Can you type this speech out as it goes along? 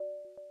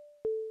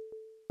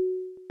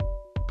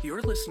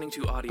You're listening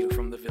to audio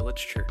from the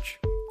Village Church,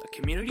 a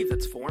community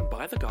that's formed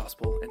by the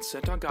gospel and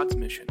sent on God's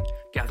mission,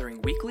 gathering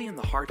weekly in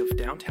the heart of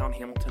downtown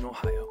Hamilton,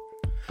 Ohio.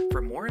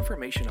 For more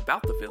information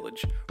about the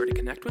Village or to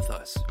connect with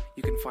us,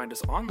 you can find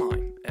us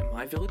online at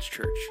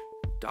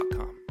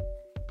myvillagechurch.com.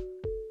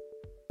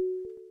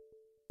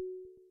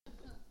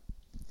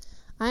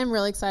 I'm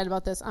really excited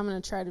about this. I'm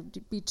going to try to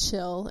be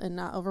chill and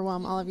not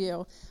overwhelm all of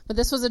you. But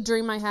this was a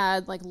dream I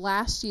had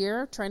last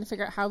year, trying to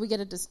figure out how we get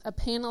a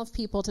panel of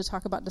people to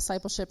talk about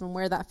discipleship and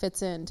where that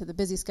fits into the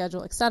busy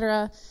schedule,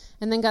 etc.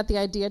 And then got the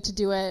idea to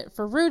do it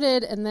for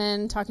Rooted, and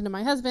then talking to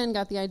my husband,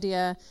 got the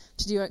idea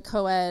to do it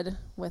co-ed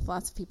with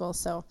lots of people.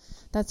 So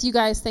that's you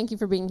guys. Thank you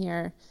for being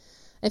here.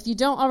 If you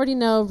don't already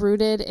know,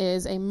 Rooted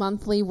is a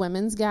monthly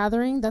women's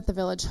gathering that the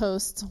Village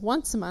hosts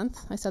once a month.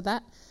 I said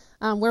that.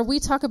 Where we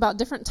talk about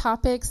different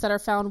topics that are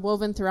found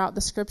woven throughout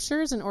the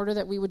scriptures in order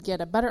that we would get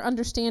a better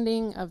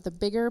understanding of the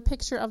bigger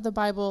picture of the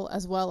Bible,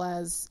 as well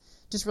as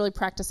just really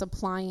practice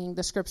applying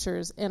the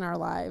scriptures in our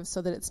lives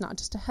so that it's not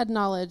just a head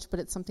knowledge, but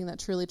it's something that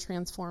truly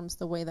transforms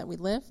the way that we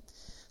live.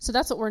 So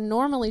that's what we're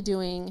normally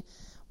doing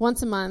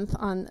once a month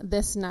on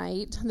this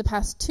night. The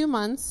past 2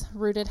 months,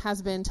 Rooted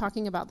has been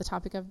talking about the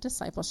topic of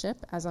discipleship,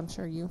 as I'm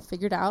sure you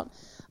figured out.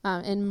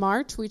 In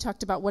March, we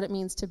talked about what it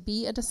means to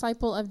be a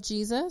disciple of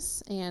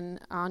Jesus, and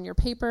on your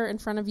paper in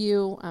front of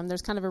you,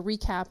 there's kind of a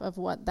recap of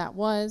what that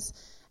was.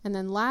 And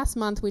then last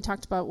month, we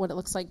talked about what it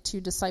looks like to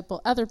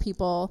disciple other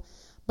people,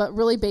 but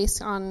really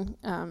based on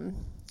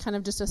kind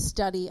of just a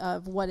study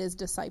of what is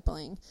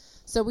discipling.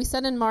 So we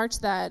said in March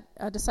that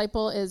a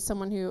disciple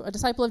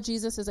of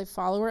Jesus is a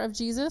follower of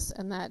Jesus,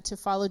 and that to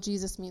follow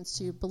Jesus means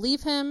to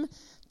believe him,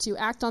 to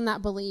act on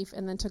that belief,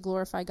 and then to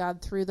glorify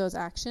God through those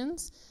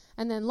actions.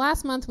 And then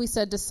last month we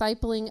said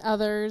discipling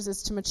others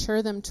is to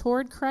mature them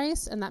toward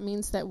Christ, and that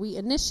means that we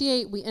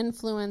initiate, we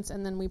influence,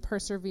 and then we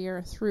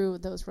persevere through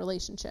those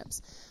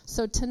relationships.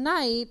 So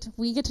tonight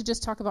we get to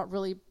just talk about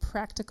really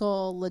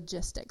practical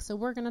logistics. So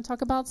we're going to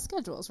talk about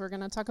schedules. We're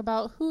going to talk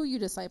about who you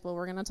disciple.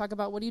 We're going to talk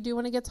about what do you do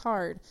when it gets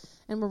hard.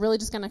 And we're really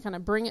just going to kind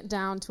of bring it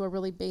down to a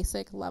really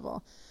basic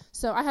level.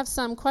 So I have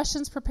some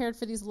questions prepared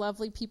for these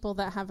lovely people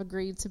that have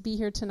agreed to be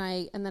here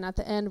tonight, and then at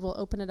the end we'll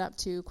open it up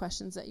to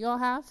questions that you all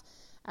have.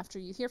 After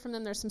you hear from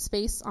them, there's some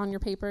space on your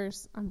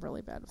papers. I'm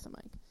really bad with the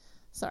mic.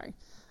 Sorry.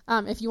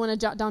 If you want to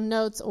jot down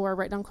notes or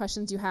write down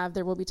questions you have,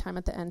 there will be time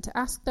at the end to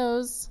ask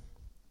those.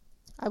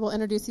 I will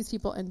introduce these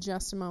people in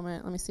just a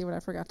moment. Let me see what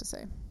I forgot to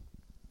say.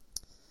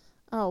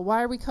 Oh,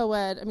 why are we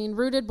co-ed?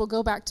 Rooted will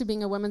go back to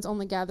being a women's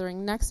only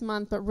gathering next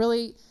month, but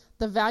really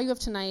the value of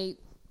tonight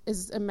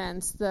is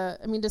immense.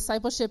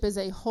 Discipleship is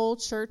a whole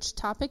church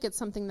topic. It's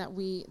something that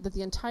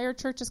the entire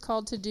church is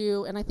called to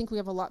do, and I think we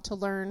have a lot to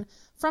learn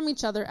from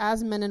each other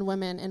as men and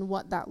women and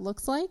what that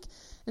looks like.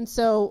 And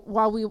so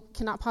while we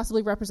cannot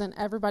possibly represent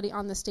everybody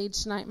on the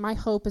stage tonight, my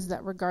hope is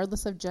that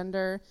regardless of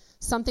gender,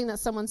 something that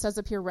someone says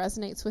up here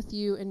resonates with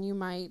you, and you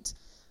might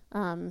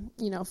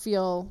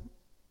feel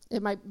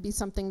it might be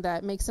something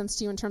that makes sense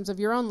to you in terms of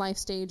your own life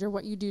stage or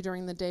what you do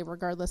during the day,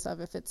 regardless of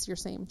if it's your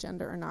same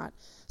gender or not.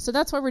 So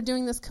that's why we're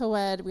doing this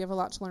co-ed. We have a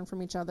lot to learn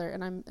from each other,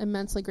 and I'm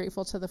immensely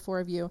grateful to the four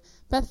of you.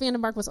 Beth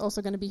Vandenmark was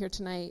also going to be here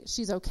tonight.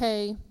 She's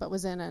okay, but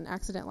was in an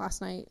accident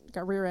last night,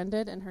 got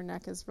rear-ended, and her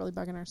neck is really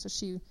bugging her, so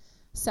she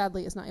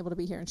sadly is not able to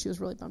be here, and she was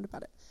really bummed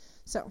about it.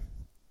 So,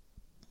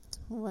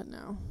 what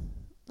now?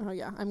 Oh,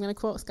 yeah, I'm going to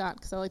quote Scott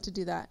because I like to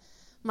do that.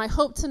 My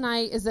hope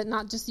tonight is that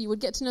not just you would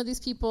get to know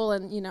these people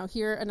and,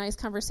 hear a nice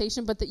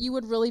conversation, but that you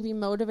would really be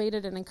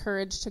motivated and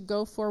encouraged to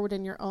go forward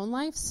in your own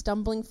life,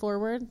 stumbling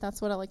forward.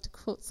 That's what I like to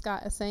quote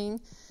Scott as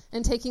saying,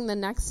 and taking the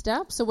next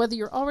step. So whether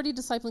you're already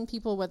discipling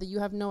people, whether you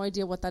have no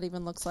idea what that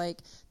even looks like,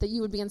 that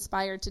you would be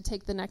inspired to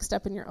take the next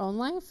step in your own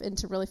life and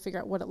to really figure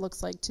out what it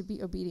looks like to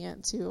be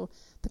obedient to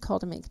the call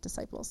to make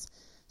disciples.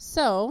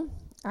 So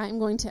I'm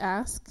going to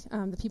ask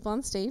the people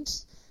on stage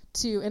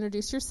to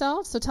introduce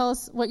yourself. So tell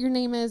us what your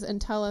name is and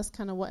tell us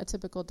kind of what a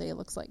typical day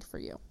looks like for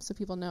you so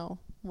people know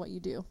what you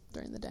do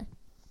during the day.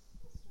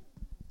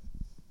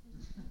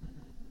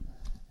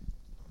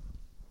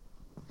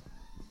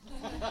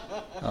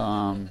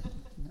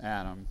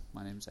 Adam.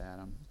 My name's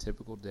Adam.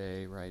 Typical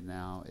day right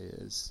now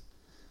is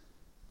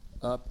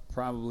up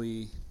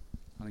probably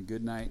on a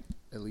good night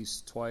at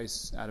least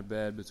twice out of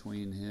bed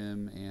between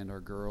him and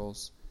our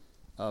girls,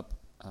 up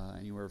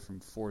anywhere from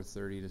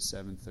 4:30 to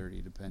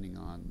 7:30, depending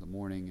on the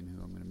morning and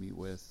who I'm going to meet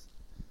with,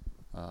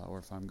 or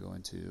if I'm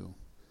going to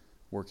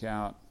work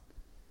out.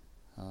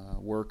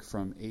 Work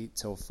from 8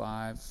 till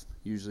 5.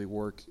 Usually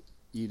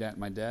eat at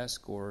my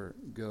desk or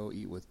go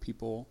eat with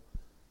people.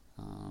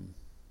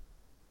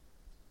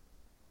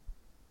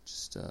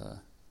 Just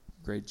a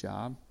great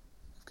job.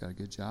 I've got a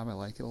good job. I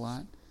like it a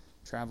lot.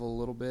 Travel a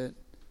little bit.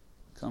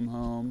 Come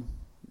home.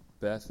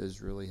 Beth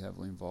is really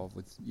heavily involved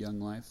with Young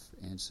Life,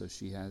 and so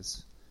she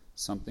has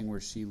something where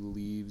she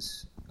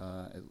leaves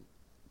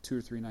 2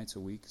 or 3 nights a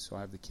week. So I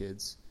have the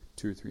kids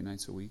 2 or 3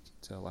 nights a week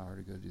to allow her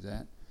to go do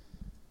that.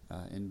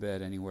 In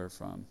bed anywhere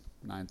from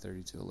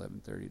 9:30 to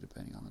 11:30,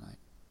 depending on the night.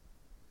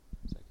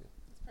 Is that good?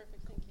 That's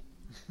perfect. Thank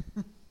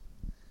you.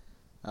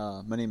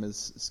 My name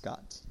is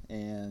Scott,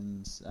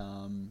 and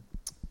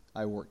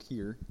I work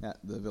here at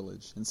the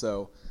Village. And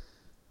so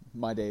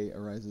my day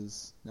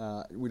arises,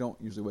 we don't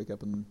usually wake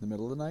up in the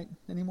middle of the night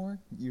anymore,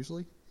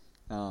 usually.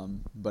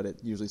 But it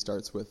usually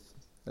starts with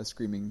a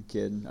screaming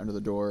kid under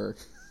the door,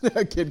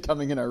 a kid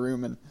coming in our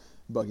room and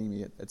bugging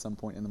me at some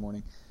point in the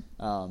morning.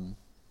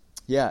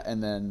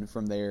 And then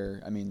from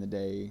there,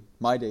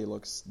 my day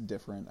looks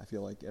different. I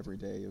feel like every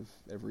day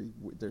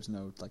there's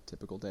no like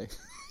typical day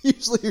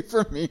usually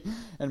for me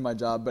and my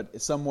job,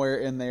 but somewhere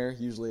in there,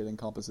 usually it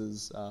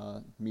encompasses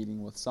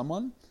meeting with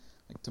someone.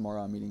 Like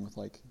tomorrow I'm meeting with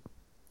like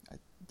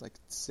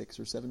 6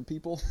 or 7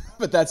 people,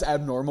 but that's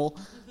abnormal.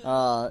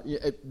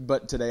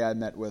 But today I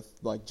met with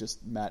like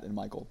just Matt and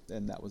Michael,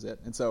 and that was it.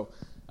 And so,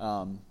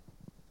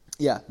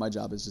 my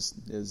job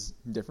is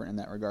different in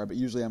that regard. But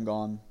usually I'm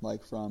gone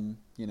like from,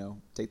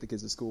 take the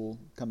kids to school,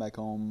 come back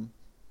home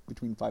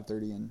between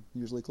 5:30 and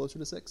usually closer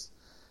to 6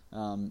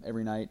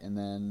 every night. And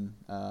then,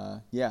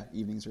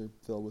 evenings are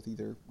filled with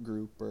either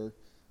group or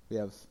we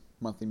have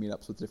monthly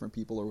meetups with different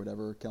people or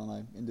whatever, Kel and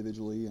I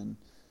individually. And,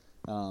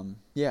 and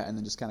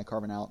then just kind of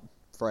carving out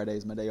Friday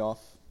is my day off,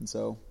 and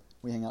so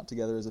we hang out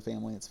together as a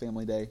family. It's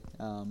family day,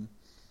 and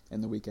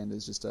the weekend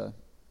is just a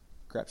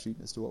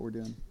crapshoot as to what we're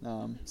doing.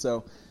 That's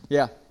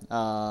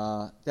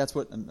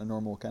what a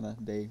normal kind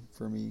of day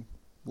for me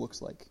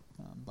looks like,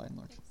 by and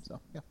large.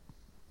 So, yeah.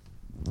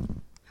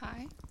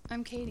 Hi,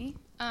 I'm Katie.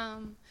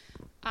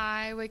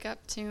 I wake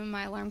up to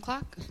my alarm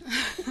clock.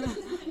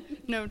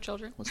 No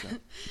children. What's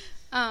that?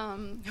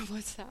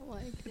 What's that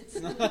like?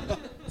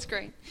 It's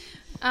great.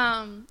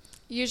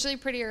 Usually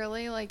pretty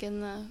early, like in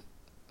the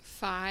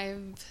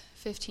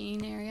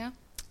 5:15 area,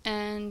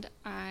 and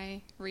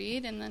I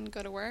read and then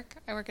go to work.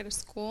 I work at a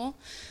school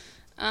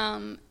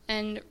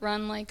and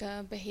run like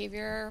a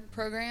behavior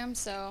program,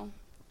 so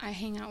I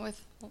hang out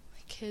with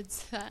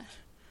kids that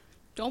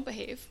don't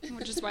behave,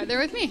 which is why they're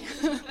with me.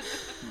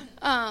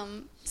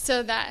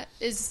 So that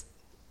is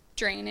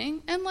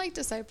draining and like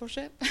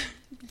discipleship,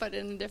 but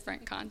in a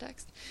different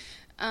context.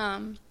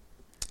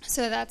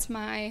 So that's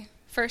my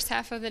first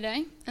half of the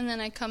day, and then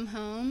I come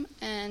home,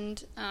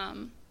 and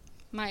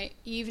my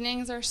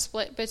evenings are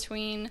split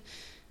between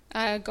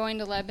going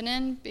to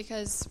Lebanon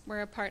because we're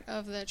a part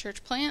of the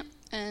church plant,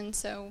 and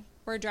so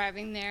we're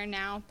driving there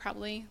now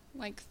probably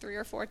like 3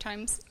 or 4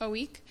 times a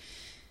week,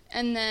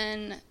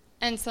 and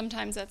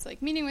sometimes that's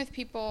like meeting with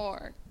people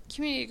or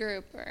community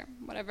group or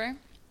whatever.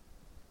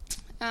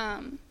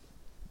 And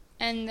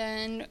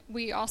then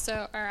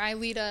I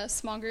lead a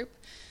small group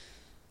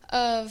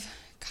of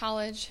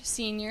college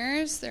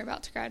seniors. They're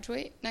about to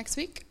graduate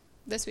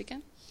this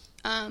weekend,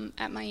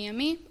 at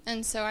Miami.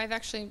 And so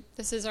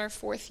this is our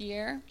 4th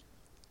year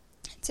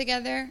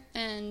together,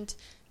 and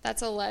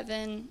that's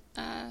 11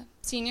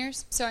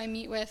 seniors. So I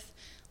meet with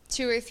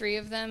 2 or 3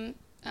 of them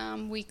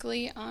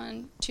weekly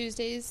on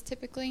Tuesdays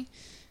typically,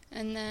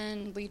 and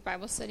then lead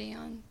Bible study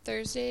on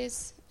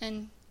Thursdays,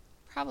 and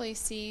probably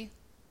see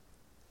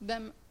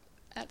them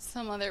at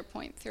some other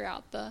point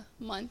throughout the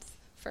month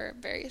for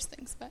various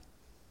things, but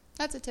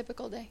that's a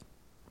typical day.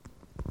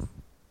 I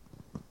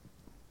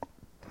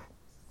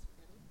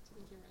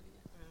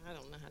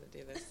don't know how to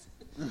do this.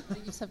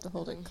 You just have to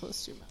hold it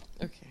close to your mouth.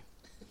 Okay.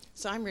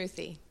 So I'm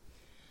Ruthie.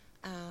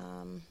 I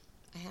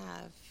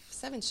have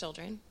 7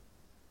 children.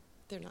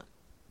 They're not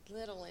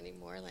little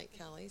anymore like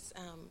Kelly's.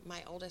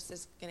 My oldest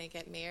is going to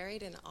get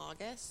married in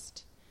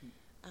August.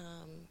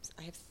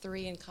 I have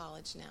 3 in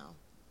college now.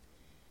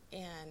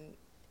 And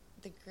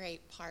the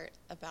great part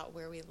about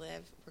where we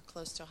live, we're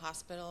close to a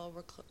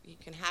hospital. You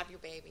can have your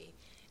baby,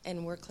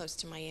 and we're close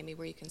to Miami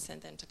where you can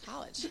send them to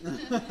college.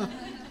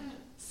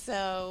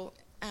 So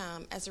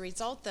as a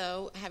result,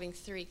 though, having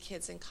 3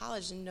 kids in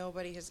college,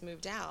 nobody has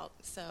moved out.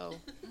 So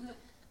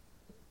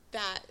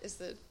that is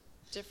a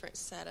different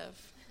set of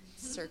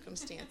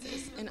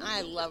circumstances. And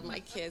I love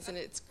my kids, and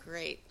it's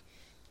great.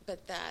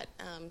 But that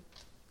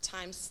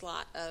time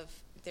slot of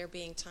there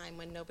being time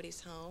when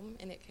nobody's home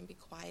and it can be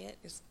quiet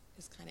is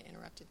kind of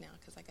interrupted now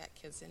because I got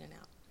kids in and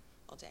out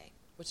all day,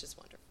 which is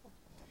wonderful.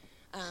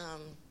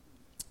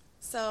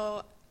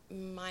 So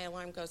my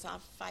alarm goes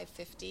off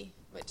 5:50,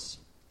 which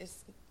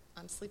is,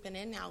 I'm sleeping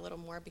in now a little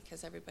more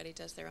because everybody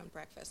does their own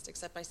breakfast,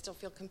 except I still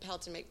feel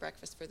compelled to make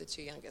breakfast for the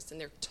 2 youngest,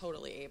 and they're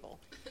totally able.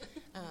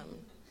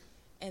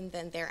 And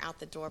then they're out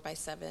the door by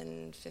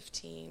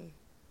 7:15.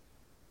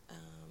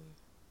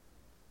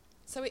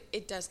 So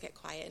it does get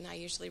quiet, and I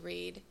usually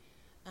read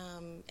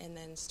and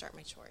then start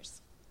my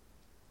chores.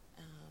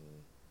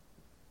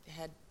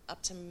 Head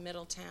up to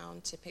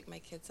Middletown to pick my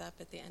kids up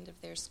at the end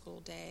of their school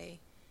day,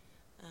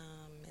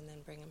 and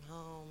then bring them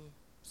home.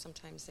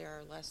 Sometimes there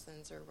are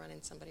lessons or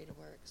running somebody to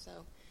work.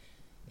 So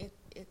it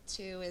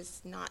too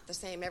is not the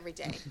same every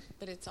day,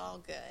 but it's all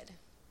good.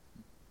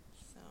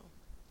 So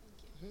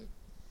thank you.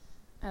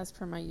 Mm-hmm. As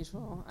per my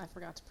usual, I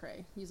forgot to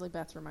pray. Usually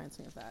Beth reminds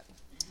me of that.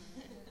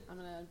 I'm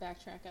going to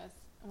backtrack us.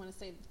 I want to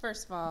say,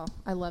 first of all,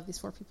 I love these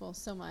 4 people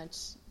so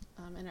much.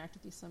 Interact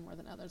with you some more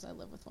than others. I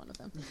live with one of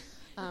them.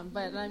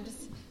 But I'm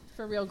just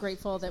for real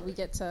grateful that we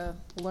get to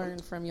learn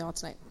from y'all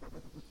tonight.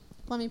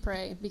 Let me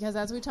pray, because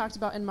as we talked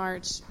about in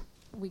March,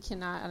 we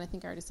cannot, and I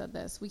think I already said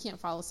this, we can't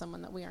follow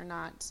someone that we are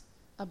not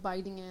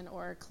abiding in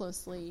or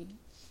closely.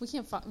 We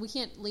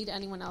can't lead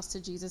anyone else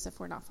to Jesus if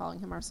we're not following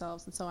him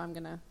ourselves. And so I'm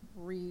gonna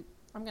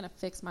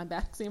fix my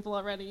bad example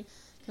already,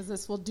 because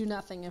this will do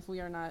nothing if we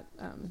are not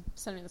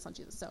centering this on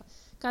Jesus. So,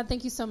 God,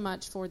 thank you so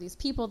much for these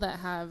people that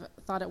have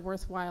thought it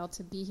worthwhile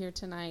to be here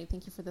tonight.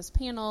 Thank you for this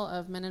panel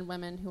of men and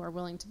women who are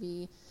willing to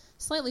be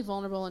slightly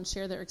vulnerable and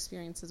share their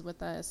experiences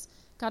with us.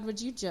 God,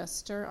 would you just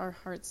stir our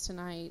hearts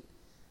tonight?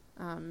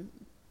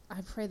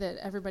 I pray that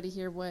everybody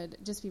here would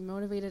just be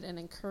motivated and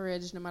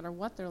encouraged, no matter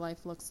what their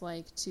life looks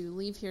like, to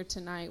leave here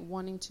tonight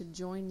wanting to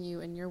join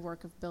you in your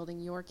work of building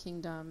your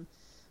kingdom,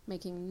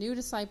 making new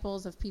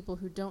disciples of people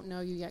who don't know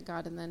you yet,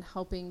 God, and then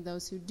helping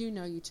those who do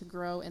know you to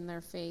grow in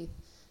their faith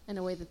in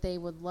a way that they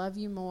would love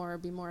you more,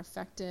 be more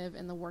effective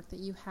in the work that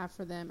you have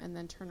for them, and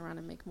then turn around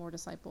and make more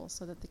disciples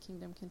so that the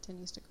kingdom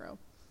continues to grow.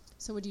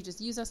 So would you just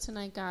use us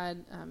tonight,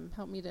 God?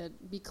 Help me to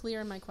be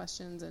clear in my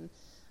questions and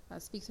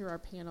speak through our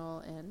panel.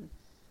 And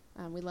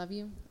we love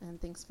you,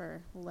 and thanks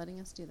for letting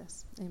us do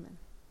this. Amen.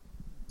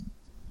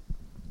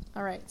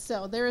 All right,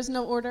 so there is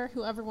no order.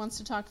 Whoever wants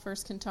to talk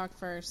first can talk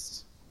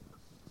first.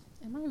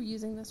 Am I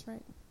using this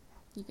right?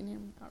 You can hear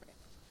me? All right.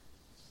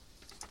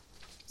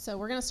 So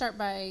we're going to start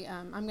by,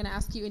 I'm going to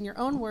ask you in your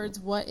own words,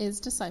 what is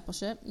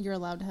discipleship? You're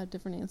allowed to have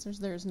different answers.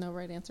 There is no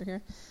right answer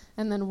here.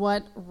 And then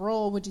what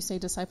role would you say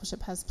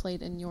discipleship has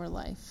played in your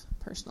life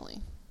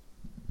personally?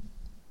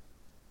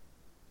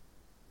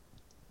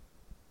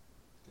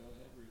 Go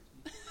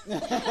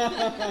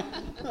ahead,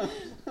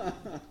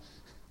 Ruthie.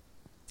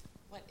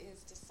 What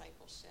is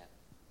discipleship?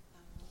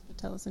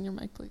 Tell us in your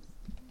mic, please,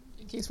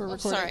 in case we're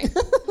Sorry.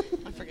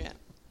 recording. I forget.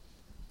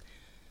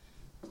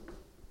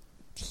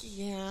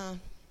 Yeah.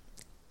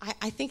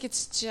 I think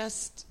it's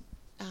just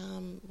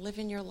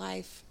living your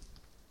life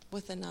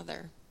with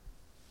another.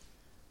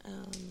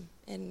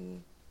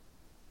 And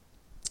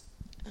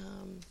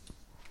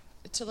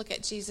to look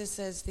at Jesus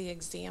as the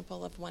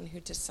example of one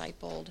who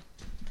discipled.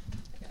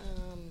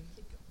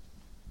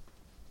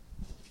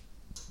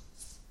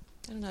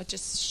 I don't know,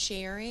 just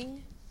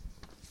sharing,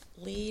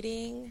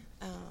 leading,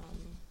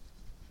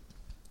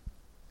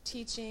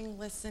 teaching,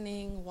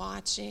 listening,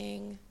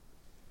 watching,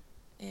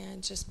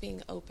 and just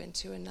being open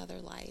to another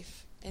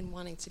life and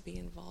wanting to be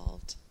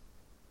involved.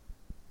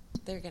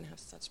 They're going to have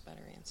such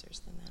better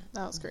answers than that.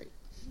 That was great.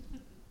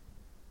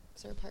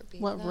 Is there a part B?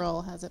 What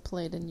role has it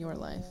played in your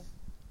life?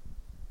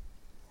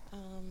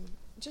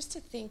 Just to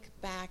think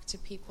back to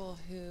people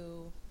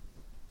who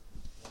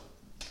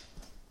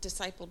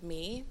discipled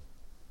me,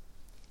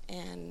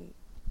 and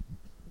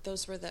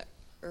those were the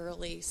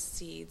early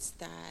seeds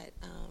that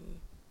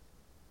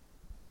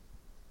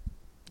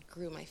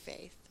grew my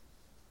faith.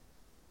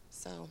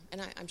 So, and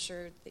I'm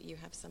sure that you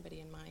have somebody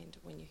in mind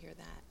when you hear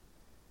that,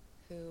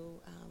 who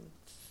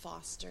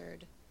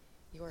fostered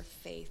your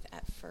faith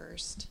at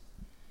first.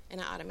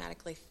 And I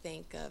automatically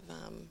think of,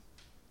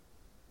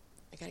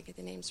 I got to get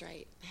the names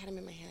right. I had them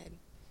in my head.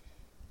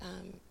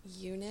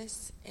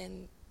 Eunice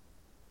and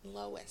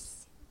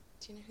Lois.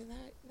 Do you know who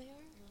they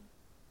are?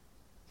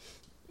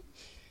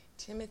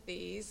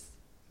 Timothy's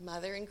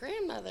mother and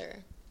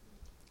grandmother.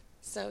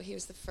 So he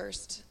was the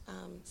first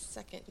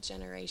second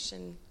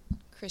generation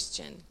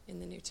Christian in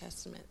the New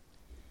Testament,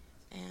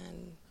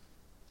 and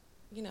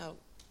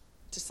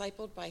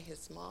discipled by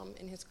his mom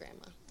and his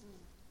grandma.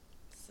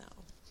 So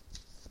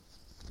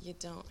you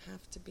don't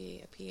have to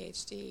be a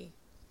PhD.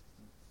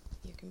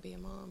 You can be a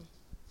mom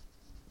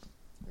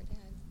or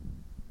dad.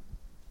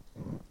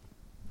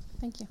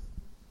 Thank you.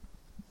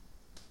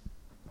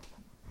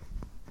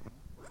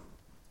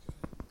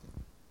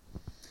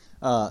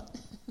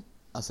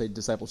 I'll say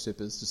discipleship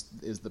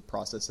is the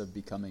process of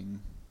becoming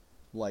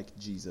like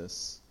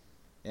Jesus,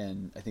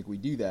 and I think we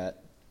do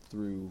that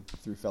through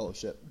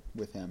fellowship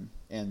with him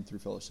and through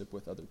fellowship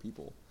with other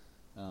people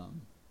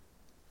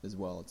as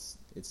well.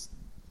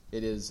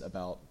 It is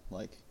about,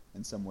 like,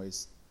 in some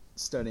ways,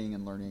 studying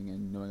and learning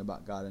and knowing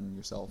about God and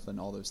yourself and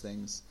all those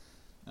things,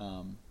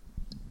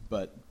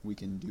 but we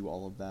can do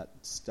all of that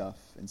stuff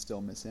and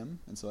still miss him.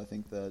 And so I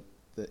think that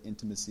the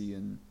intimacy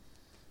and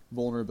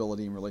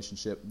vulnerability and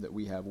relationship that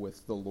we have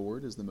with the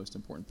Lord is the most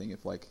important thing.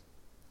 If, like,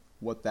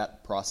 what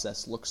that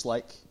process looks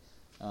like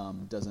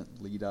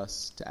doesn't lead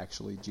us to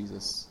actually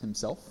Jesus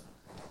himself,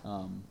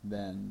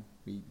 then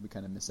we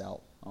kind of miss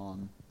out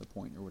on the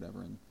point or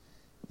whatever. And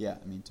yeah,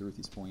 I mean, to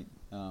Ruthie's point,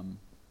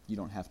 you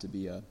don't have to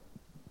be a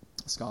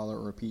scholar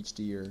or a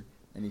PhD or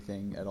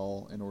anything at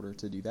all in order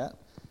to do that.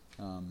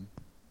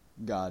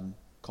 God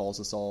calls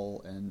us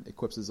all and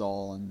equips us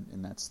all,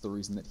 and that's the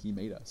reason that he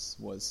made us,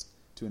 was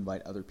to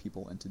invite other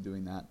people into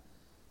doing that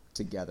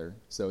together.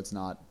 So it's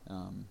not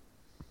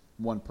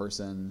one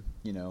person,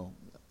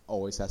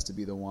 always has to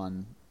be the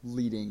one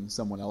leading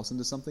someone else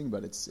into something,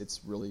 but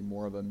it's really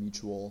more of a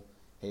mutual,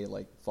 hey,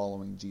 like,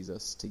 following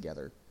Jesus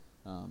together,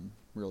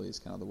 really is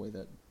kind of the way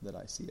that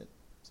I see it.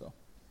 So,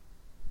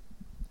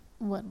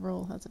 what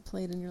role has it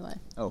played in your life?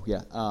 Oh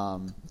yeah,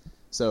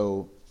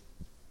 so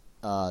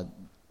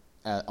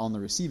on the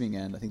receiving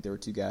end, I think there were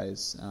two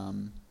guys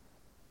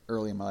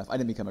early in my life. I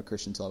didn't become a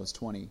Christian until I was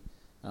 20,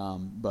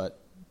 but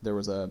there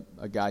was a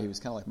guy who was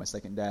kind of like my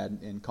second dad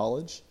in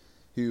college,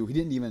 who he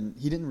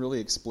didn't really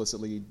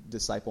explicitly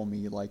disciple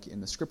me like in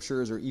the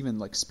scriptures or even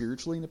like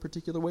spiritually in a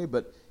particular way,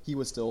 but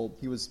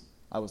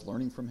I was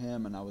learning from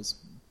him and I was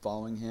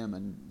following him,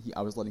 and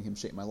I was letting him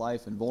shape my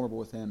life and vulnerable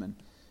with him and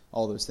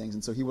all those things,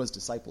 and so he was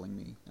discipling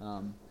me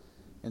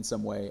in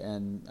some way,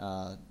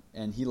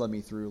 and he led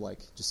me through like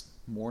just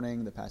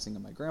mourning the passing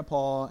of my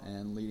grandpa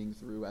and leading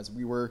through as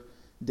we were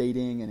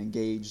dating and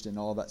engaged and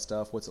all that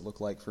stuff. What's it look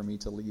like for me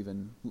to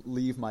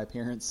leave my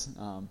parents?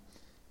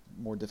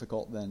 More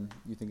difficult than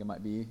you think it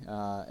might be,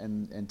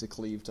 and to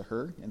cleave to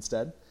her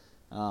instead.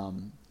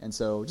 And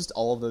so just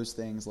all of those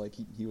things, like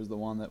he was the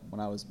one that when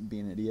I was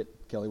being an idiot,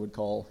 Kelly would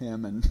call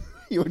him and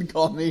he would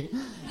call me,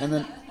 and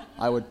then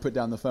I would put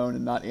down the phone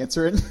and not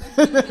answer it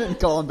and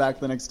call him back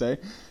the next day.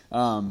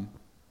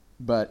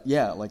 But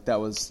yeah, like that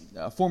was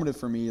formative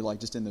for me, like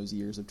just in those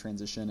years of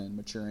transition and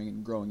maturing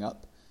and growing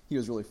up. He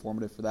was really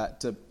formative for that,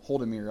 to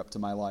hold a mirror up to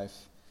my life,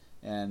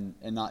 and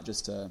not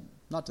just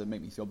not to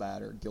make me feel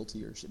bad or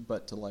guilty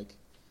but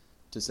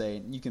to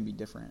say you can be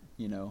different,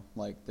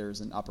 like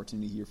there's an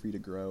opportunity here for you to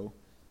grow.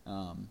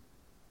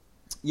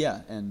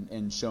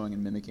 And showing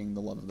and mimicking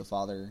the love of the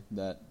Father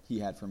that he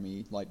had for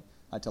me. Like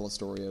I tell a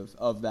story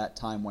of that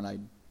time when I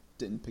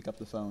didn't pick up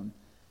the phone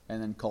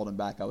and then called him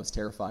back. I was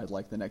terrified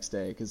like the next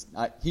day because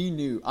I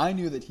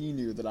knew that he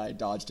knew that I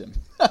dodged him.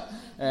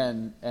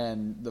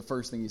 and the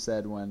first thing he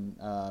said when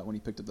he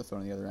picked up the phone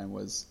on the other end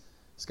was,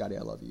 "Scotty,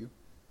 I love you."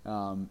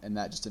 And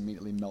that just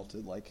immediately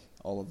melted like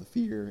all of the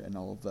fear and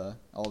all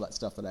that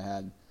stuff that I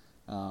had.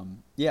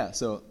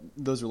 So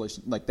those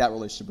that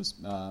relationship was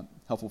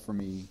helpful for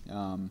me.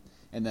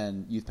 And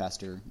then youth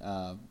pastor,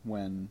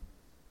 when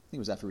I think it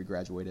was after we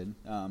graduated,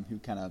 who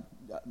kind of,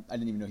 I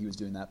didn't even know he was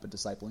doing that, but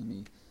discipling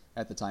me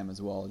at the time as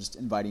well, just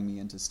inviting me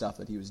into stuff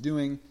that he was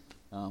doing,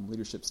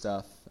 leadership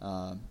stuff.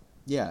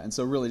 And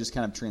so really just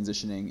kind of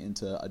transitioning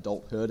into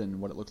adulthood and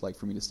what it looked like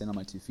for me to stand on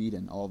my 2 feet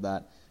and all of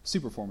that,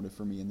 super formative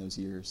for me in those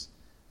years.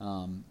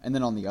 And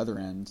then on the other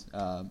end,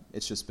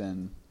 it's just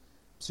been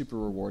super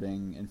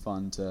rewarding and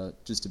fun to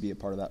be a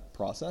part of that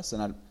process.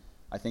 And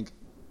I think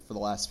for the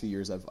last few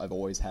years, I've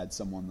always had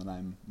someone that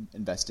I'm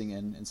investing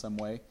in some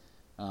way.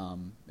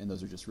 And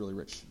those are just really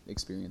rich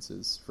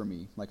experiences for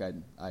me. Like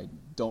I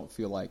don't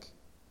feel like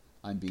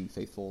I'm being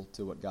faithful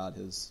to what God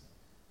has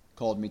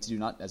called me to do,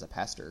 not as a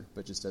pastor,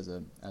 but just as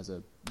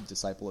a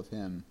disciple of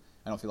him.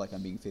 I don't feel like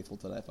I'm being faithful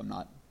to that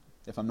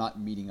if I'm not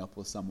meeting up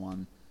with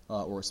someone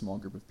or a small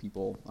group of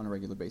people on a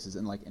regular basis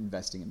and like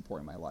investing and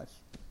pouring my life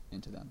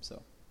into them.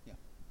 So yeah.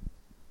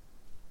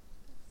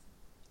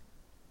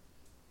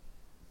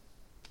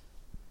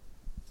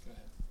 Go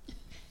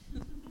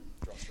ahead.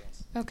 Draw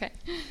straws. Okay.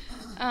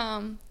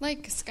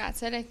 Like Scott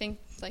said, I think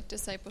like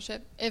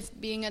discipleship, if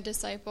being a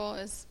disciple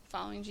is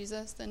following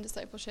Jesus, then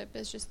discipleship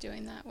is just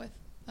doing that with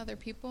other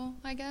people,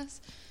 I guess.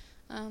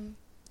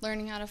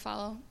 Learning how to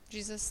follow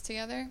Jesus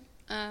together.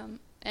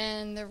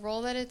 And the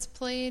role that it's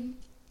played,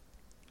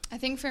 I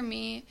think for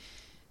me,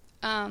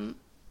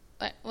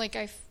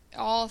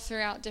 all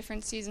throughout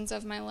different seasons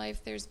of my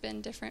life, there's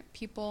been different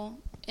people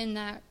in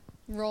that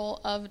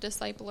role of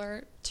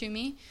discipler to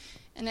me.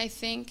 And I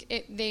think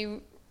they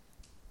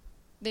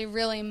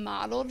really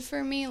modeled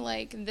for me,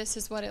 like, this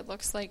is what it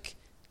looks like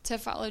to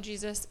follow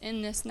Jesus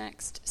in this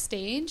next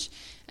stage.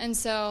 And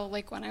so,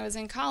 like, when I was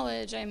in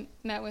college, I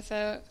met with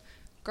a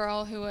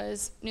girl who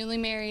was newly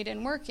married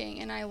and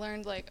working, and I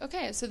learned, like,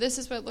 okay, so this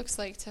is what it looks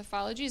like to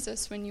follow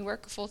Jesus when you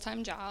work a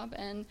full-time job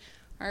and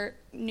are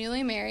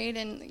newly married,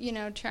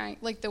 and, trying,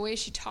 like, the way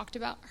she talked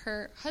about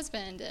her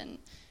husband and,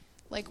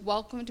 like,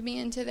 welcomed me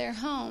into their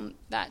home,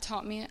 that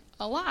taught me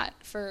a lot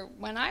for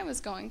when I was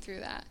going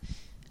through that.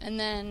 And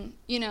then,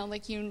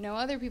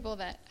 other people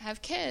that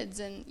have kids,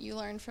 and you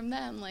learn from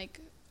them, like,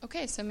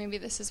 okay, so maybe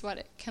this is what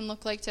it can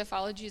look like to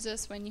follow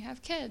Jesus when you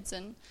have kids.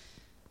 And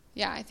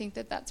yeah, I think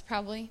that that's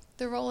probably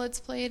the role it's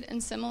played.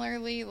 And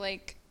similarly,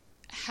 like,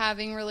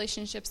 having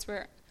relationships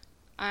where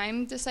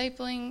I'm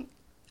discipling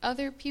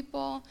other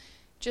people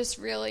just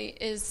really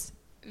is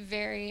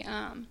very,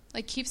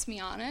 keeps me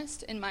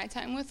honest in my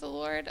time with the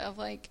Lord of,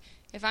 like,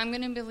 if I'm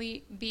going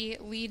to be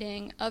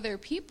leading other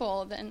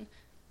people, then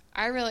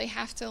I really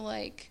have to,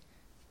 like,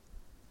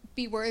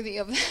 be worthy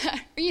of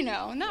that.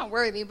 Not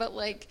worthy, but,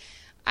 like,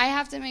 I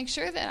have to make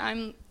sure that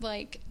I'm,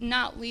 like,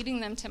 not leading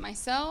them to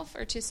myself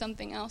or to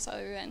something else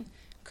other than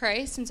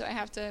Christ. And so I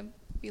have to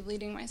be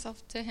leading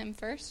myself to him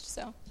first.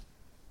 So,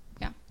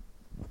 yeah.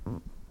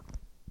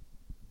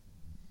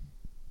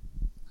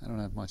 I don't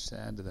have much to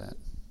add to that.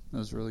 That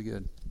was really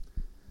good.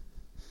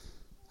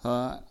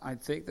 I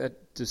think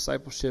that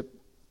discipleship,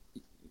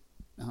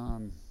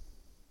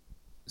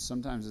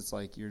 sometimes it's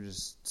like you're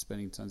just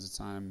spending tons of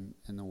time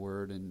in the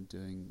Word and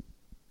doing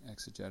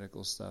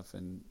exegetical stuff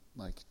and,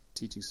 like,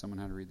 teaching someone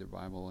how to read their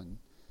Bible. And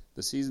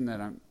the season that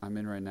I'm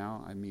in right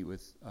now, I meet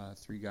with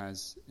 3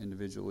 guys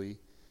individually,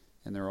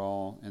 and they're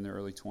all in their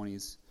early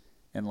 20s.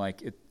 And,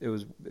 like, it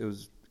was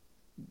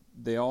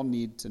they all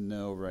need to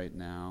know right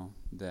now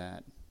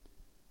that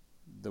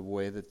the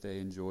way that they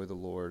enjoy the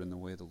Lord and the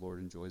way the Lord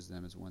enjoys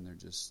them is when they're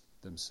just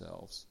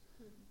themselves.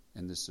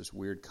 And this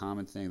weird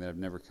common thing that I've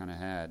never kind of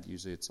had.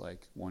 Usually it's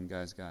like one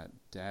guy's got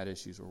dad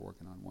issues we're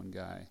working on. One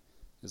guy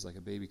is like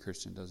a baby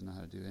Christian, doesn't know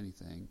how to do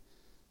anything.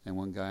 And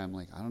one guy, I'm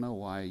like, I don't know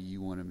why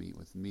you want to meet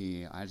with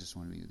me. I just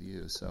want to meet with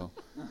you.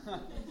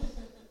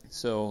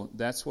 So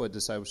that's what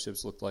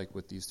discipleships look like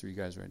with these three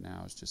guys right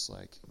now. It's just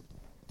like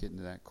getting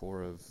to that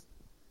core of,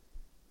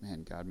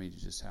 man, God made you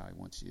just how he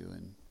wants you.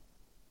 And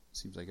it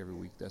seems like every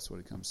week that's what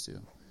it comes to.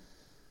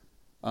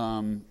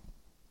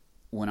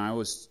 When I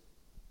was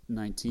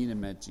 19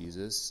 and met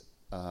Jesus,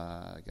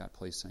 I got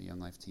placed on a Young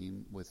Life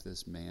team with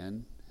this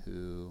man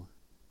who,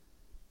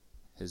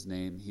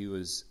 he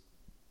was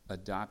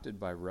adopted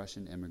by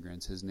Russian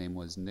immigrants. His name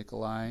was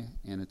Nikolai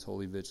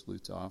Anatolievich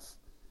Lutov,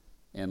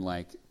 and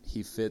like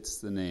he fits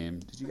the name.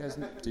 Did you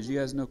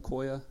guys know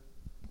Koya?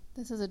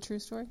 This is a true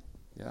story?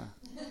 Yeah.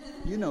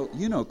 You know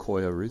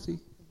Koya, Ruthie?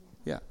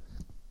 Yeah.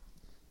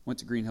 Went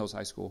to Green Hills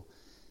High School.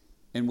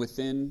 And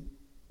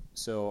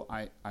so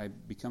I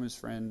become his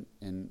friend,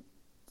 and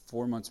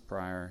 4 months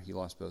prior, he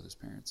lost both his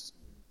parents.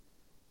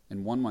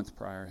 And 1 month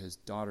prior, his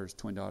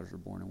twin daughters were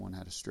born, and one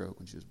had a stroke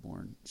when she was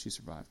born. She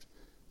survived.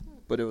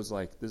 But it was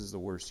like, this is the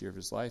worst year of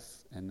his life,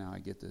 and now I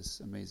get this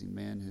amazing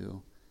man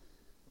who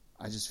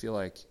I just feel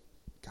like,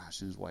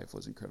 gosh, and his wife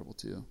was incredible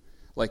too.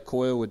 Like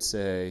Koya would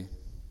say,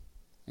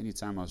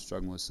 anytime I was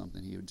struggling with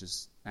something, he would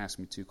just ask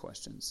me 2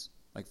 questions.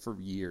 Like for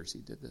years he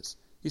did this.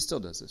 He still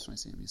does this when I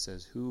see him. He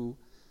says, who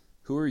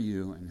are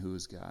you and who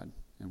is God?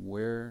 And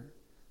where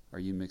are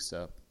you mixed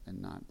up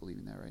and not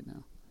believing that right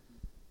now?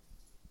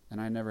 And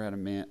I never had a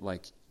man,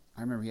 like,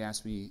 I remember he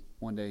asked me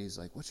one day, he's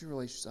like, what's your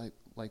relationship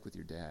like with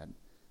your dad? And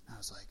I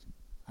was like,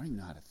 I don't even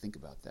know how to think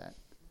about that.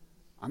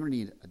 I'm going to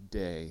need a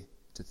day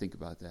to think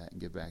about that and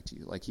get back to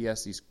you. Like, he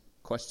asked these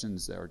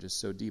questions that are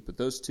just so deep. But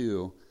those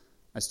 2,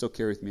 I still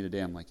carry with me today.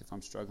 I'm like, if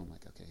I'm struggling, I'm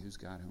like, okay, who's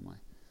God? Who am I?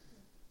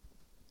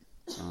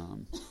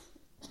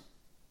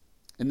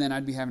 And then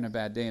I'd be having a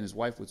bad day, and his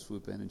wife would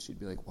swoop in, and she'd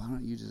be like, why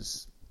don't you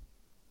just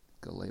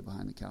go lay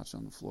behind the couch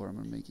on the floor? I'm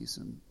going to make you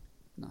some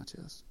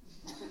nachos.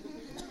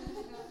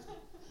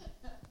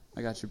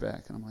 I got your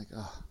back. And I'm like,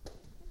 oh,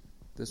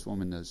 this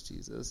woman knows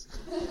Jesus.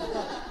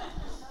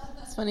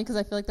 It's funny because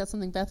I feel like that's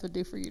something Beth would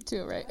do for you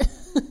too, right?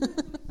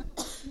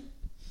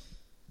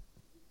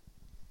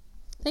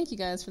 Thank you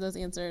guys for those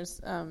answers.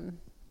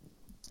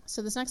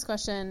 So this next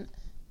question,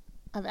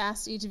 I've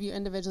asked each of you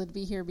individually to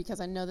be here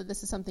because I know that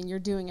this is something you're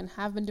doing and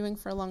have been doing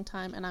for a long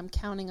time, and I'm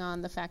counting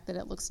on the fact that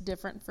it looks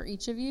different for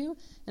each of you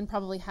and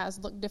probably has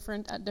looked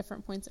different at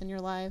different points in your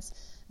lives.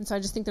 And so I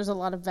just think there's a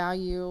lot of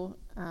value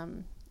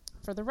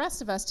for the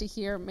rest of us to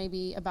hear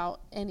maybe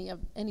about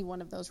any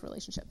one of those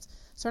relationships.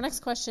 So our next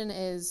question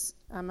is,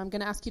 I'm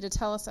going to ask you to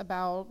tell us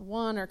about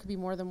one, or it could be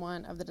more than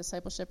one, of the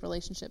discipleship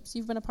relationships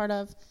you've been a part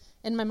of.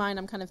 In my mind,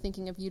 I'm kind of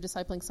thinking of you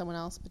discipling someone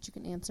else, but you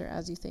can answer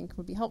as you think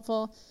would be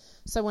helpful.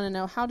 So I want to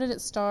know, how did it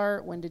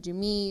start? When did you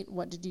meet?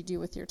 What did you do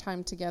with your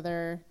time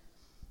together?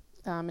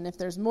 And if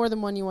there's more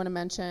than one you want to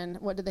mention,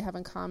 what did they have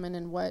in common,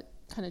 and what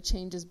kind of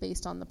changes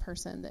based on the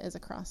person that is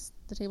across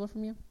the table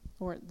from you,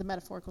 or the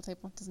metaphorical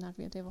table? It doesn't have to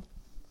be a table.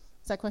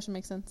 Does that question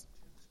make sense?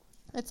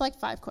 It's like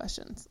 5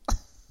 questions.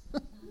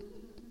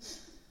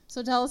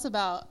 So tell us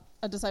about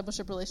a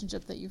discipleship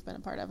relationship that you've been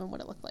a part of and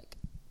what it looked like.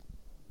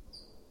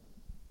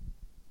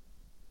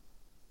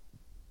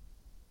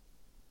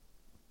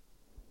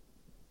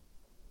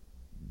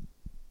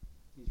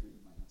 He's reading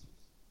my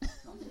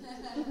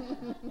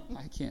answers.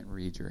 I can't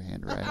read your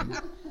handwriting.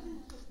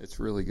 It's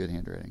really good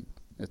handwriting.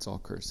 It's all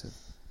cursive.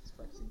 He's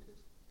practicing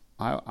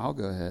cursive. I'll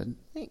go ahead.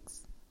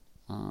 Thanks.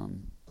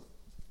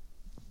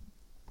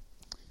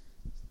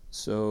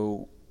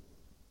 So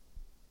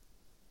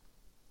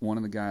one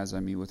of the guys I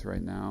meet with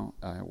right now,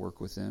 I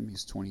work with him.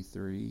 He's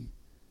 23,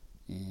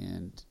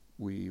 and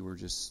we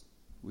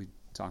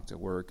talked at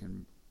work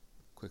and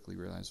quickly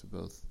realized we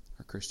both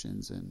are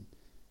Christians. And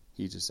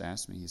he just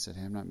asked me, he said,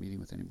 hey, I'm not meeting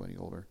with anybody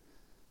older.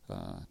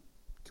 Can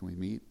we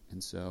meet?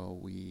 And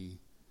so he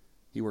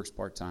works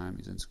part-time.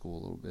 He's in school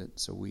a little bit.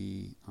 So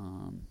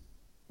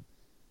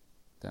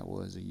that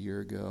was a year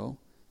ago.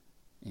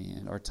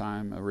 And our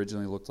time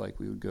originally looked like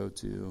we would go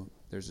to,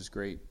 there's this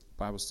great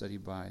Bible study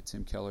by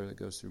Tim Keller that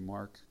goes through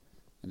Mark,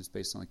 and it's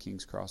based on the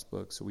King's Cross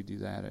book. So we do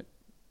that at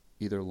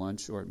either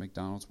lunch or at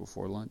McDonald's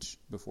before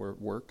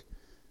work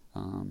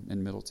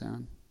in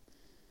Middletown.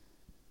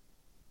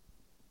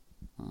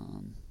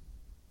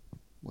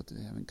 What do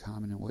they have in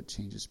common, and what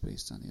changes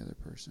based on the other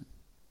person?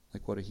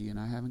 Like, what do he and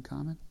I have in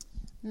common?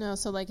 No,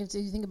 so like if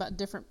you think about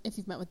if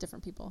you've met with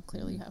different people,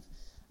 clearly you have.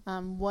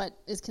 What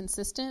is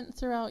consistent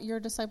throughout your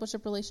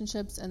discipleship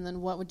relationships, and then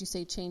what would you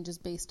say changes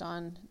based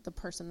on the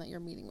person that you're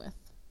meeting with?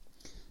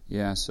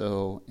 Yeah,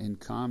 so in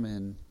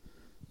common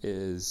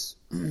is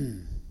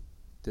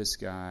this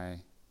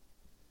guy,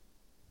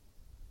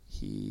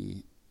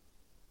 he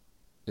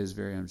is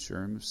very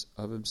unsure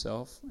of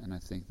himself, and I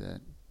think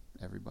that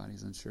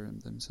everybody's unsure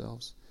of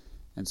themselves.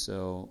 And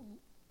so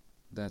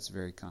that's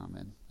very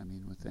common. I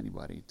mean, with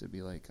anybody to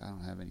be like, I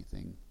don't have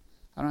anything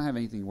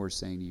worth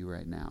saying to you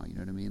right now. You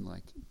know what I mean?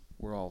 Like,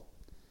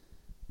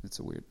 it's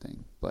a weird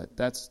thing, but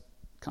that's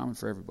common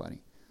for everybody.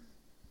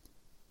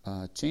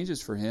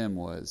 Changes for him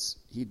was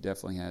he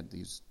definitely had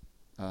these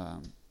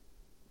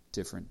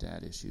different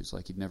dad issues.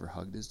 Like, he'd never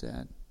hugged his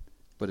dad,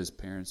 but his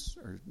parents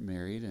are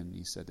married, and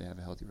he said they have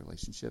a healthy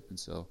relationship. And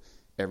so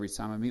every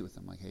time I meet with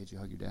him, like, hey, did you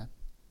hug your dad?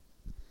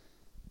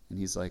 And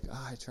he's like,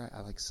 I tried.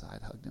 I like side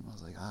hugged him. I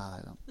was like,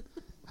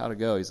 how'd it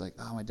go? He's like,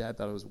 my dad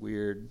thought it was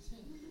weird.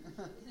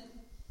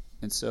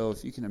 And so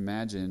if you can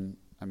imagine,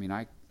 I mean,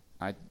 I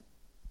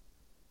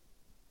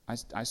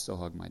still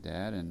hug my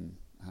dad, and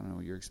I don't know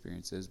what your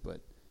experience is,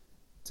 but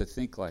to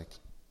think like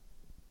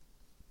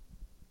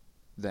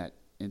that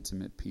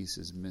intimate piece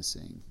is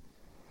missing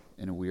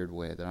in a weird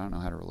way that I don't know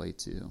how to relate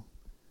to,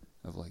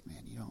 of like,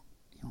 man, you don't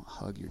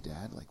hug your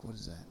dad? Like, what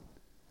is that?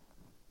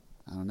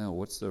 I don't know.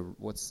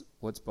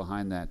 What's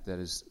behind that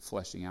is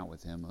fleshing out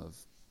with him of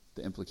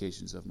the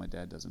implications of my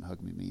dad doesn't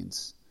hug me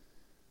means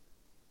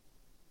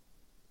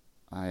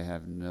I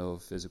have no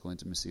physical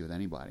intimacy with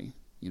anybody.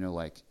 You know,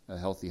 like a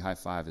healthy high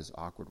five is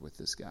awkward with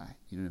this guy.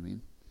 You know what I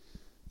mean?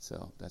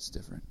 So that's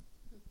different.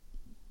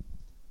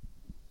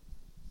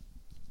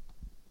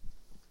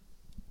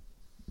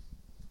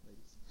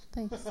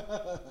 Thanks. Oh, I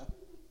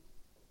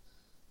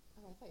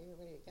thought you were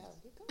ready to go.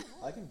 You go ahead.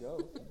 I can go.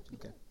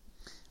 Okay.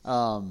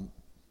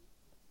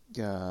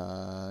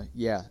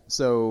 Yeah.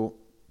 So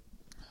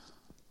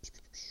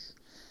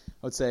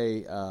I would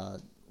say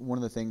one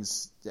of the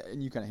things,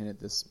 and you kind of hinted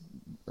at this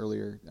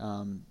earlier.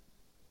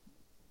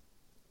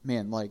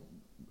 Man, like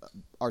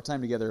our time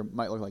together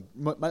might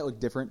look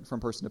different from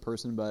person to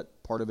person,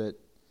 but part of it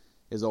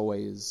is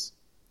always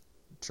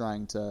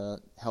trying to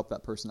help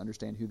that person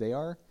understand who they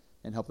are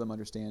and help them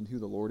understand who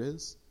the Lord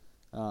is,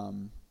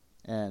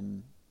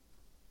 and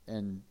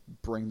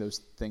bring those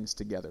things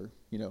together.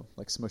 You know,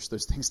 like smush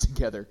those things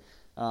together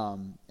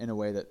in a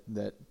way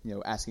that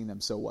asking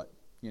them, so what?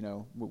 You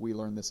know, we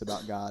learn this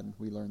about God.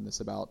 We learn this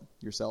about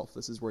yourself.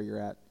 This is where you're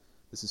at.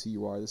 This is who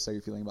you are. This is how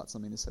you're feeling about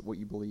something. This is what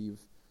you believe.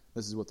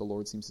 This is what the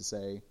Lord seems to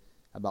say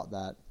about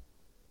that.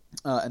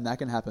 And that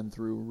can happen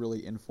through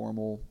really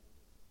informal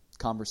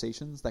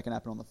conversations. That can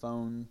happen on the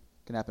phone.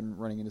 Can happen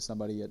running into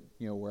somebody at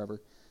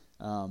wherever.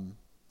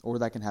 Or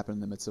that can happen in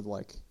the midst of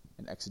like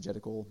an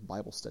exegetical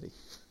Bible study.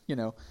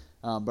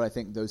 But I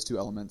think those three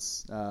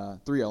elements: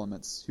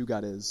 who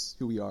God is,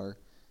 who we are,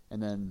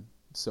 and then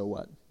so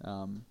what.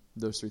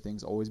 Those three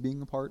things always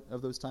being a part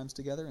of those times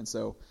together. And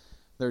so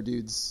there are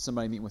dudes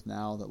somebody I'm meeting with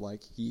now that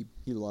like he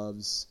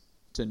loves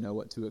to know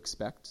what to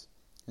expect.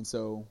 And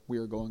so we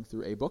are going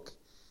through a book,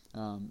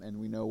 and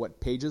we know what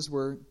pages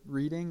we're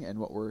reading and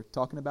what we're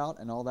talking about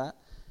and all that.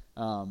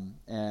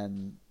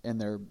 And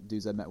there are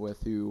dudes I met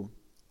with who,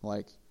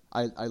 like,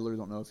 I literally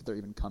don't know if they're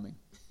even coming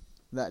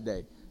that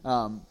day.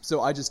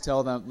 So I just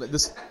tell them,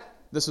 this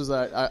was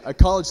a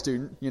college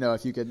student,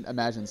 if you could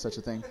imagine such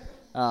a thing.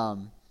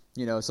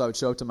 So I would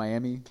show up to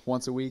Miami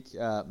once a week,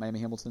 Miami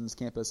Hamilton's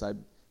campus. I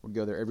would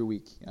go there every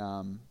week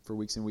for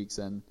weeks and weeks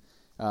and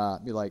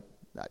be like,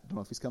 I don't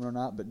know if he's coming or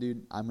not, but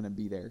dude, I'm going to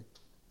be there.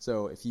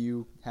 So if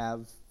you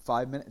have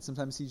 5 minutes,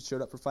 sometimes he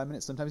showed up for 5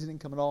 minutes. Sometimes he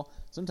didn't come at all.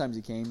 Sometimes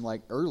he came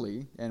like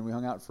early and we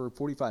hung out for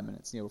 45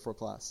 minutes, before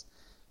class.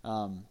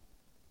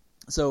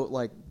 So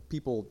like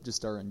people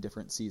just are in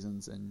different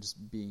seasons and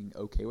just being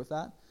okay with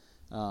that.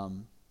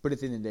 But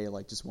at the end of the day,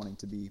 like just wanting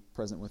to be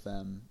present with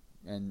them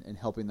and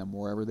helping them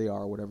wherever they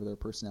are, whatever their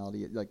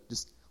personality is, like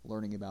just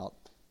learning about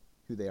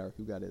who they are,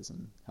 who God is,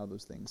 and how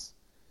those things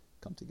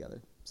come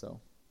together. So,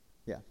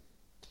 yeah.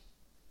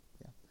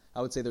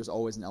 I would say there's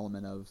always an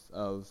element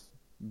of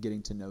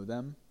getting to know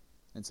them,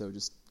 and so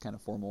just kind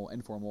of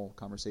informal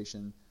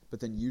conversation. But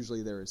then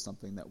usually there is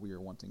something that we are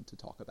wanting to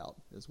talk about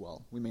as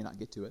well. We may not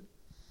get to it,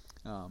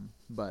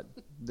 but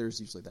there's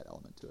usually that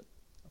element to it.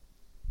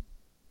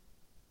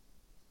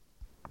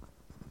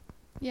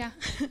 Yeah.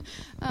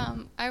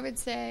 I would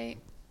say,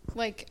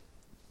 like,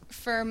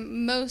 for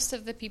most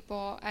of the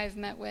people I've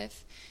met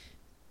with,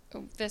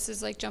 this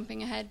is like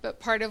jumping ahead, but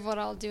part of what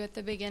I'll do at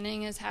the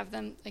beginning is have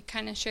them like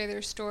kind of share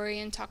their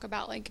story and talk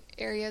about like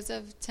areas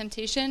of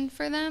temptation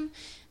for them.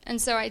 And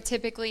so I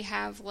typically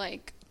have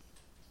like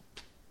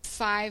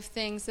 5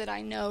 things that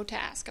I know to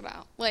ask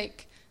about.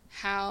 Like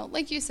how,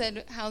 like you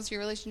said, how's your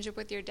relationship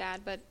with your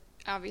dad? But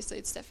obviously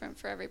it's different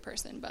for every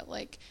person. But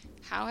like,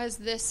 how has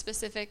this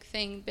specific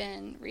thing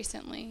been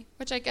recently?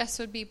 Which I guess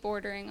would be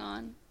bordering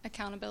on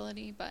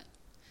accountability, but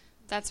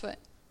that's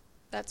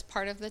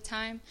part of the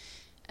time.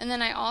 And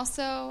then I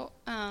also,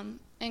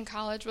 in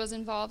college, was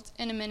involved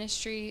in a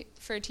ministry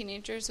for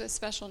teenagers with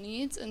special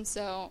needs, and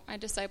so I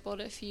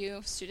discipled a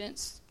few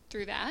students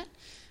through that,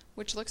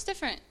 which looks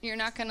different. You're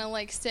not going to,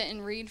 like, sit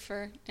and read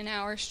for an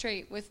hour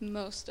straight with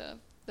most of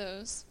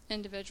those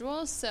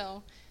individuals,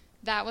 so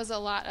that was a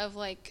lot of,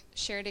 like,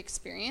 shared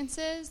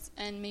experiences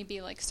and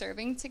maybe, like,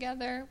 serving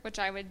together, which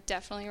I would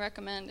definitely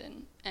recommend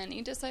in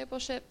any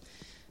discipleship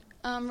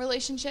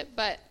relationship,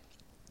 but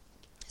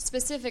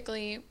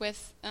specifically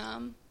with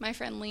my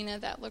friend Lena,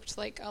 that looked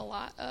like a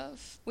lot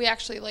of, we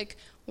actually like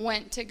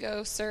went to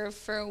go serve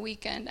for a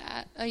weekend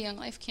at a Young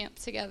Life camp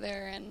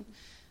together, and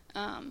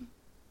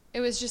it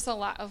was just a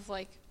lot of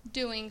like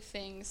doing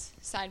things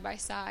side by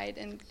side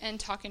and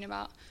talking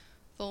about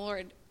the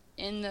Lord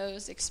in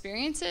those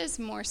experiences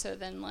more so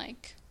than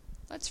like,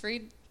 let's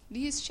read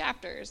these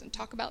chapters and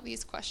talk about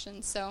these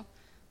questions. So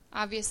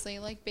obviously,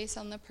 like, based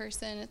on the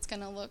person, it's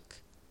going to look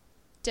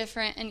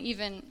different, and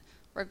even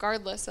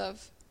regardless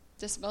of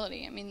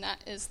disability. I mean, that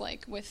is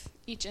like with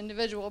each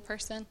individual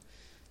person.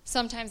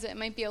 Sometimes it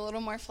might be a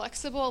little more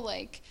flexible,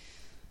 like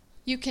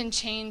you can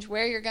change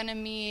where you're going to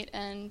meet,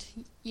 and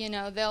you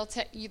know, they'll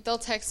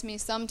text me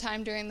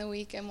sometime during the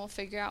week and we'll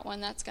figure out when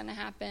that's going to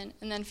happen.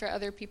 And then for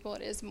other people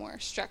it is more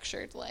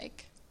structured,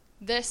 like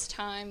this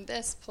time,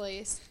 this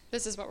place,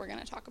 this is what we're going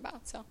to talk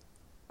about. So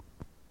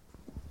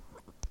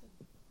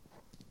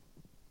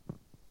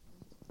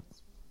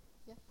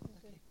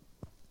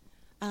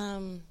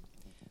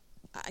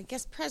I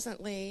guess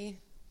presently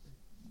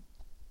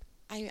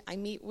I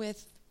meet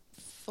with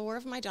 4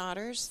 of my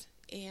daughters,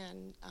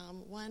 and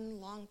one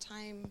long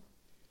time,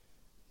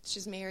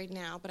 she's married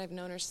now, but I've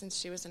known her since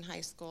she was in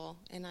high school,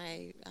 and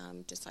I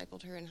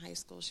discipled her in high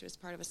school. She was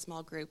part of a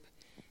small group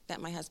that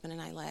my husband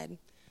and I led.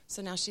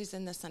 So now she's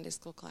in the Sunday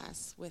school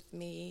class with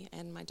me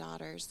and my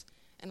daughters,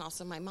 and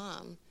also my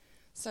mom.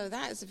 So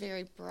that is a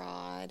very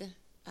broad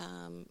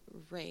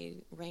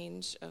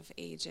range of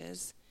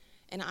ages.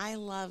 And I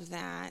love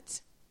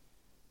that,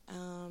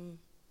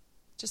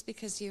 just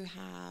because you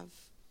have,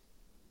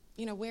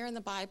 you know, where in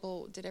the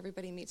Bible did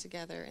everybody meet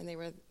together and they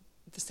were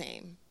the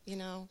same? You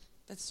know,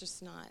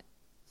 that's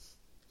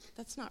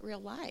not real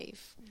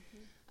life.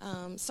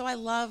 Mm-hmm. So I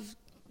love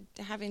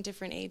having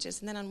different ages.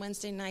 And then on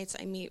Wednesday nights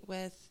I meet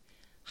with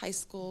high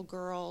school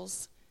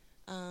girls.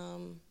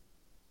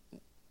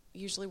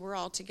 Usually we're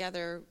all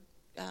together,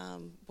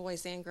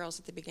 boys and girls,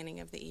 at the beginning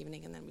of the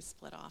evening, and then we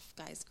split off,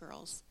 guys,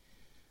 girls.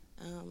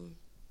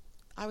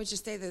 I would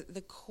just say that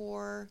the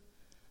core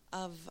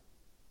of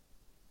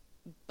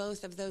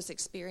both of those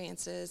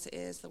experiences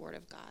is the Word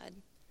of God.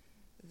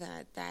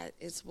 That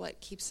is what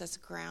keeps us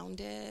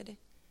grounded,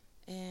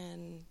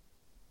 and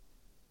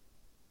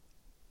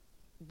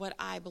what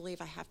I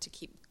believe I have to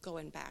keep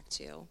going back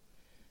to.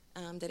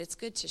 That it's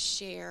good to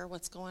share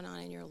what's going on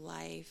in your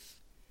life,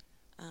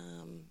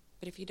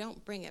 but if you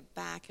don't bring it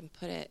back and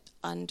put it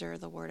under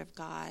the Word of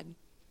God,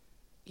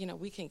 you know,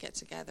 we can get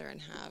together and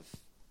have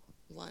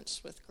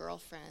lunch with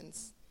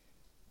girlfriends,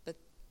 but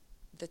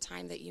the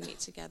time that you meet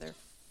together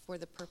for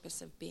the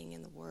purpose of being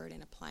in the Word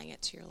and applying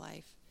it to your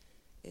life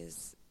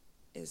is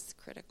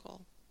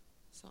critical.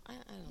 So I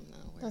don't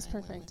know where that's I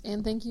went perfect. with that.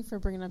 And thank you for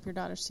bringing up your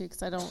daughters too,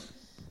 because I don't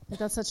think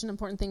that's such an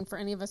important thing for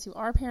any of us who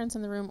are parents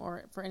in the room,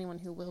 or for anyone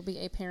who will be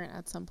a parent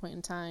at some point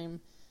in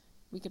time.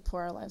 We could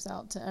pour our lives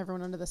out to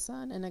everyone under the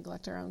sun and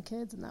neglect our own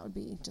kids, and that would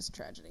be just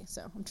tragedy.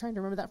 So I'm trying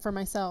to remember that for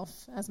myself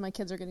as my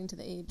kids are getting to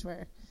the age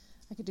where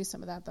I could do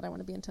some of that I want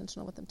to be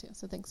intentional with them too.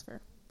 So thanks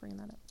for bringing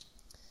that up.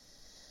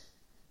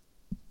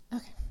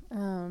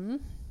 Okay.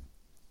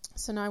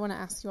 So now I want to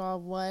ask you all,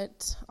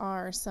 what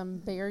are some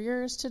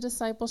barriers to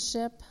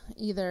discipleship,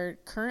 either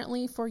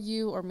currently for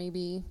you or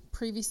maybe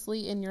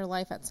previously in your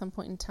life at some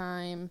point in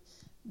time?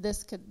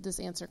 This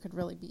answer could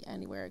really be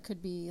anywhere. It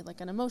could be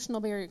like an emotional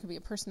barrier. It could be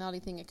a personality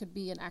thing. It could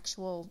be an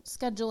actual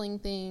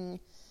scheduling thing.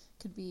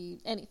 It could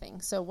be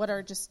anything. So what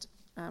are just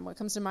what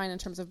comes to mind in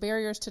terms of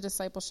barriers to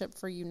discipleship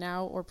for you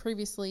now or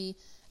previously,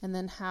 and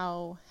then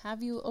how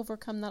have you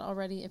overcome that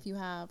already if you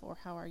have, or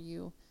how are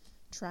you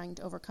trying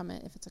to overcome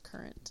it if it's a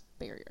current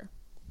barrier?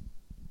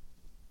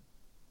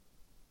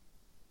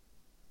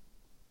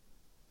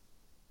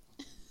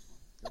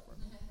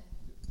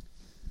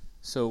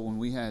 So when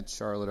we had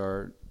Charlotte,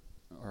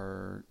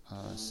 our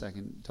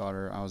second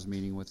daughter, I was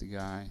meeting with a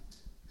guy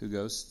who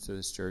goes to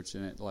this church,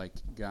 and it like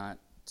got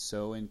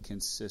so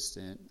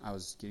inconsistent. I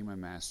was getting my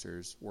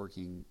master's,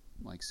 working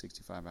like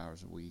 65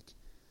 hours a week,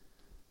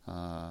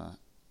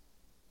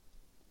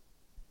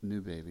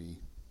 new baby,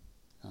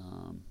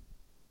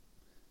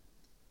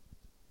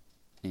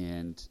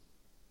 and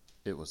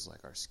it was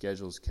like our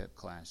schedules kept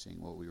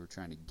clashing. What we were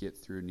trying to get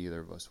through, neither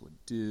of us would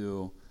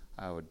do.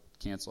 I would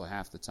cancel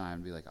half the time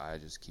and be like, I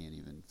just can't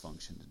even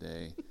function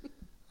today.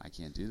 I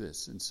can't do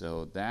this. And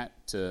so that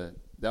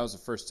was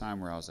the first time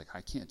where I was like,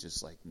 I can't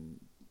just like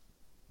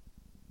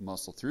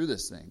muscle through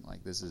this thing.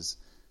 Like, this is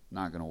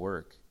not going to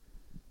work.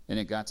 And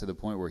it got to the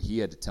point where he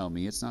had to tell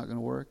me it's not going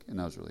to work, and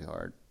that was really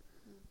hard.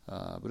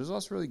 But it was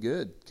also really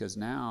good, because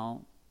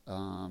now,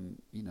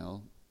 you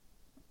know,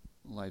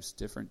 life's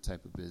different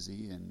type of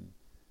busy, and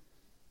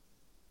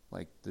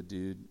like the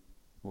dude,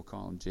 we'll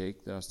call him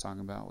Jake, that I was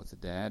talking about with the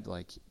dad,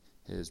 like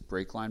his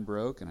brake line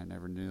broke, and I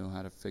never knew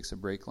how to fix a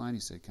brake line. He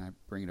said, can I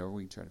bring it over?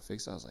 We can try to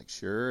fix it. I was like,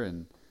 sure.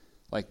 And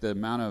like the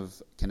amount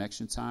of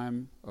connection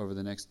time over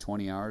the next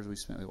 20 hours we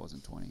spent, it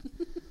wasn't 20.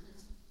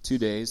 2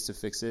 days to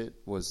fix it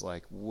was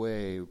like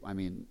I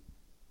mean,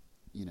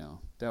 you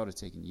know, that would have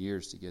taken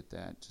years to get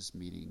that, just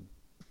meeting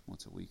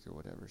once a week or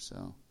whatever.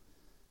 So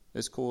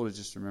it's cool to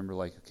just remember,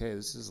 like, okay,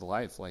 this is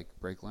life. Like,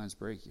 brake lines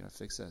break. You got to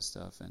fix that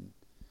stuff. And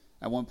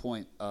at one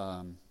point,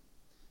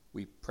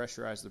 we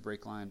pressurized the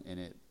brake line, and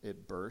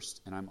it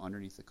burst, and I'm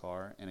underneath the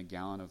car, and a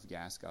gallon of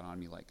gas got on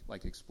me,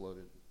 like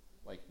exploded.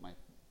 Like, my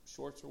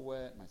shorts were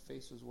wet, my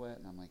face was wet,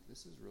 and I'm like,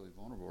 this is really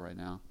vulnerable right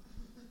now.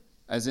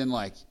 As in,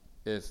 like,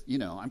 if,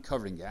 I'm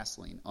covered in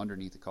gasoline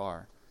underneath the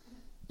car.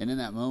 And in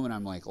that moment,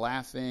 I'm, like,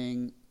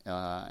 laughing,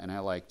 and I,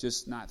 like,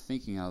 just not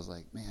thinking. I was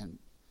like, man,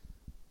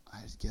 I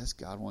guess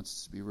God wants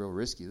us to be real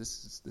risky.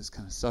 This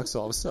kind of sucks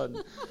all of a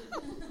sudden.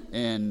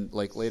 And,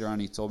 like, later on,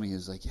 he told me, he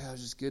was like, yeah, it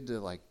was just good to,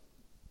 like,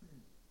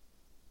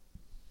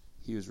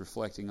 he was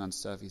reflecting on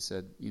stuff. He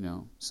said,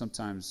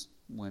 sometimes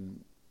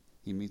when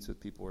he meets with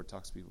people or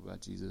talks to people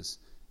about Jesus,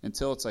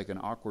 until it's like an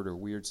awkward or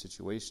weird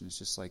situation, it's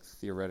just like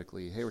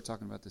theoretically, hey, we're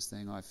talking about this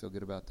thing. Oh, I feel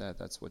good about that.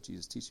 That's what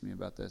Jesus is teaching me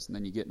about this. And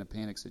then you get in a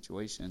panic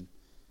situation.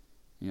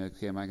 You're like,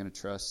 okay, am I going to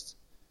trust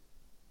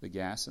the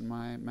gas in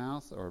my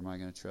mouth, or am I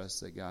going to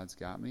trust that God's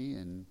got me,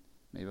 and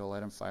maybe I'll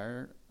let him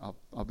fire?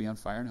 I'll be on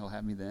fire, and he'll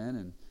have me then.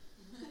 And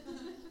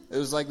it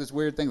was like this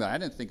weird thing that I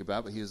didn't think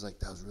about, but he was like,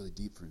 that was really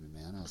deep for me,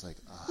 man. I was like,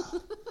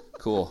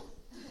 cool.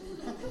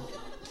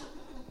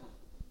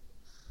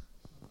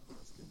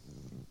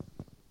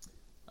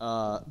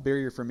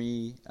 Barrier for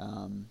me,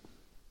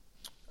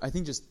 I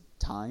think just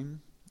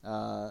time.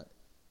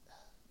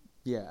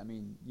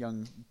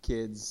 Young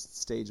kids,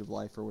 stage of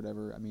life or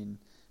whatever.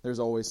 There's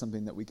always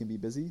something that we can be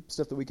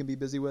stuff that we can be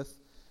busy with.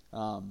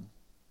 But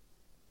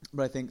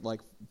I think,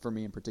 like, for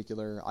me in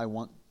particular, I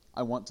want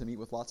to meet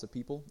with lots of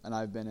people, and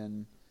I've been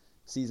in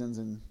seasons,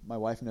 and my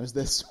wife knows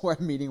this, where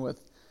I'm meeting with,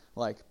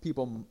 like,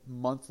 people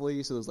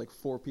monthly. So there's, like,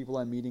 4 people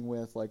I'm meeting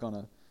with, like, on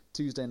a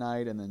Tuesday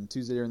night, and then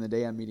Tuesday during the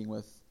day I'm meeting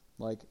with,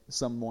 like,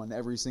 someone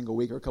every single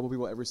week, or a couple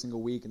people every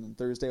single week, and then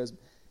Thursday it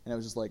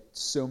was just, like,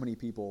 so many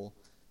people.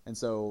 And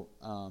so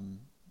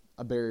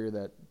a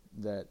barrier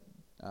that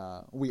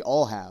we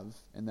all have,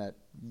 and that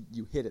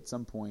you hit at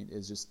some point,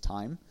 is just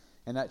time.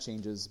 And that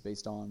changes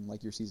based on,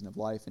 like, your season of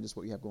life and just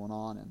what you have going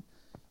on and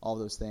all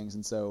those things.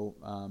 And so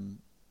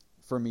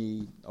for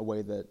me, one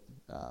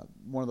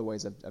of the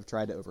ways I've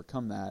tried to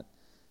overcome that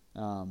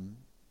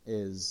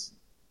is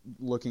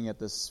looking at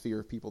the sphere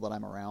of people that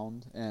I'm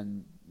around.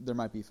 And there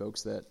might be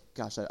folks that,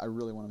 gosh, I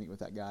really want to meet with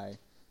that guy,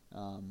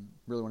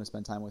 really want to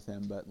spend time with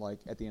him, but, like,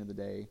 at the end of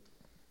the day,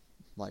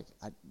 like,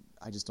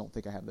 I just don't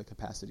think I have the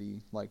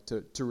capacity, like,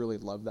 to really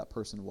love that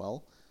person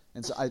well.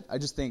 And so I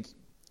just think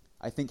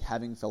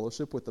having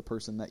fellowship with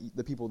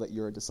the people that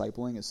you're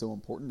discipling is so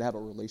important, to have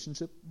a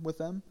relationship with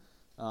them,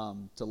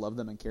 to love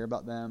them and care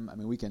about them.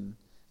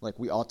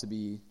 We ought to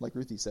be, like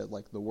Ruthie said,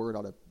 like, the Word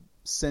ought to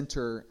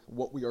center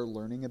what we are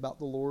learning about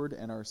the Lord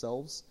and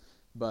ourselves.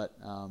 But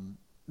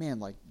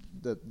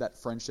that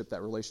friendship,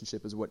 that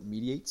relationship is what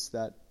mediates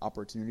that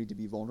opportunity to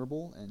be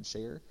vulnerable and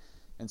share.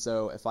 And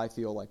so if I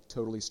feel, like,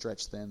 totally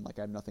stretched thin, like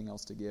I have nothing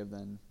else to give,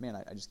 then, man,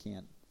 I just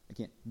can't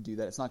do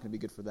that. It's not going to be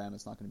good for them.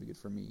 It's not going to be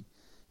good for me.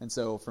 And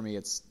so for me,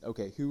 it's,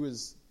 okay, who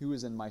is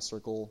in my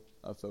circle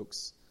of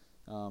folks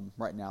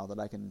right now that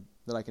I can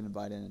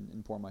invite in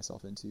and pour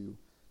myself into,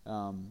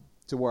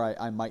 to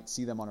where I might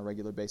see them on a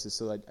regular basis,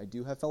 so that I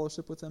do have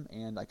fellowship with them,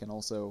 and I can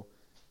also,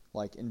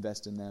 like,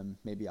 invest in them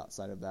maybe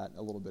outside of that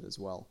a little bit as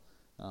well.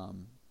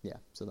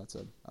 So that's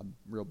a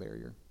real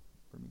barrier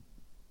for me.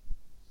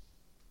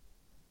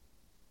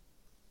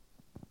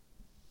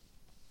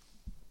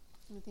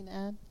 Anything to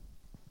add?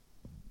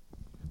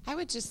 I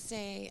would just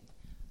say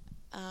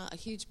a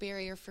huge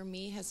barrier for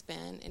me has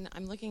been, and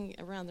I'm looking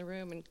around the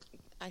room, and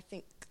I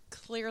think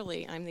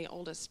clearly I'm the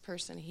oldest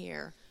person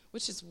here,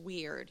 which is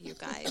weird, you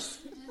guys.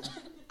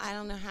 I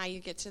don't know how you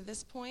get to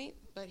this point,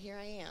 but here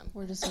I am.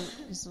 We're just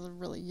a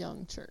really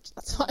young church.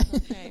 That's why.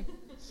 Okay.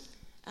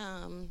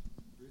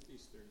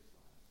 Ruthie's 35.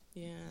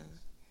 Yeah.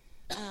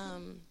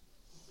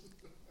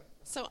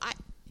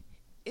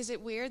 Is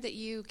it weird that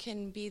you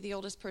can be the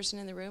oldest person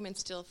in the room and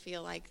still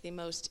feel like the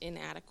most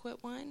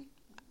inadequate one?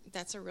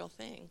 That's a real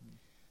thing.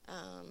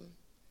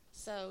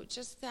 So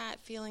just that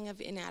feeling of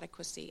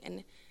inadequacy.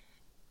 And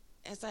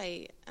as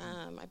I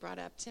brought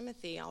up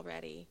Timothy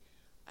already,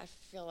 I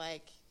feel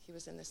like he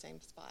was in the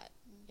same spot,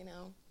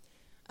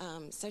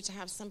 So to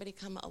have somebody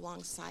come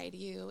alongside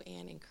you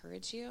and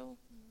encourage you,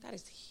 that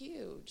is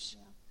huge.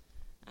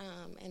 Yeah.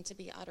 And to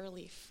be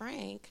utterly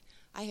frank,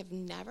 I have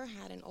never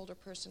had an older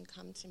person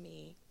come to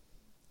me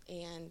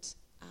and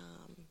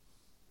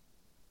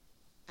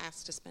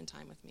ask to spend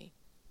time with me,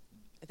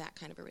 that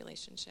kind of a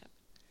relationship.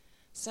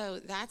 So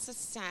that's a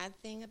sad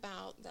thing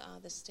about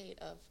the state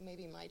of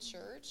maybe my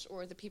church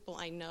or the people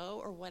I know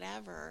or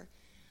whatever.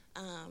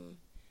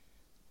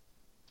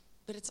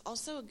 But it's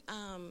also,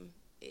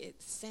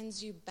 it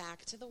sends you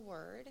back to the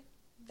Word.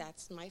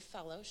 That's my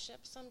fellowship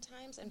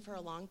sometimes. And for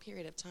a long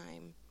period of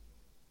time,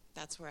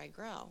 that's where I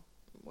grow.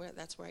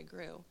 That's where I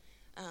grew.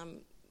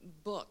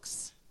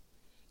 Books.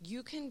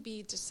 You can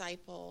be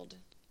discipled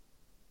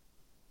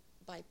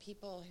by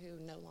people who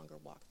no longer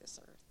walk this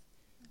earth.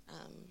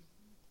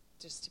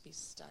 Just to be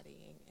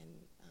studying and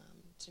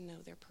to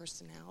know their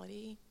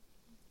personality.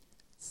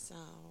 So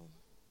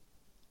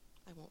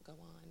I won't go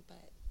on,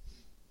 but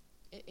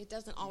it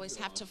doesn't always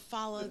have to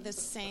follow the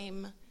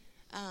same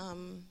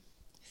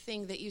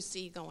thing that you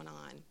see going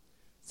on.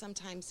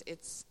 Sometimes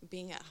it's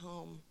being at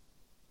home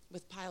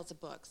with piles of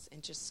books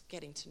and just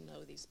getting to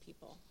know these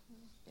people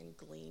and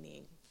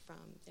gleaning from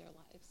their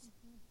lives.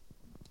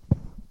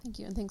 Thank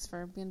you, and thanks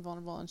for being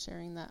vulnerable and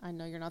sharing that. I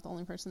know you're not the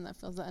only person that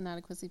feels that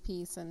inadequacy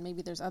piece, and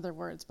maybe there's other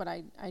words, but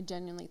I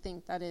genuinely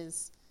think that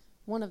is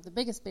one of the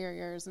biggest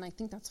barriers, and I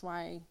think that's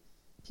why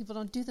people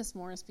don't do this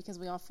more, is because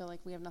we all feel like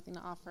we have nothing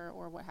to offer,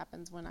 or what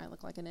happens when I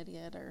look like an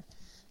idiot or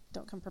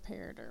don't come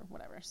prepared or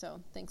whatever.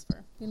 So thanks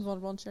for being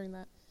vulnerable and sharing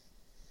that.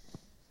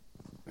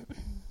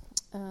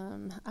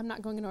 I'm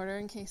not going in order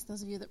in case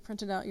those of you that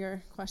printed out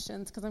your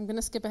questions, because I'm going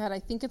to skip ahead. I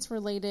think it's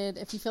related.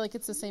 If you feel like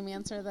it's the same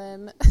answer,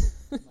 then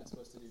What am I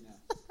supposed to do now?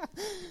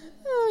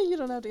 you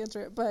don't have to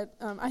answer it. But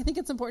I think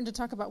it's important to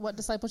talk about what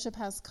discipleship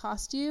has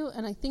cost you,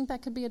 and I think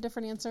that could be a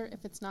different answer.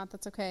 If it's not,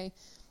 that's okay.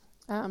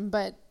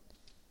 But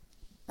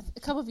a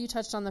couple of you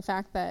touched on the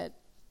fact that,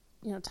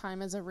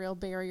 time is a real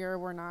barrier.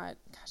 We're not,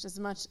 as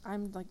much,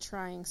 I'm like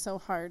trying so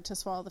hard to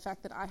swallow the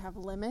fact that I have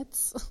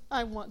limits.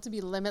 I want to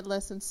be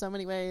limitless in so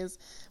many ways,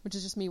 which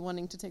is just me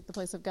wanting to take the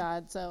place of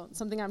God. So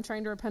something I'm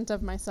trying to repent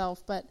of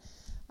myself. But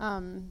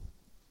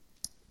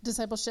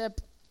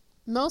discipleship,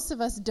 most of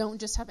us don't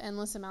just have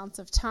endless amounts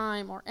of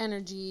time or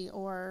energy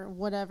or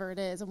whatever it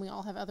is, and we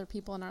all have other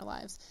people in our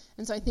lives.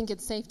 And so I think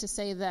it's safe to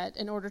say that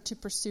in order to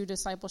pursue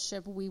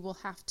discipleship, we will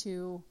have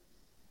to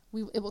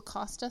it will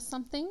cost us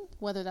something,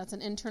 whether that's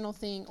an internal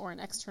thing or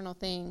an external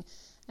thing.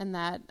 And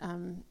that,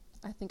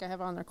 I think I have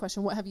on our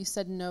question, what have you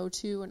said no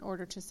to in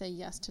order to say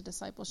yes to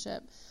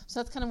discipleship? So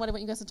that's kind of what I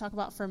want you guys to talk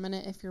about for a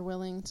minute, if you're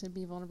willing to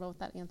be vulnerable with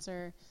that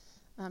answer.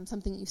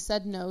 Something you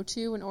said no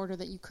to in order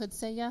that you could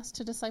say yes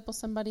to disciple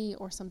somebody,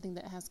 or something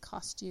that has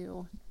cost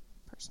you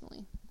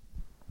personally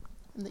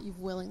and that you've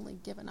willingly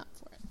given up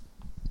for it.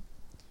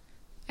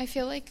 I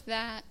feel like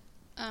that,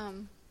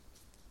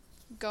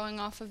 going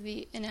off of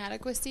the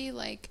inadequacy,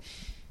 like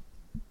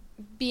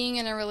being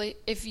in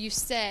if you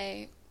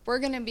say, we're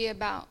going to be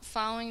about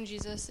following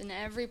Jesus in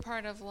every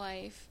part of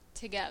life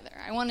together.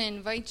 I want to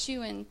invite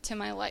you into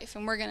my life,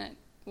 and we're going to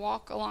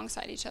walk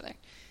alongside each other.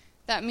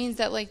 That means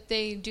that, like,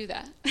 they do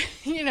that.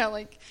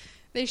 Like,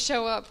 they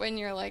show up when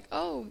you're like,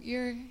 oh,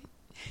 you're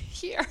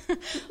here.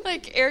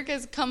 Like,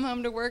 Erica's come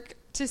home to work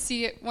to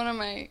see one of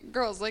my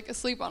girls, like,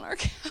 asleep on our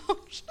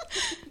couch.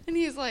 And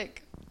he's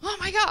like, oh,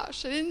 my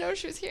gosh, I didn't know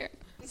she was here.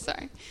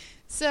 Sorry.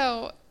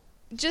 So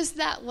just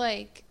that,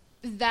 like,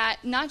 that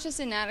not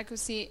just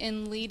inadequacy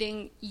in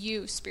leading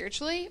you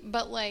spiritually,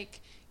 but, like,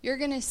 you're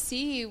going to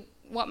see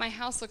what my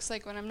house looks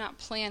like when I'm not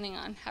planning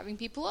on having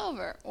people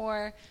over,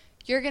 or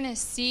you're going to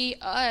see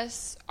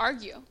us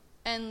argue,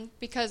 and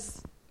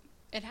because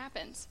it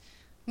happens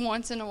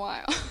once in a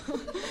while.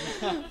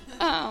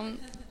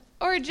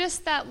 Or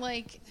just that,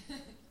 like,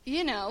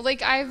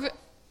 like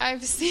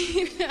I've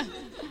seen,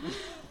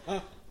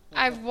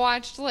 I've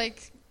watched,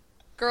 like,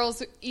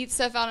 girls eat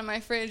stuff out of my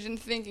fridge and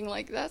thinking,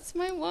 like, that's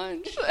my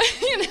lunch,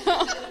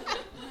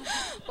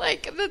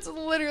 like, that's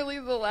literally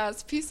the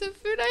last piece of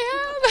food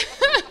I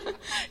have.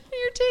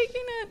 You're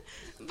taking it.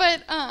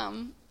 But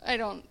I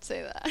don't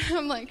say that.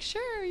 I'm like,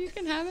 sure, you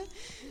can have it.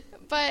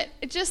 But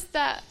just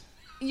that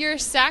you're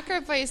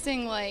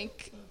sacrificing,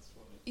 like,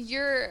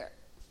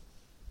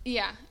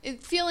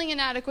 feeling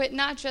inadequate,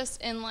 not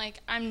just in,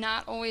 like, I'm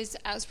not always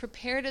as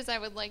prepared as I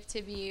would like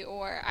to be,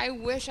 or I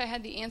wish I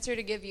had the answer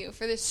to give you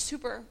for this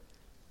super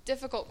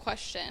difficult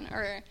question,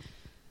 or,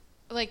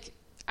 like,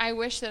 I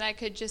wish that I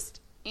could just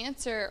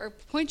answer or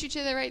point you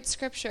to the right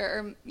scripture,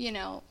 or,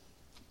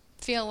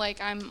 feel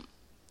like I'm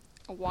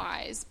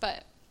wise,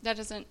 but that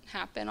doesn't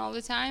happen all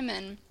the time.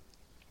 And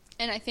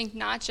I think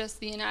not just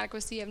the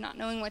inadequacy of not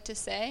knowing what to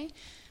say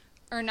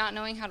or not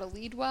knowing how to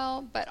lead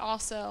well, but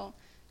also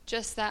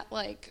just that,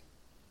 like,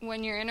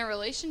 when you're in a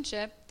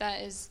relationship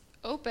that is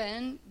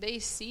open, they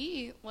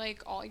see,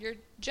 like, all your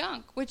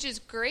junk, which is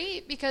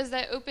great because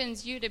that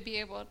opens you to be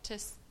able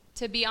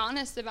to be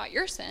honest about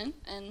your sin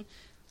and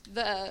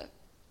the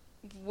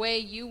way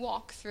you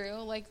walk through,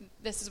 like,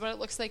 this is what it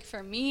looks like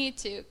for me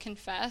to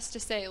confess, to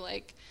say,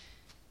 like,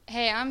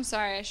 hey, I'm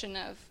sorry, I shouldn't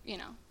have,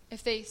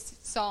 if they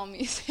saw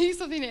me say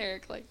something to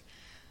Eric, like,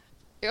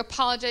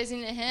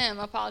 apologizing to him,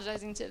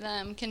 apologizing to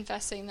them,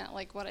 confessing that,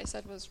 like, what I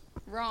said was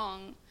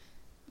wrong.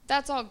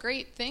 That's all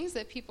great things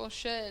that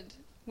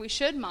we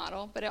should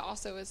model, but it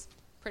also is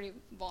pretty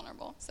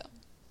vulnerable, so.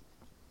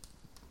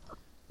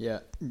 Yeah,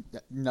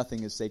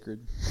 nothing is sacred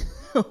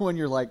when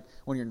you're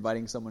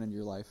inviting someone into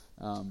your life.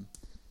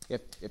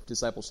 If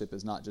discipleship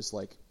is not just,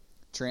 like,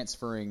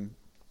 transferring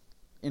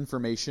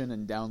information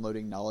and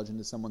downloading knowledge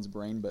into someone's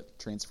brain, but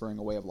transferring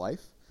a way of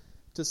life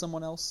to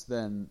someone else,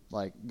 then,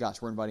 like,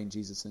 gosh, we're inviting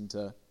Jesus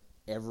into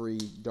every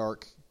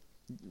dark,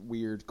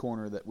 weird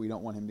corner that we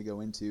don't want him to go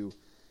into.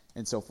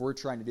 And so if we're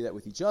trying to do that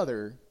with each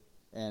other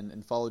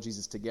and follow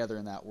Jesus together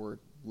in that, we're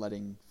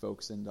letting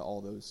folks into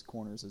all those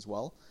corners as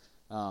well.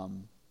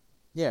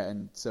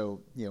 And so,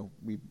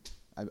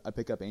 I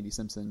pick up Andy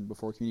Simpson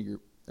before community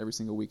group every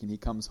single week, and he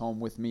comes home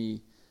with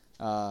me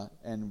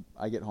And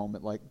I get home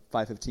at like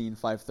 5:15,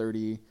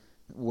 5:30,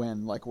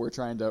 when like we're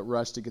trying to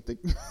rush to get the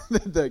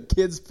the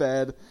kids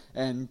fed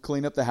and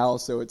clean up the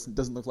house so it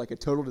doesn't look like a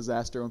total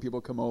disaster when people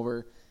come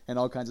over and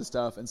all kinds of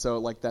stuff. And so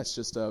like that's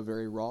just a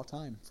very raw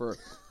time for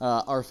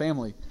our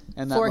family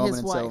and that for moment. his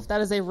And wife. so,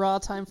 That is a raw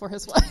time for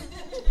his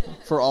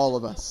wife. for all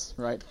of us,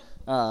 right?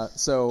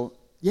 So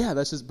yeah,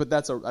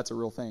 that's a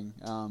real thing.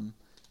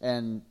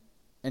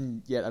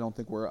 And yet I don't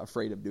think we're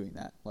afraid of doing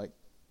that. Like,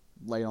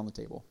 lay it on the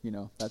table.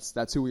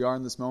 That's who we are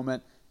in this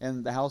moment,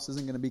 and the house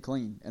isn't going to be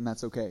clean, and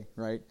that's okay,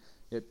 right?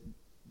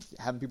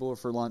 Having people over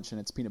for lunch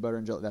and it's peanut butter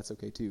and jelly, that's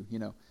okay too.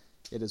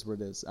 It is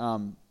what it is.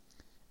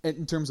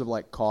 In terms of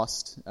like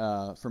cost,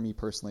 for me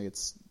personally,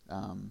 it's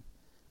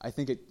I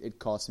think it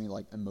costs me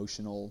like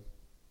emotional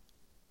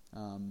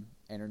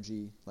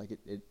energy, like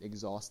it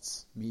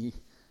exhausts me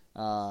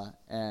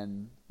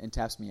and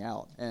taps me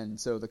out, and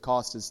so the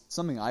cost is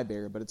something I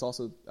bear, but it's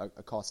also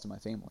a cost to my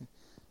family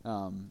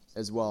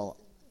as well.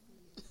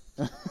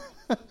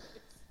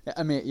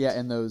 I mean, yeah,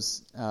 and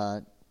those,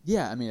 I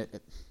mean,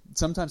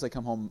 sometimes I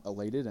come home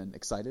elated and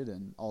excited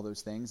and all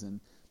those things,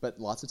 but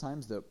lots of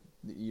times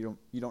you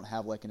don't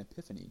have like an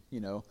epiphany,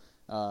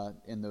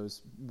 in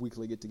those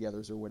weekly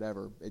get-togethers or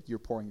whatever. You're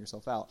pouring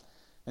yourself out,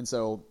 and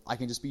so I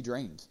can just be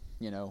drained,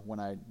 when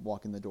I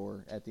walk in the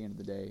door at the end of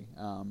the day.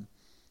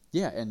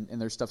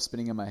 And there's stuff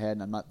spinning in my head,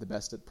 and I'm not the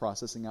best at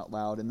processing out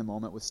loud in the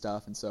moment with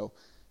stuff, and so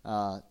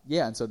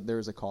and so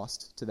there's a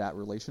cost to that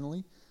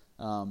relationally.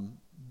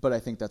 But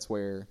I think that's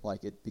where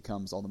like it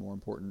becomes all the more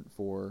important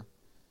for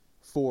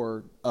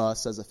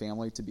us as a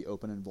family to be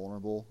open and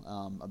vulnerable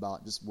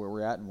about just where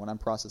we're at and what I'm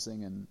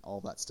processing and all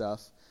that stuff.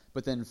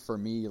 But then for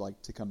me,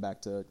 like, to come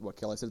back to what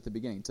Kelly said at the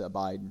beginning, to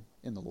abide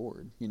in the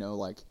Lord.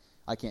 Like,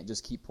 I can't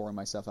just keep pouring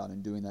myself out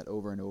and doing that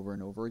over and over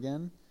and over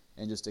again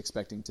and just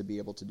expecting to be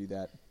able to do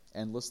that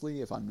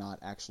endlessly if I'm not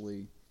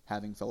actually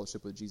having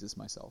fellowship with Jesus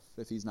myself,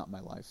 if he's not my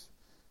life.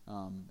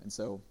 And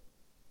so,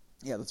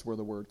 yeah, that's where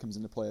the word comes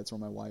into play. That's where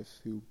my wife,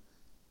 who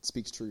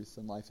speaks truth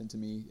and life into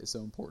me, is so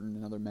important,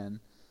 and other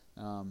men.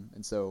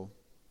 And so,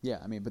 yeah,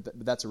 I mean, but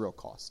that's a real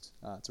cost.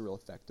 It's a real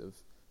effect of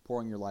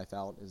pouring your life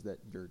out, is that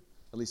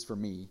at least for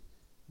me,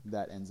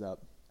 that ends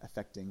up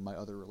affecting my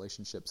other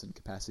relationships and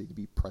capacity to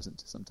be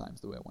present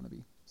sometimes the way I want to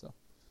be. So.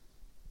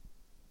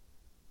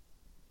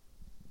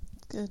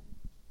 Good.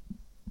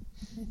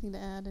 Anything to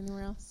add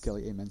anywhere else?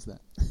 Kelly amens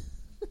that.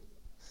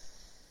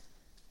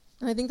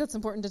 And I think that's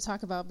important to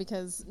talk about,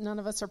 because none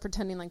of us are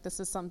pretending like this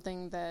is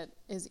something that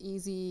is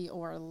easy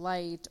or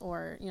light,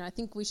 or, I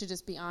think we should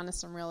just be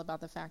honest and real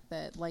about the fact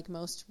that, like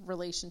most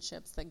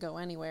relationships that go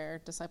anywhere,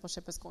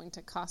 discipleship is going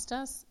to cost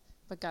us.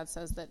 But God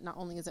says that not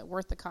only is it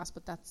worth the cost,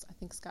 but that's, I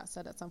think Scott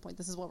said at some point,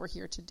 this is what we're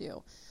here to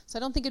do. So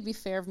I don't think it'd be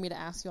fair for me to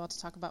ask you all to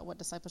talk about what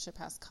discipleship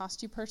has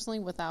cost you personally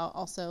without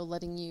also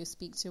letting you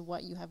speak to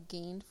what you have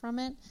gained from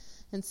it.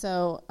 And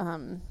so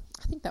I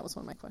think that was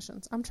one of my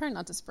questions. I'm trying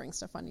not to spring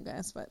stuff on you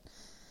guys, but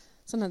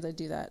sometimes I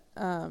do that.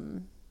 I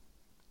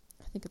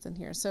think it's in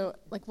here. So,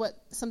 like,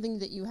 something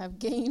that you have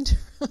gained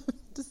from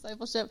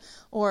discipleship,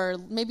 or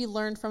maybe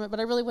learned from it. But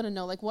I really want to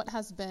know, like, what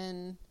has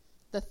been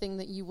the thing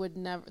that you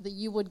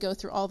would go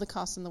through all the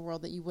costs in the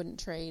world that you wouldn't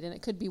trade. And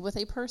it could be with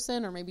a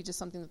person, or maybe just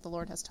something that the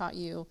Lord has taught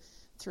you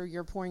through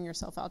your pouring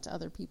yourself out to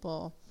other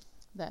people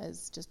that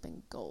has just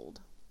been gold.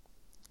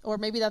 Or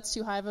maybe that's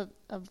too high of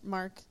a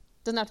mark.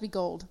 Doesn't have to be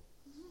gold.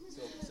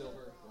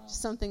 Silver.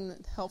 Just something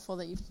helpful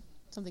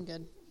something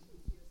good.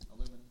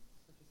 Aluminum.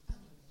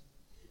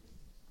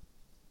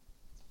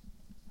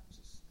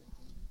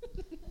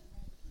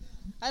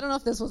 I don't know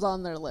if this was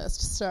on their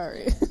list.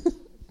 Sorry.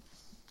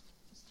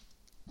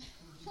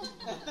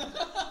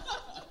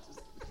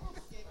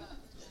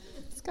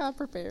 Scott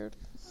prepared.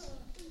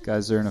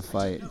 Guys, they're in a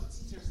fight.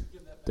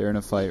 They're in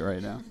a fight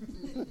right now.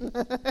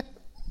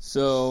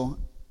 So,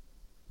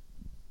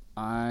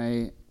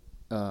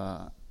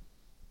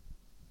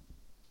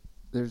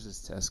 there's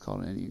this test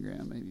called an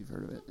Enneagram. Maybe you've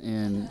heard of it.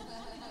 And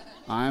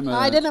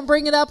I didn't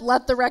bring it up.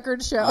 Let the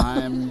record show.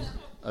 I'm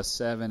a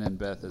 7 and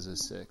Beth is a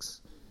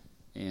 6.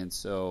 And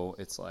so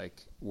it's like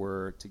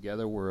we're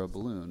together. We're a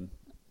balloon.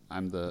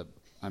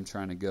 I'm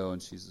trying to go,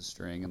 and she's the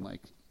string, and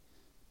like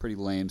pretty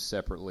lame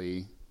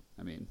separately.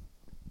 I mean,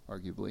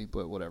 arguably,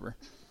 but whatever.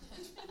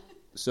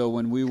 So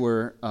when we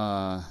were,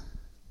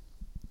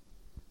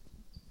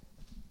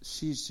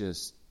 she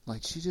just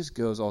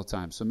goes all the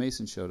time. So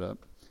Mason showed up,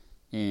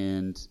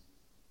 and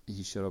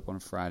he showed up on a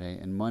Friday,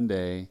 and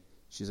Monday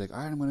she's like, all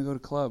right, I'm going to go to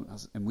club.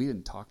 And we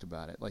didn't talk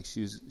about it. Like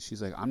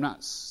she's like, I'm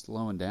not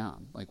slowing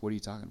down. Like, what are you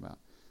talking about?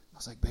 I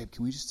was like, babe,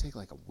 can we just take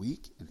like a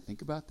week and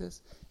think about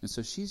this? And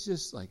so she's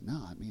just like,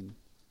 no, I mean,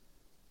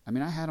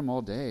 I had them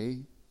all day.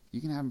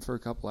 You can have them for a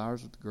couple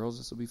hours with the girls.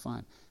 This will be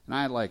fine. And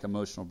I had like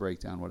emotional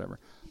breakdown, whatever.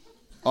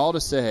 All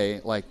to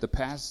say, like, the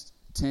past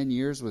 10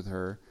 years with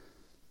her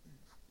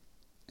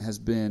has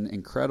been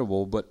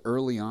incredible. But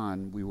early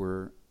on, we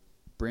were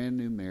brand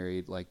new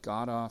married, like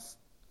got off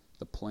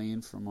the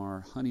plane from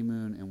our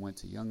honeymoon and went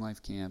to Young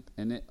Life Camp.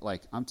 And it,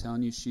 like, I'm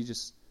telling you, she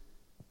just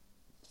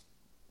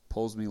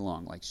pulls me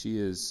along. Like, she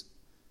is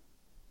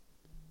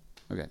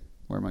Okay,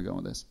 where am I going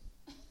with this?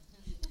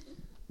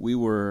 We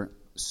were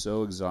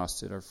so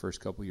exhausted our first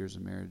couple years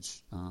of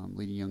marriage,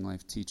 leading Young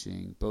Life,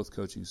 teaching, both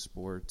coaching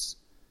sports,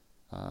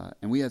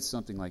 and we had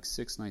something like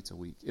 6 nights a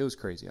week. It was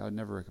crazy. I would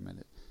never recommend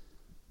it.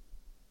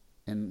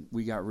 And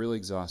we got really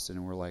exhausted,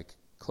 and we're like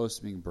close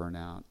to being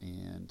burnout.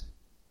 And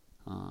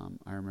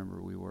I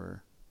remember we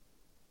were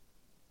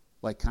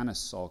like kind of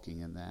sulking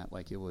in that,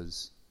 like it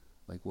was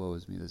like, woe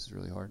is me, this is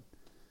really hard.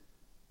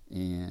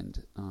 And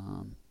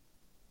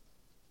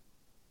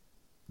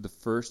the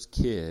first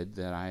kid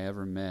that I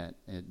ever met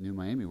at New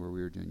Miami, where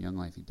we were doing Young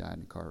Life, he died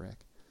in a car wreck.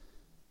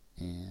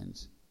 And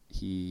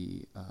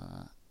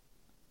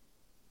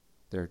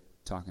they're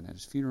talking at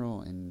his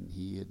funeral, and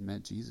he had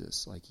met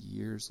Jesus like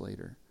years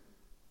later.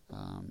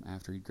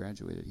 After he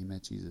graduated, he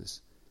met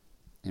Jesus.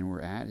 And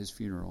we're at his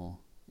funeral,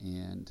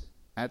 and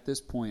at this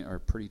point are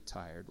pretty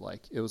tired.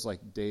 Like, it was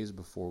like days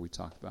before we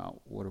talked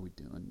about, what are we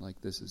doing? Like,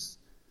 this is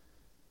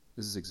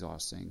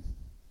exhausting.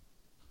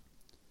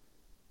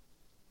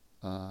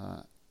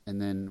 And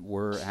then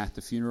we're at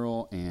the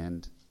funeral,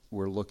 and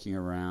we're looking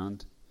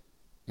around,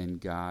 and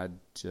God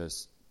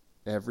just,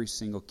 every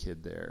single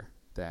kid there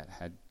that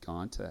had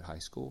gone to that high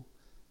school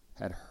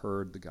had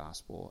heard the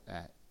gospel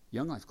at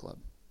Young Life Club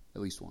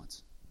at least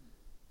once.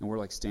 And we're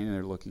like standing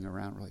there looking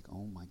around. We're like,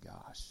 oh my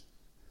gosh.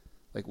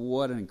 Like,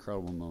 what an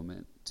incredible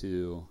moment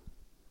to,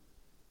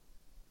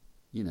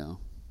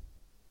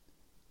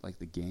 like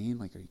the gain.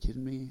 Like, are you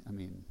kidding me? I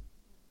mean,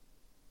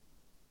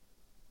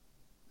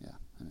 yeah,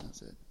 I mean,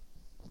 that's it.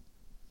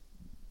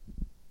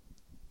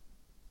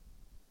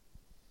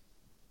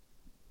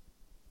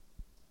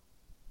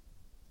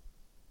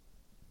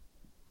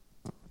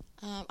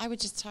 I would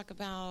just talk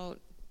about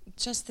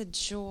just the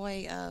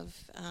joy of,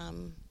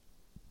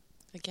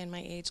 again,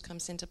 my age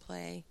comes into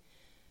play,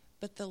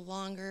 but the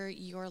longer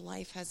your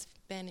life has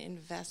been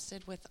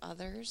invested with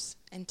others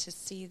and to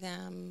see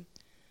them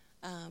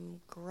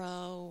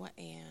grow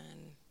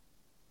and,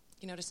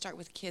 to start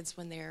with kids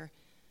when they're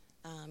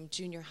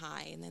junior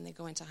high and then they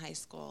go into high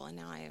school, and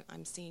now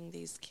I'm seeing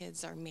these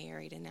kids are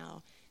married and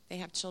now they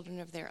have children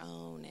of their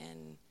own,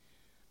 and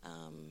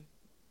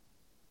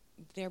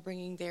they're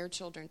bringing their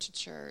children to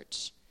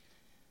church.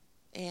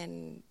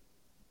 And,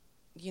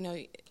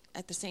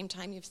 at the same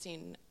time, you've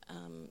seen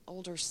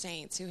older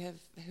saints who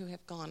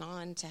have gone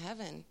on to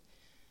heaven.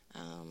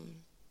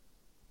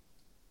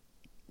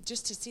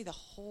 Just to see the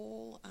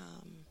whole,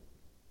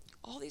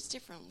 all these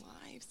different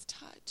lives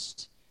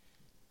touched.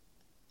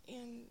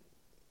 And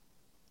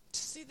to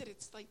see that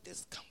it's like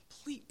this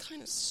complete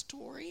kind of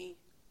story,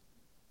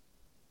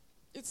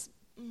 it's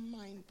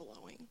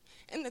mind-blowing.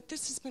 And that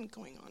this has been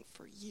going on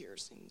for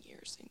years and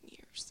years and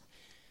years.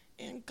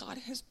 And God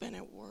has been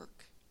at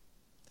work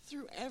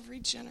through every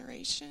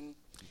generation.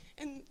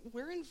 And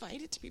we're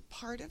invited to be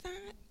part of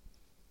that,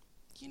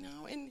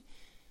 And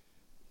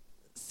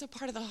so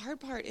part of the hard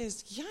part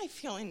is, I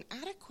feel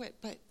inadequate,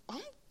 but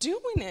I'm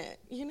doing it,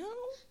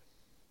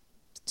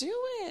 Do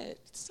it.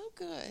 It's so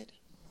good.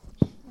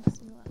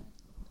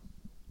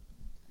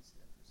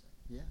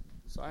 Yeah.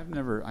 So I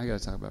got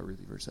to talk about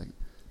Ruthie for a second.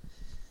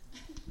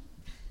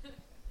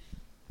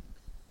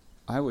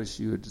 I wish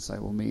you would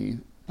disciple me.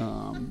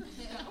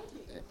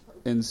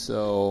 And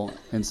so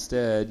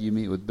instead you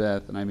meet with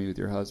Beth and I meet with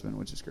your husband,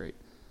 which is great.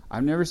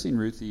 I've never seen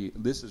Ruthie.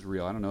 This is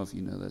real. I don't know if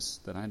you know this,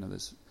 that I know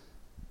this.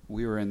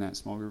 We were in that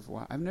small group for a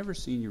while. I've never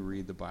seen you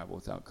read the Bible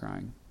without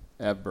crying.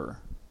 Ever.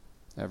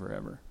 Ever,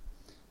 ever.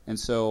 And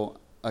so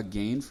a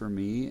gain for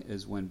me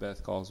is when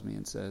Beth calls me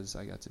and says,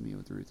 I got to meet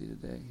with Ruthie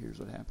today. Here's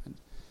what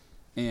happened.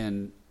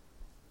 And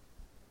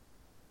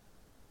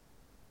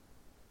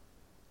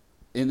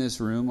in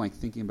this room, like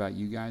thinking about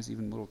you guys,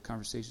 even little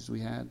conversations we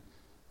had,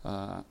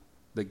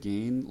 the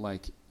gain,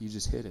 like you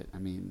just hit it. I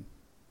mean,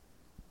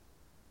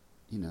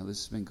 this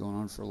has been going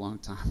on for a long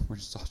time. We're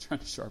just all trying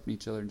to sharpen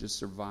each other and just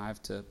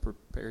survive to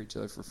prepare each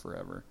other for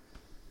forever.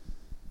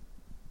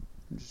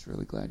 I'm just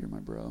really glad you're my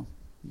bro.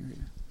 You're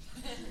here.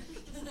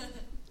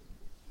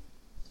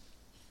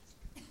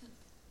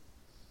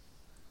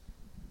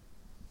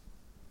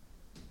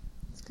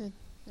 That's good.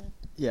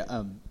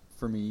 Yeah,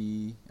 for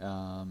me,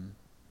 I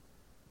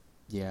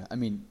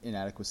mean,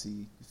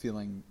 inadequacy,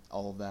 feeling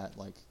all of that,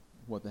 like,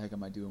 what the heck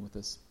am I doing with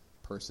this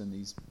person,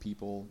 these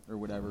people, or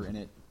whatever, and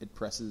it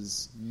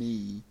presses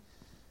me.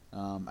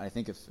 I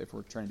think if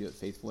we're trying to do it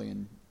faithfully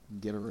and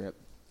give a rip,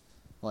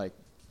 like,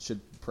 should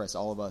press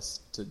all of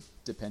us to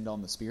depend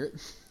on the Spirit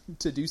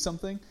to do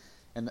something.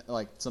 And,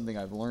 like, something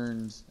I've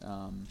learned,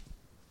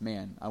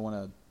 I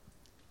want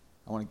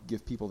to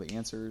give people the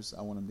answers.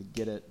 I want them to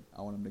get it.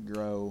 I want them to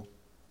grow.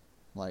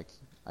 Like,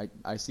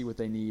 I see what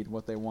they need,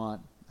 what they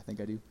want. I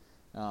think I do.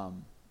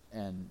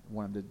 And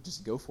want them to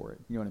just go for it.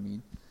 You know what I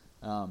mean?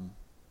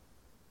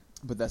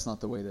 But that's not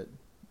the way that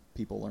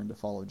people learn to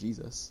follow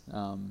Jesus,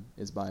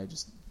 is by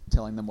just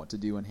telling them what to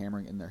do and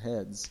hammering it in their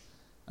heads.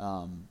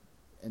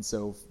 And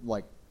so,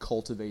 like,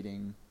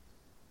 cultivating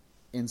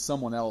in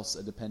someone else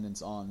a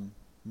dependence on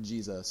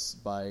Jesus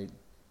by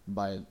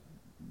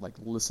like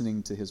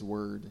listening to his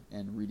word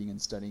and reading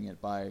and studying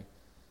it, by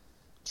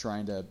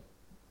trying to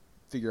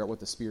figure out what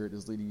the Spirit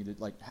is leading you to,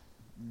 like,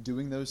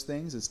 doing those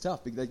things is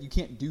tough because you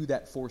can't do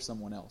that for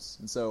someone else.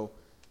 And so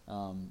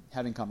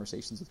having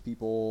conversations with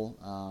people,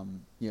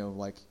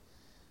 like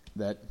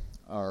that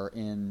are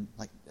in,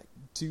 like,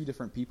 two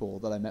different people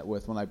that I met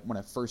with when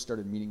I first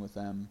started meeting with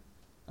them,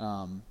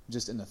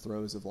 just in the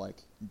throes of, like,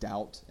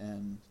 doubt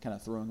and kind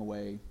of throwing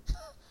away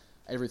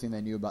everything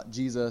they knew about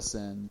Jesus,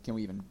 and can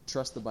we even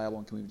trust the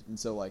Bible, and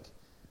so, like,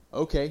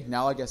 okay,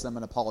 now I guess I'm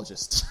an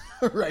apologist,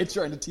 right?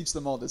 Trying to teach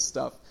them all this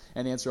stuff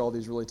and answer all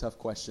these really tough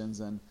questions.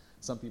 And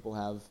some people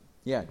have,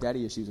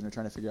 daddy issues, and they're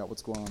trying to figure out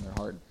what's going on in their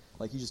heart.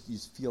 Like, you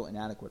just feel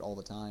inadequate all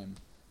the time.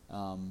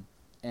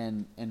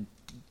 And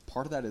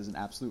part of that is an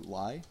absolute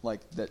lie,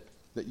 like that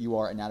you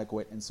are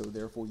inadequate, and so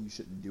therefore you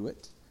shouldn't do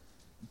it.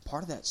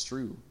 Part of that's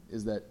true,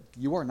 is that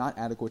you are not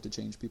adequate to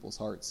change people's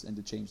hearts and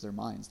to change their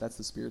minds. That's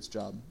the Spirit's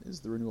job, is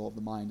the renewal of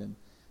the mind and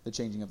the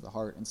changing of the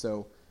heart. And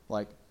so,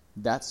 like,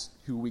 that's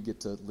who we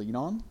get to lean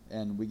on,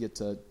 and we get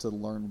to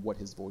learn what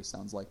his voice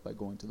sounds like by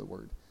going to the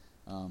Word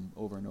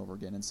over and over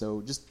again. And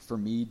so just for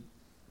me,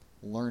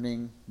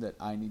 learning that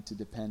I need to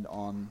depend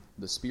on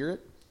the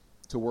Spirit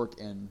to work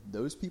in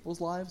those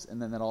people's lives,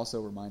 and then that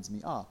also reminds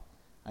me,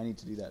 I need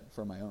to do that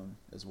for my own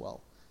as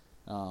well.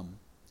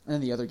 And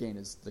then the other gain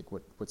is, like,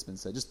 what's been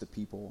said, just the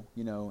people,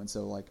 and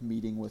so, like,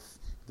 meeting with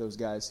those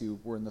guys who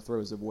were in the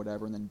throes of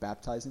whatever and then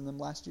baptizing them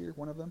last year,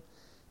 one of them,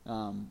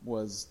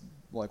 was,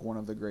 like, one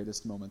of the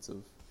greatest moments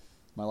of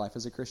my life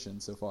as a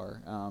Christian so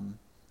far.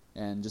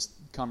 And just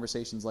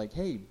conversations like,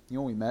 hey,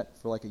 we met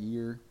for, like, a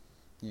year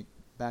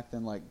back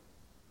then, like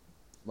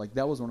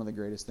that was one of the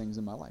greatest things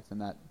in my life,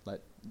 and that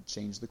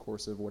changed the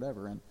course of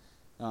whatever.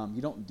 And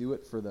you don't do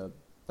it for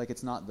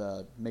it's not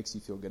makes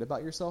you feel good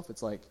about yourself.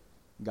 It's like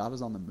God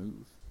is on the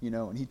move,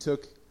 and he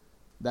took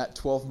that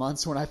 12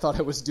 months when I thought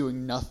I was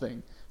doing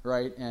nothing,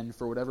 right? And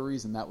for whatever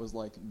reason, that was,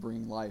 like,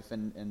 bringing life,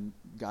 and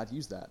God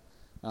used that.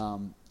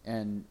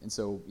 And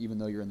so even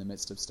though you're in the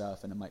midst of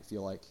stuff and it might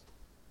feel like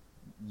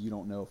you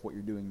don't know if what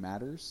you're doing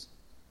matters,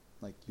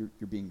 like,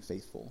 you're being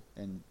faithful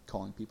and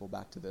calling people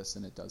back to this,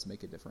 and it does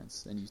make a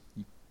difference. And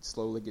you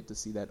slowly get to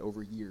see that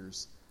over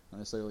years, not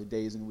necessarily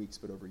days and weeks,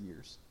 but over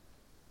years.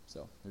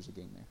 So there's a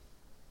gain there.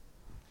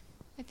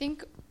 I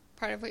think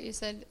part of what you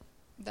said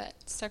that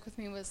stuck with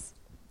me was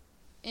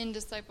in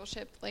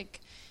discipleship, like,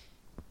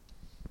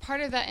 part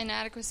of that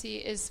inadequacy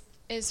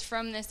is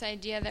from this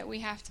idea that we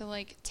have to,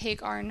 like,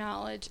 take our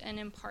knowledge and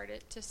impart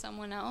it to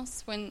someone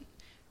else, when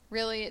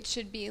really it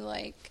should be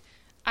like,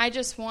 I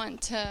just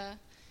want to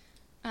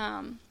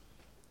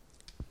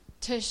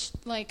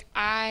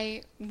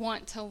I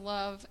want to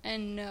love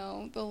and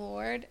know the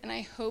Lord, and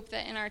I hope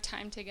that in our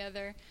time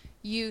together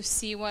you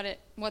see what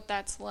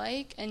that's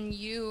like, and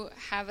you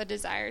have a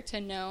desire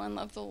to know and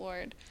love the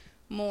Lord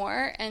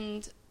more,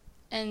 and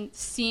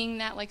seeing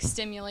that, like,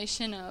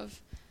 stimulation of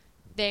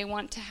they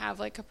want to have,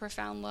 like, a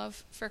profound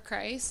love for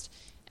Christ,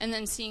 and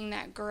then seeing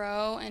that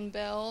grow and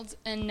build.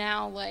 And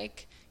now,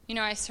 like,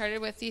 I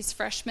started with these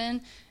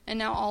freshmen, and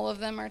now all of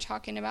them are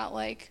talking about,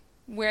 like,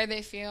 where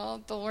they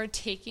feel the Lord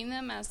taking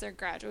them as they're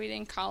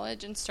graduating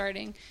college and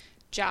starting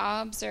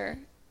jobs, or,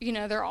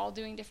 they're all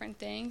doing different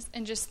things,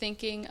 and just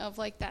thinking of,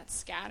 like, that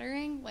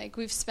scattering. Like,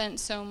 we've spent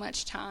so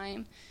much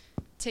time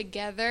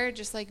together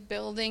just, like,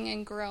 building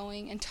and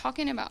growing and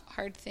talking about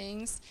hard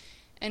things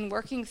and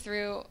working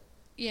through,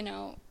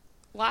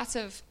 lots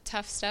of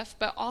tough stuff,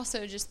 but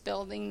also just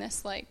building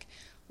this, like,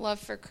 love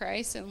for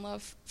Christ and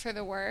love for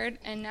the Word.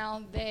 And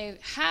now they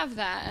have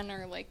that and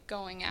are, like,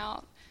 going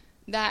out.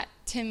 That,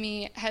 to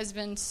me, has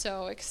been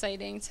so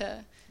exciting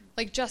to,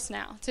 like, just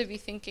now, to be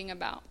thinking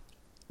about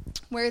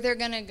where they're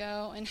going to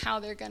go and how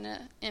they're going to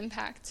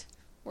impact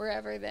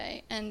wherever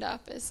they end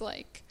up. Is,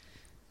 like,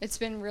 it's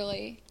been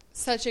really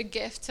such a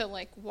gift to,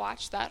 like,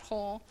 watch that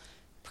whole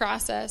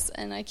process.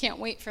 And I can't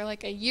wait for,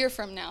 like, a year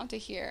from now to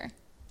hear,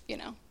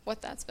 what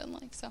that's been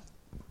like. So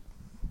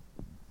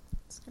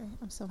it's great.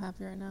 I'm so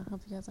happy right now. I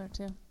hope you guys are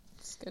too.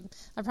 It's good.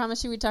 I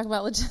promise you we'd talk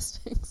about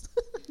logistics.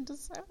 I'm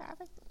just so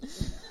happy.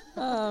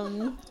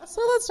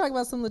 So let's talk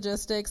about some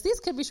logistics. These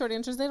could be short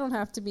answers. They don't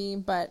have to be,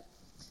 but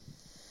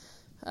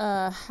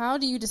how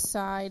do you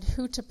decide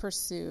who to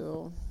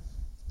pursue?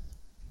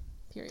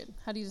 Period.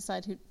 How do you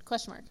decide who, ?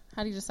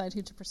 How do you decide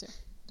who to pursue?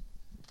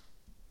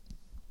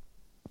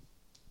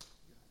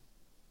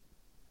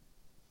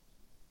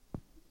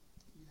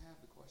 You have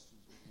the questions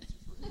with answers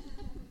for you.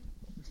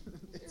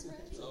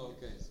 Oh,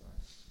 okay, sorry.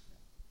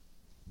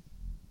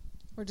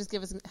 Or just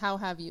give us, how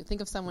have you?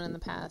 Think of someone in the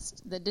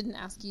past that didn't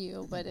ask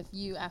you, but if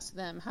you asked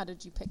them, how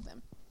did you pick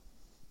them?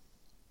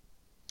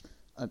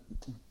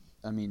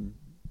 I mean,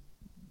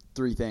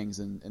 three things,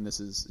 and this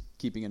is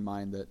keeping in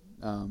mind that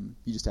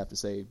you just have to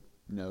say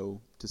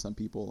no to some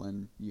people,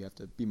 and you have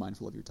to be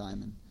mindful of your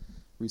time and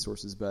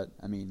resources. But,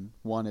 I mean,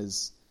 one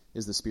is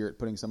the Spirit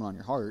putting someone on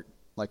your heart.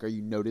 Like, are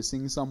you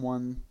noticing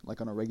someone,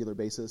 like, on a regular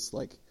basis,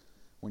 like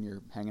when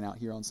you're hanging out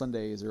here on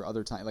Sundays or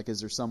other time? Like,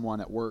 is there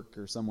someone at work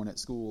or someone at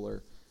school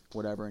or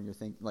whatever, and you're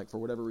thinking, like, for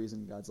whatever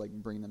reason, God's, like,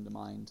 bringing them to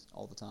mind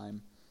all the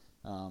time?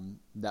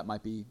 That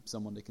might be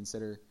someone to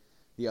consider.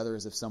 The other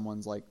is if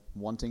someone's like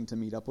wanting to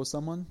meet up with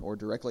someone or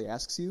directly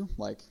asks you,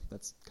 like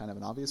that's kind of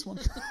an obvious one.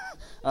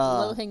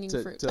 Low-hanging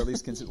fruit. To at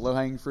least consider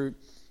low-hanging fruit.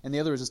 And the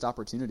other is just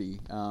opportunity.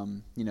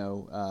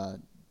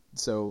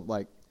 So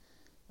like,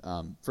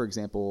 for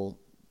example,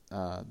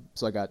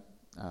 so I got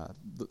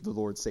the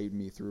Lord saved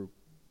me through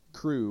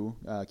Cru,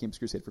 Campus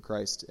Crusade for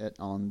Christ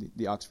on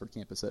the Oxford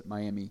campus at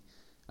Miami.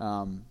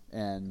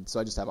 And so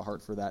I just have a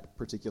heart for that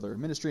particular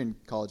ministry and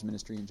college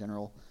ministry in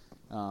general.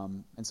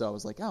 And so I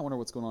was like, I wonder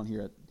what's going on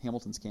here at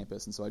Hamilton's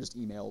campus. And so I just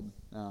emailed,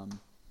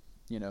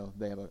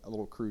 they have a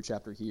little Cru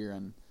chapter here,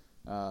 and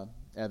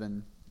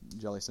Evan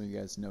Jelly, some of you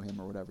guys know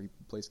him or whatever, he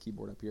plays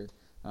keyboard up here.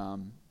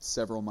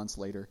 Several months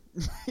later,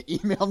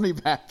 emailed me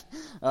back.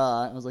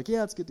 I was like,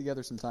 yeah, let's get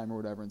together sometime or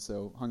whatever. And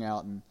so hung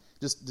out and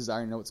just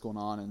desiring to know what's going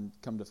on, and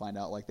come to find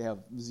out like they have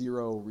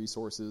zero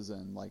resources,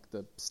 and like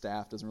the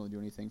staff doesn't really do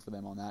anything for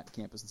them on that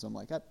campus. And so I'm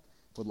like, I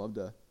would love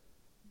to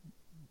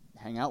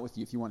hang out with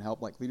you if you want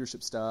help, like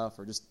leadership stuff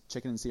or just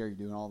check in and see how you're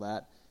doing, all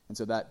that. And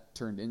so that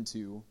turned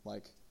into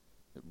like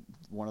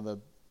one of the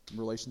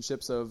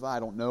relationships of I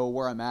don't know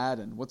where I'm at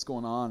and what's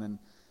going on and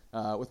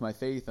with my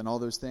faith and all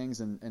those things.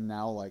 And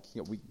now like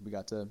we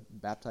got to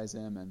baptize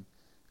him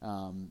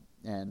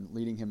and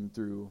leading him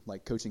through,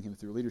 like coaching him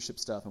through leadership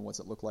stuff and what's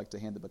it look like to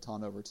hand the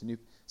baton over to new.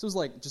 So it was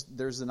like just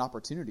there's an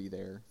opportunity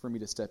there for me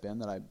to step in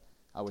that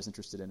I was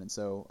interested in. And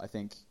so I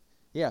think,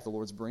 yeah, if the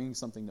Lord's bringing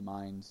something to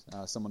mind,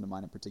 someone to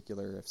mind in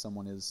particular, if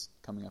someone is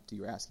coming up to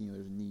you or asking you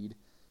there's a need,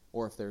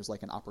 or if there's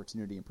like an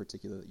opportunity in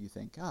particular that you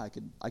think,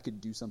 I could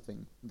do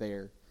something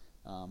there,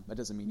 that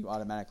doesn't mean you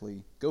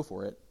automatically go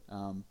for it,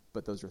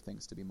 but those are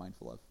things to be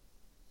mindful of.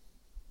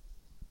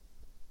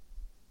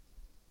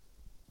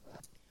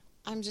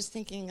 I'm just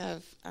thinking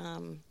of,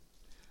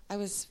 I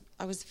was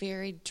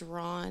very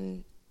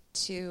drawn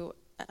to,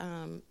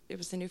 it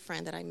was a new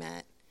friend that I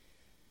met.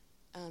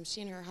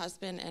 She and her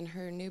husband and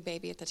her new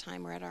baby at the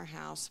time were at our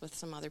house with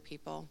some other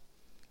people.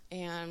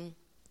 And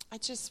I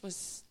just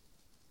was,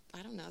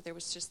 I don't know, there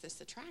was just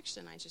this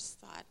attraction. I just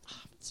thought,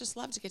 I'd just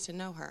love to get to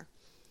know her.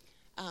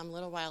 A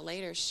little while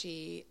later,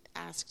 she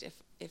asked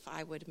if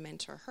I would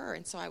mentor her.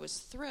 And so I was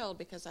thrilled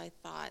because I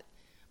thought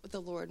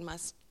the Lord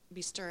must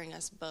be stirring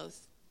us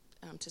both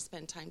to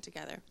spend time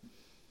together.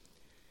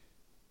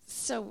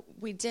 So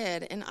we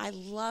did, and I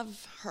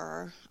love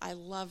her. I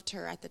loved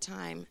her at the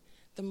time.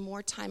 The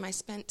more time I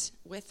spent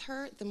with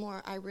her, the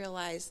more I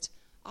realized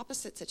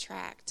opposites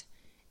attract,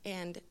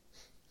 and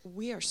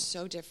we are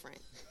so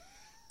different.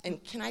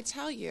 And can I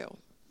tell you,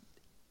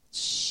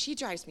 she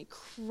drives me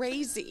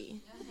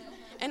crazy.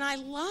 And I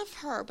love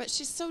her, but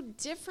she's so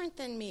different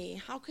than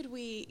me. How could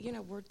we,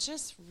 we're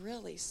just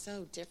really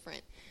so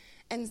different.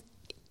 And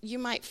you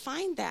might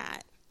find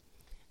that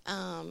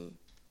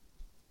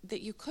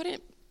you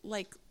couldn't,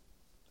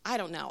 I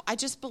don't know. I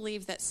just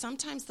believe that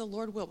sometimes the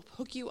Lord will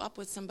hook you up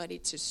with somebody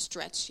to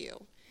stretch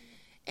you.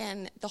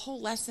 And the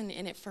whole lesson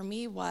in it for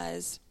me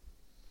was,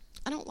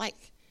 I don't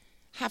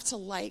have to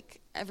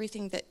like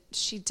everything that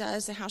she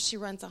does and how she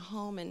runs a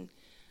home and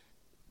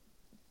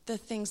the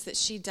things that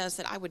she does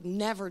that I would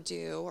never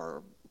do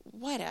or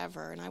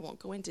whatever. And I won't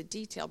go into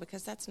detail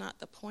because that's not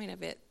the point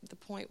of it. The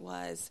point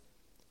was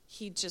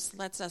he just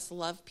lets us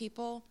love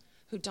people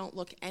who don't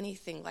look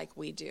anything like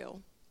we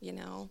do,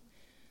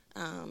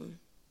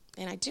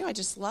 And I do. I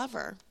just love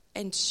her.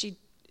 And she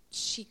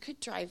could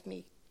drive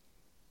me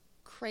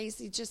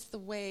crazy just the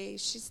way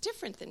she's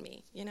different than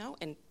me,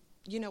 And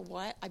you know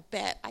what? I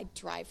bet I'd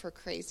drive her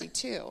crazy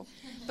too.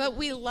 But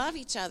we love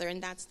each other,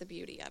 and that's the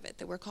beauty of it,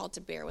 that we're called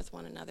to bear with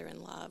one another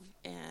in love.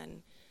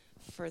 And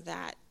for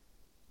that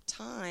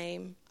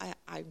time,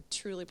 I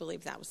truly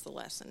believe that was the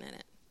lesson in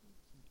it.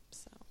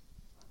 So.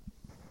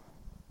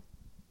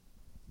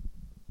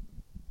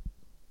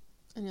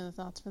 Any other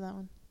thoughts for that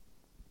one?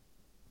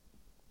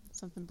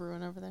 Something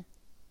brewing over there?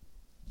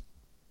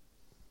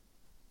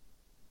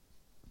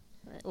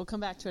 All right, we'll come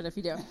back to it if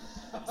you do.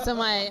 So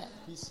my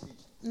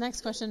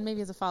next question,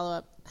 maybe as a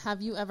follow-up,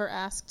 have you ever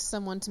asked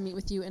someone to meet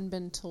with you and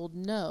been told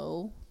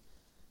no?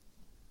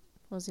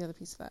 What was the other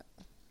piece of that?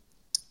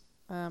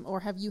 Or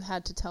have you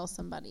had to tell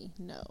somebody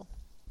no?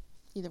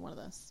 Either one of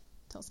those.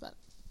 Tell us about it.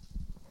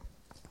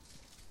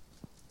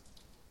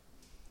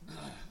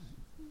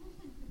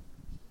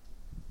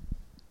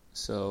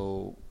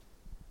 So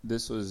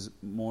this was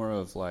more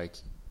of like,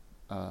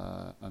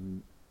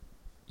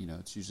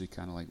 it's usually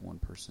kind of like one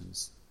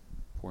person's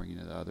pouring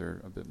into the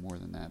other a bit more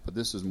than that. But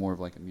this was more of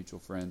like a mutual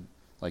friend.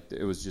 Like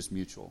it was just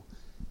mutual.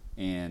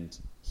 And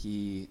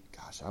I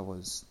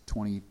was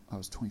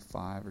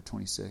 25 or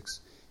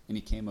 26, and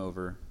he came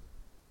over.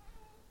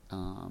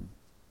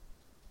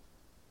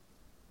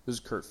 This is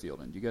Kurt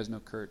Fielden. Do you guys know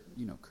Kurt?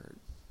 You know Kurt.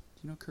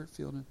 Do you know Kurt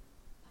Fielden?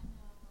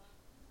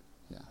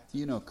 Yeah,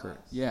 you know Kurt.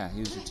 Yeah,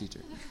 he was your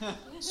teacher.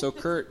 So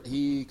Kurt,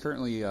 he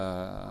currently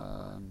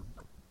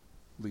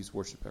leads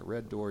worship at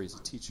Red Door. He's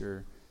a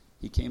teacher.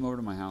 He came over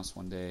to my house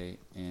one day,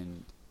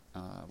 and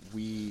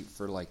we,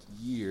 for like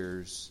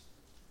years,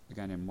 a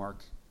guy named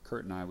Mark,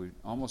 Kurt and I, would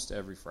almost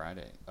every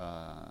Friday,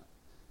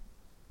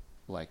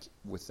 like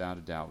without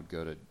a doubt, would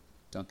go to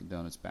Dunkin'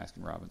 Donuts,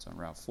 Baskin Robbins on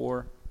Route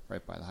 4,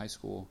 right by the high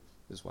school.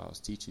 This is why I was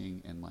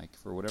teaching, and like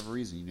for whatever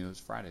reason, you knew it was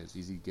Friday. It was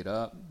easy to get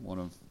up.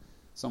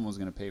 Someone was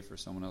going to pay for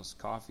someone else's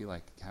coffee,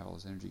 like have all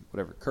this energy,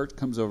 whatever. Kurt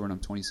comes over, and I'm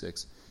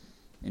 26,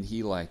 and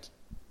he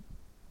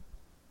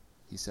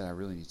said, I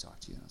really need to talk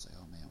to you. And I was like,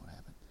 oh man, what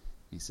happened?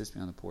 And he sits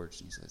me on the porch,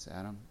 and he says,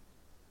 Adam,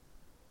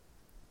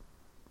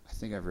 I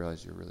think I've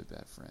realized you're a really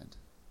bad friend.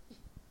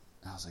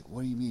 And I was like,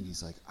 what do you mean?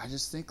 He's like, I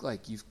just think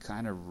like you've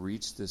kind of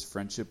reached this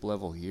friendship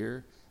level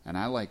here, and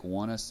I like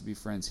want us to be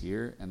friends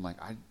here, and like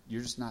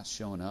you're just not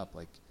showing up.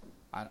 Like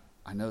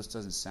I know this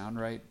doesn't sound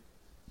right,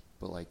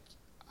 but like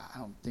I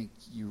don't think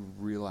you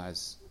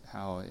realize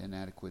how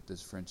inadequate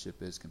this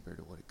friendship is compared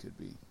to what it could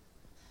be.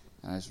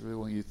 And I just really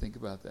want you to think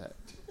about that.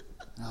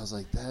 And I was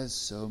like, that is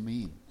so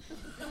mean.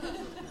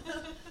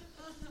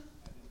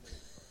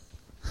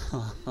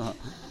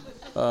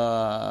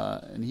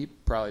 And he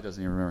probably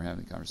doesn't even remember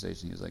having the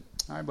conversation. He was like,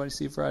 all right, buddy,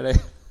 see you Friday.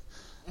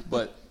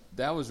 But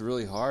that was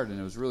really hard, and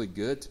it was really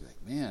good to be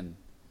like, man.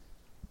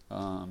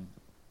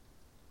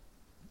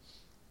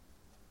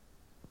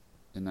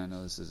 And I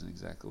know this isn't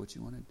exactly what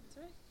you wanted. That's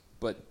right.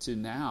 But to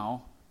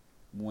now,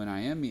 when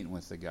I am meeting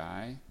with a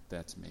guy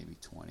that's maybe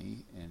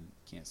 20 and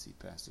can't see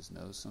past his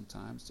nose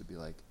sometimes, to be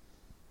like,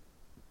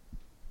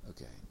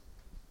 okay,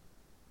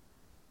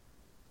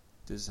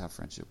 this is how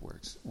friendship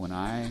works. When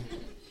I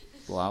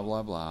blah,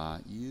 blah, blah,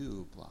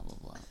 you blah, blah,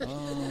 blah.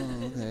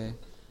 Oh, okay.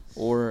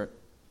 Or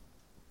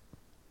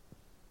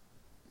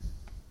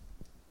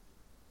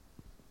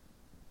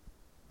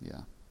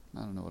yeah, I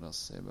don't know what else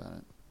to say about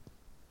it.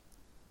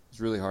 It's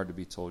really hard to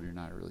be told you're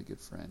not a really good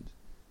friend.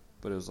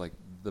 But it was like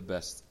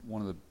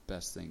one of the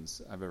best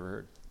things I've ever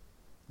heard.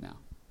 Now,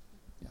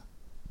 yeah.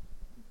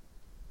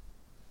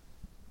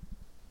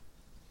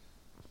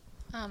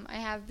 I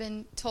have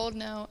been told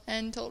no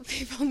and told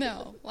people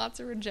no. Lots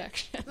of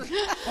rejection.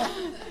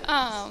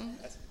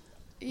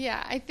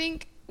 Yeah, I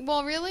think,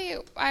 well, really,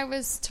 I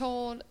was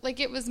told, like,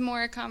 it was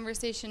more a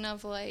conversation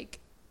of, like,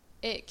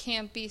 it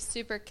can't be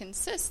super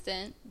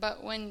consistent,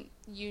 but when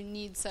you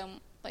need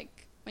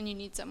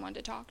someone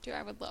to talk to,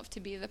 I would love to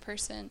be the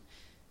person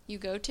you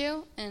go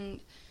to, and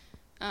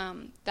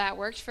that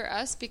worked for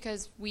us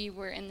because we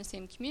were in the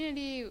same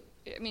community.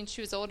 I mean,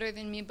 she was older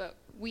than me, but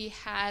we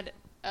had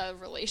a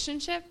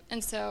relationship,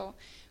 and so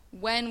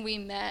when we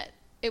met,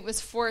 it was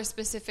for a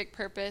specific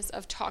purpose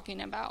of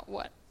talking about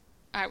what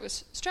I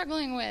was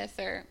struggling with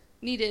or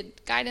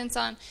needed guidance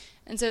on,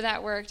 and so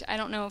that worked. I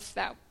don't know if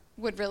that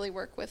would really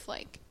work with,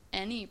 like,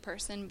 any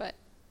person, but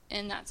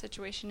in that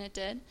situation it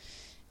did.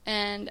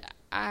 And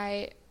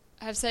I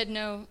have said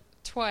no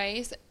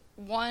twice.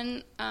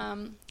 One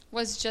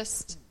was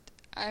just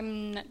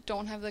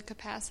don't have the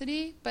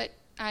capacity, but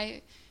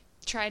I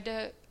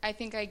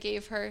think I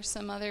gave her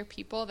some other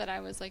people that I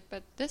was like,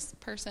 but this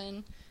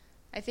person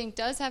I think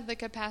does have the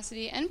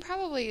capacity and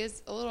probably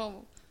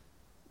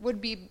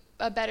would be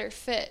a better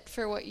fit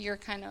for what you're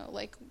kind of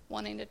like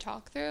wanting to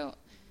talk through.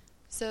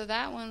 So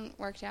that one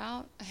worked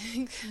out. I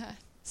think that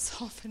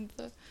softened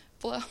the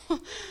blow,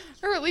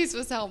 or at least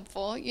was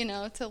helpful,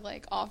 to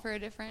like offer a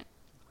different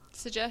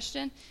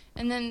suggestion.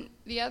 And then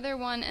the other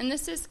one, and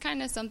this is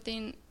kind of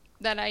something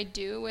that I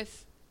do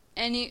with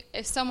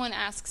if someone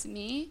asks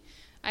me,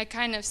 I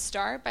kind of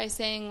start by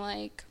saying,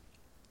 like,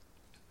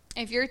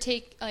 if you're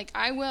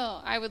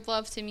I would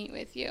love to meet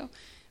with you,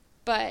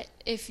 but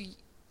if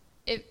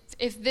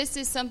this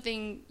is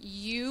something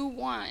you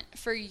want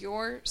for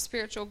your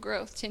spiritual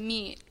growth to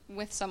meet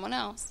with someone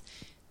else,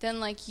 then,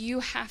 like,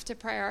 you have to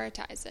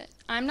prioritize it.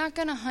 I'm not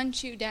going to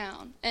hunt you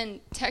down and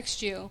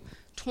text you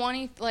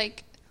 20,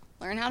 like,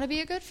 learn how to be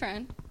a good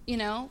friend,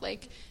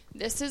 like,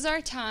 this is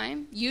our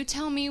time. You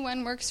tell me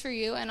when works for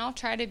you, and I'll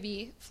try to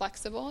be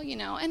flexible,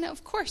 And,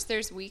 of course,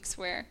 there's weeks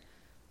where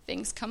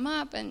things come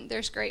up, and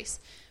there's grace.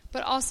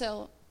 But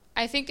also,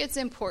 I think it's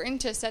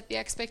important to set the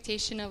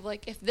expectation of,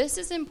 like, if this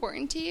is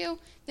important to you,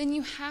 then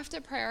you have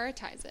to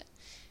prioritize it.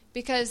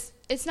 Because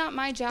it's not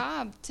my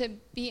job to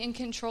be in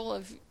control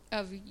of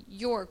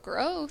your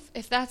growth.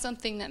 If that's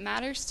something that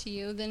matters to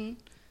you, then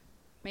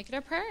make it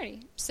a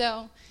priority.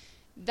 So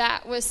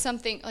that was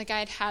something, like,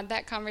 I had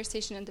that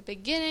conversation at the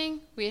beginning.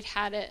 We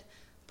had it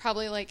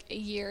probably like a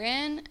year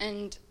in,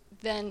 and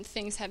then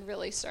things had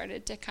really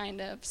started to kind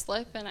of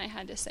slip, and I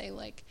had to say,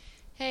 like,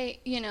 hey,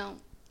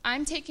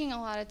 I'm taking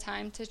a lot of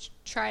time to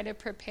try to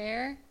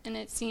prepare, and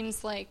it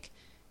seems like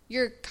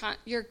you're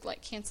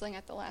like canceling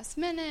at the last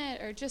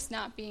minute, or just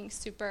not being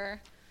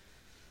super,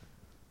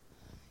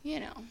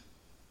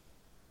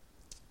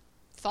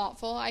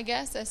 thoughtful, I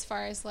guess, as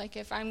far as, like,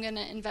 if I'm going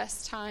to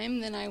invest time,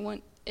 then I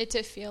want it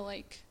to feel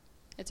like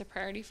it's a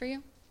priority for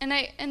you. And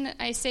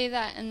I say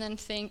that and then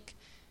think,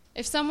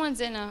 if someone's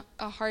in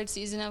a hard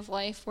season of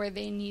life where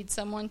they need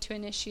someone to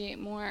initiate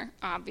more,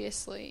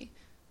 obviously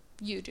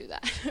you do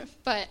that.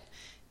 But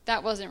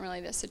that wasn't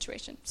really the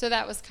situation. So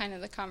that was kind of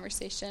the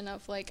conversation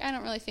of, like, I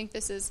don't really think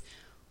this is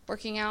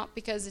working out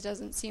because it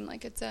doesn't seem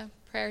like it's a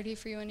priority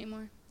for you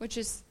anymore, which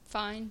is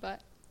fine,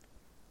 but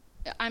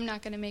I'm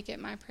not going to make it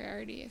my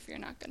priority if you're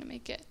not going to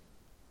make it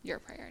your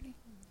priority.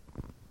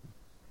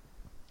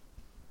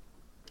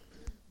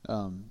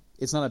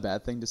 It's not a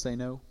bad thing to say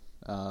no.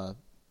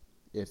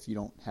 If you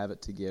don't have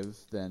it to give,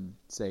 then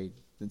say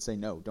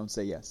no. Don't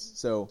say yes.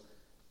 So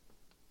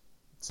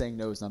saying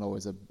no is not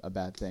always a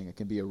bad thing. It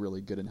can be a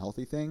really good and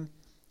healthy thing,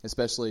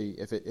 especially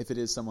if it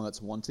is someone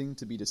that's wanting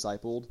to be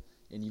discipled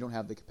and you don't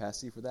have the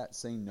capacity for that.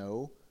 Say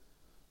no.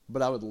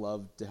 But I would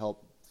love to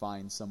help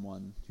find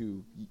someone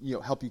who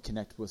help you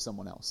connect with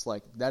someone else.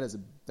 Like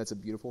that's a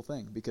beautiful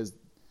thing, because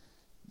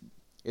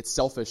it's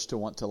selfish to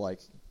want to like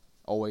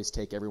always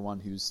take everyone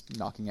who's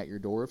knocking at your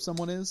door if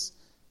someone is,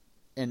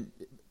 and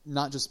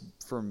not just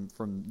from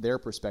their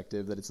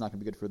perspective that it's not going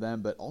to be good for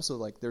them, but also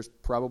like there's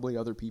probably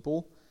other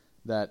people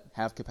that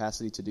have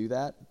capacity to do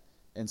that,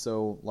 and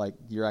so like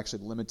you're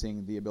actually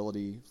limiting the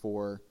ability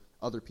for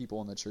other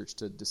people in the church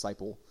to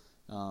disciple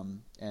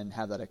and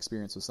have that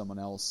experience with someone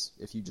else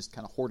if you just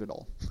kind of hoard it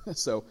all.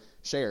 So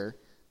share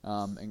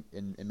and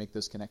make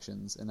those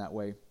connections in that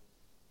way.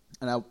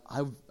 And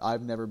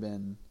I've never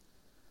been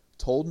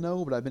told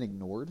no, but I've been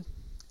ignored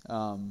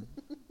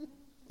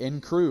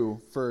in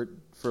crew for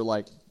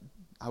like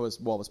I was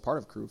part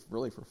of crew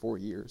really for 4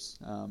 years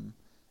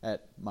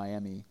at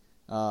Miami.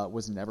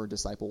 Was never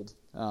discipled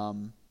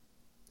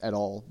at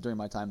all during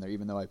my time there,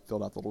 even though I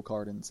filled out the little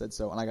card and said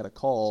so. And I got a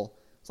call.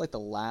 It's like the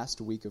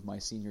last week of my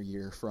senior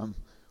year from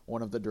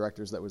one of the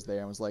directors that was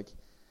there. I was like,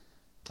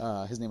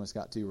 his name was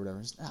Scott too, or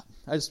whatever.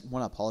 I just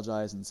want to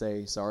apologize and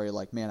say sorry.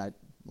 Like, man,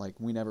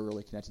 we never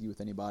really connected you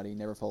with anybody,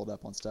 never followed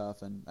up on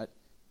stuff, and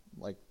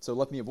so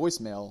left me a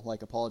voicemail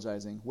like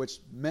apologizing, which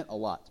meant a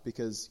lot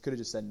because could have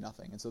just said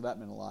nothing, and so that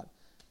meant a lot.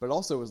 But it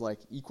also was like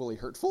equally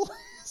hurtful.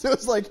 So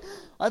it's like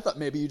I thought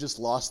maybe you just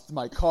lost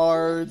my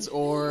cards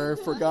or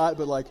forgot,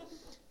 but like,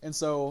 and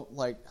so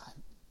like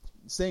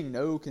saying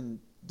no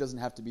doesn't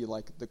have to be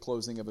like the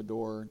closing of a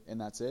door and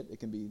that's it. It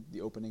can be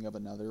the opening of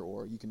another,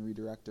 or you can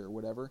redirect or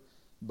whatever.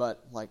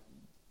 But like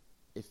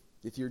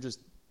if you're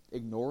just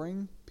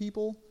ignoring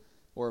people,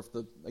 or if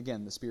the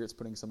Spirit's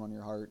putting someone on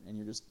your heart and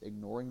you're just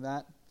ignoring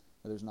that,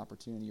 or there's an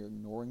opportunity you're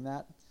ignoring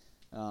that,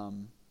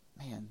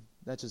 man,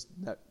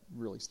 that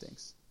really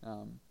stinks.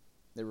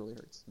 It really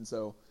hurts. And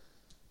so,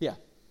 yeah,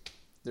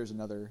 there's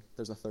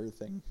a third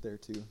thing there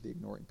too, the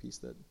ignoring piece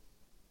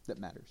that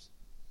matters.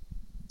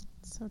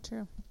 So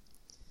true.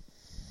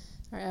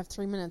 All right, I have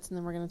 3 minutes, and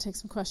then we're going to take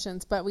some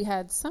questions. But we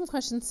had some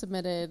questions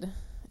submitted.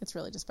 It's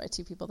really just by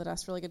two people that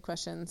asked really good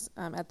questions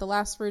at the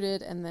last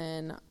Rooted and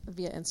then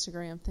via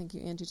Instagram. Thank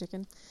you, Angie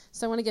Chicken.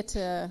 So I want to get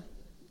to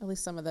at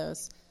least some of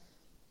those.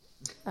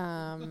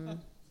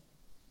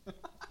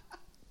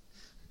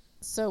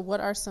 So what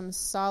are some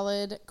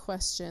solid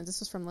questions? This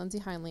was from Lindsay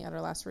Heinley at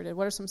our last Rooted.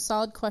 What are some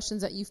solid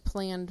questions that you've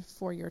planned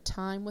for your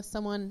time with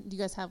someone? Do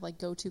you guys have like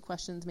go-to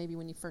questions maybe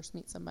when you first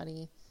meet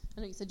somebody? I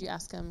know you said you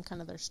ask them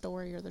kind of their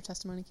story or their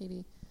testimony,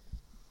 Katie.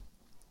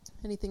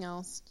 Anything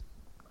else?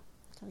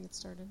 Kind of get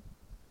started.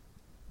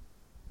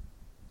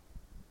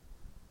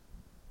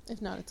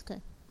 If not, it's okay.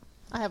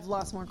 I have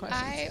lots more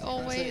questions. I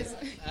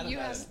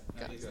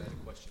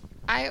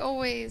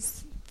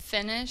always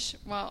finish.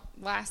 Well,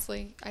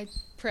 lastly, I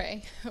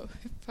pray.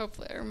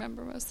 Hopefully I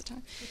remember most of the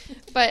time.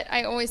 But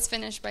I always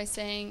finish by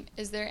saying,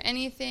 is there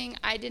anything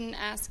I didn't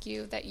ask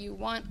you that you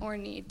want or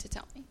need to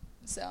tell me?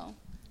 So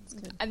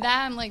and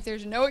that I'm like,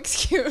 there's no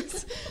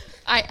excuse.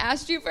 I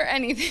asked you for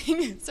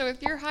anything. So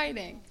if you're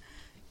hiding,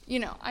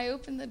 I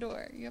opened the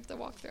door. You have to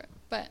walk through it.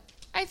 But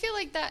I feel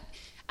like that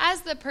as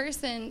the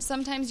person,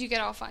 sometimes you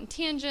get off on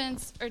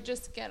tangents or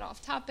just get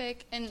off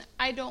topic. And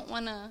I don't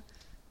want to,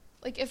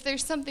 like, if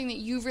there's something that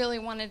you really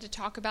wanted to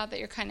talk about that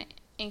you're kind of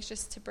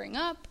anxious to bring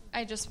up,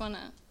 I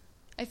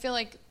feel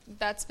like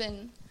that's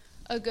been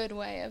a good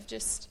way of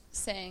just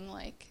saying,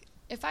 like,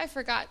 if I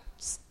forgot,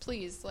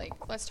 please, like,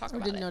 let's talk about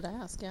it. Or didn't know to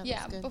ask.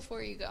 Yeah,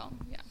 before you go.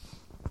 Yeah.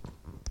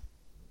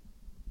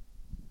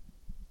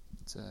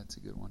 That's a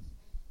good one.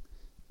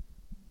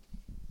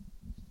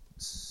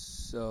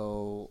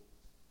 So,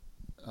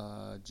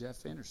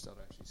 Jeff Vanderstelt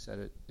actually said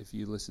it. If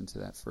you listen to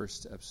that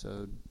first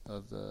episode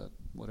of the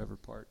whatever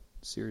part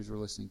series we're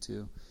listening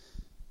to,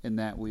 in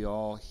that we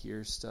all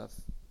hear stuff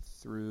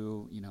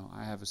through,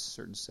 I have a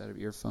certain set of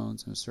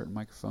earphones and a certain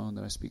microphone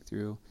that I speak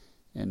through.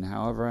 And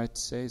however I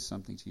say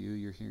something to you,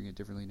 you're hearing it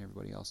differently than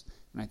everybody else.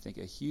 And I think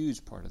a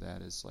huge part of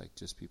that is like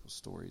just people's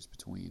stories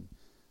between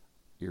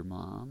your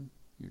mom,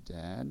 your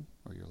dad,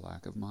 or your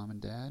lack of mom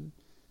and dad.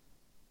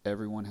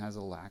 Everyone has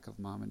a lack of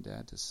mom and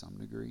dad to some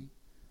degree.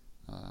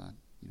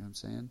 You know what I'm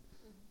saying?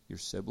 Mm-hmm. Your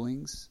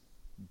siblings,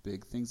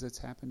 big things that's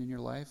happened in your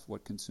life,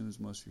 what consumes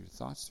most of your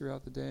thoughts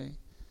throughout the day.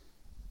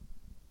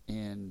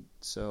 And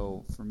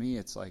so for me,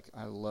 it's like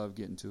I love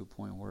getting to a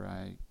point where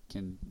I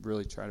can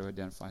really try to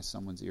identify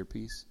someone's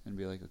earpiece and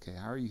be like, okay,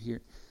 how are you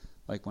here?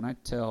 Like when I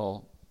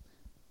tell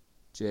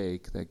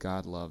Jake that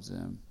God loves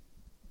him,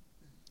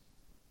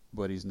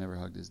 but he's never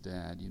hugged his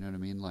dad, you know what I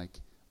mean? Like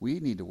we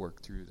need to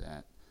work through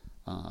that.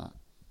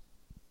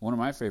 One of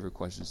my favorite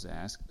questions to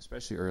ask,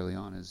 especially early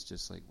on, is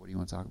just like, what do you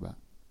want to talk about?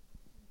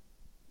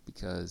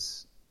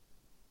 Because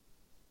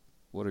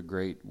what a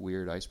great,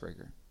 weird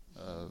icebreaker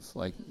of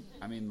like,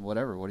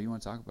 whatever, what do you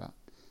want to talk about?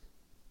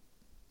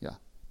 Yeah.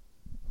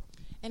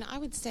 And I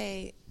would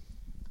say,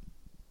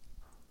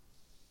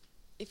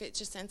 if it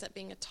just ends up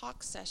being a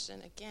talk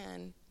session,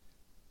 again,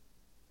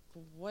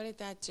 what did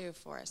that do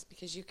for us?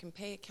 Because you can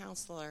pay a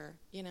counselor,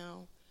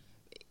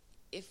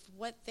 if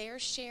what they're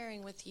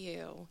sharing with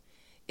you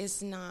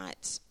is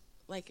not,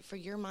 like, for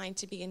your mind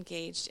to be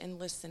engaged and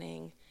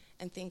listening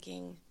and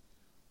thinking,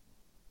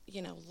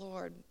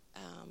 Lord,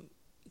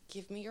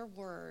 give me your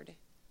word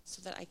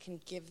so that I can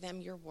give them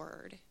your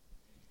word.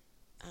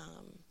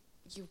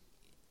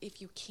 If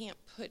you can't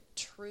put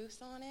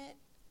truth on it,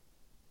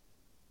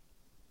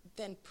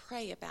 then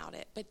pray about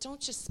it. But don't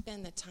just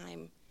spend the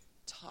time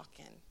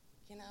talking,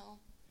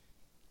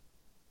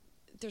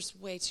 There's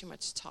way too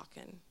much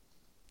talking.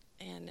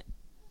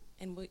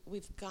 And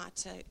we've got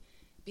to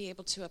be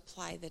able to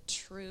apply the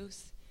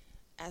truth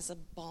as a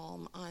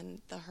balm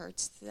on the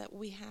hurts that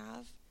we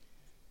have,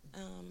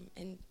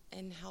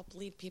 and help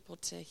lead people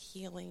to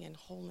healing and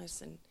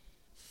wholeness and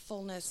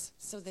fullness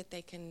so that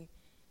they can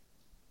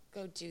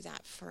go do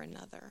that for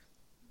another.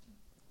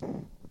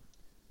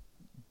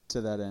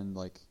 To that end,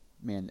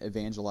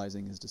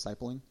 evangelizing is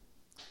discipling.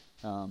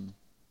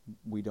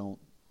 We don't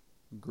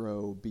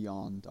grow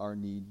beyond our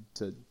need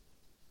to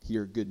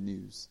hear good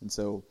news. And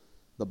so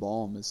the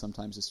balm is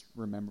sometimes just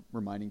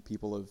reminding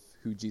people of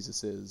who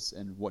Jesus is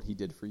and what he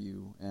did for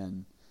you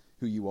and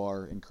who you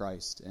are in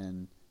Christ,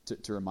 and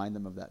to remind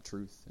them of that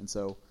truth. And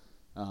so,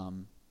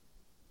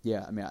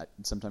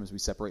 sometimes we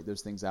separate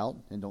those things out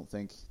and don't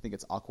think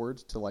it's awkward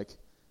to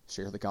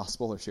share the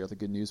gospel or share the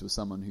good news with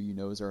someone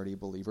who is already a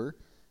believer.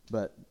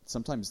 But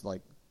sometimes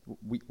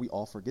we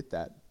all forget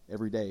that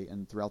every day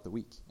and throughout the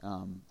week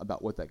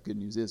about what that good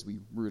news is. We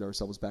root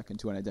ourselves back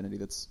into an identity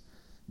that's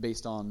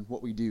based on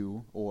what we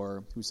do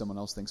or who someone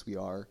else thinks we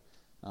are,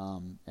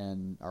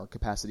 and our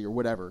capacity or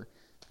whatever.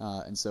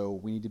 And so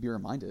we need to be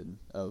reminded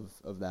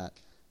of that.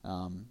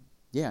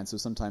 And so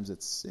sometimes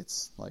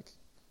it's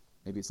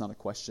maybe it's not a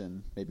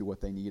question. Maybe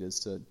what they need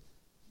is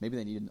maybe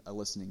they need a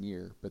listening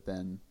ear, but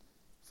then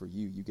for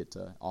you get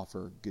to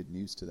offer good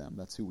news to them.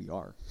 That's who we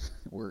are.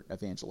 We're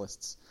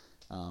evangelists.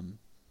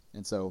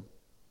 And so,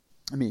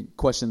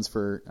 questions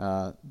for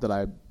that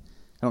I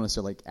don't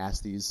necessarily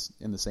ask these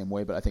in the same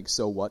way, but I think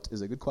 "so what"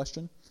 is a good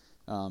question,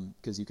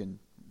 because you can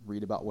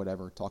read about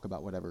whatever, talk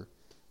about whatever,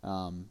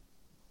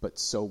 but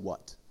so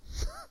what?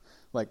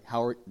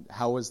 How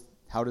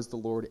does the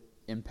Lord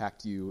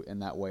impact you in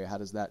that way? How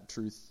does that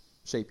truth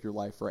shape your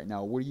life right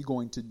now? What are you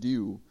going to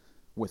do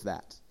with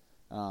that?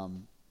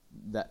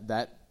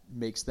 That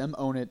makes them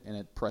own it, and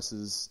it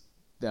presses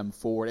them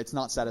forward. It's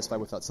not satisfied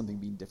without something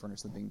being different or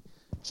something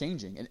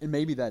changing. And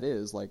maybe that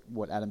is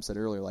what Adam said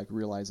earlier,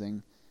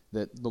 realizing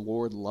that the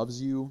Lord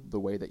loves you the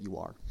way that you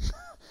are.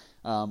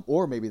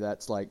 Or maybe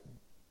that's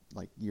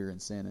you're in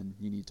sin and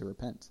you need to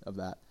repent of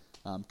that.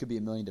 Could be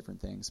a million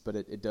different things, but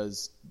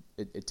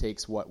it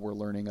takes what we're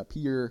learning up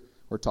here,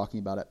 we're talking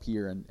about up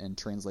here, and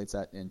translates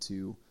that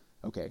into,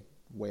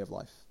 way of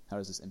life. How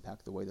does this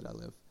impact the way that I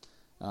live?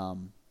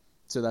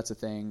 So that's a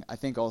thing. I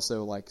think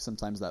also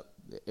sometimes that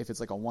if it's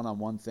a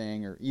one-on-one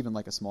thing or even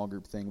a small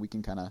group thing, we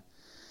can kind of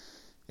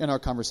in our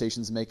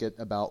conversations make it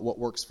about what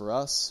works for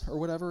us or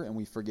whatever, and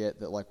we forget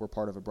that we're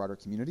part of a broader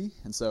community.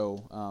 And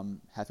so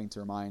having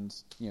to remind,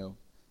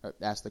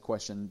 ask the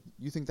question,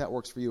 you think that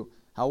works for you?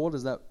 How well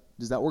does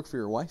that work for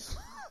your wife?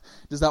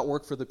 Does that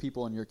work for the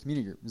people in your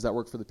community? Does that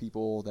work for the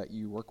people that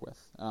you work with?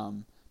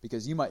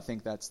 Because you might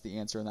think that's the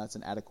answer and that's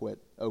an adequate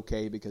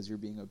because you're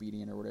being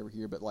obedient or whatever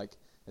here, but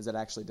is that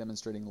actually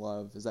demonstrating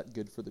love? Is that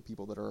good for the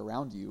people that are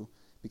around you?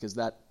 Because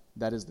that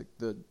is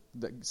the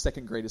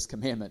second greatest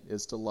commandment,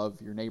 is to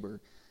love your neighbor.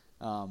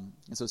 And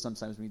so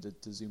sometimes we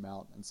need to zoom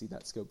out and see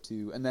that scope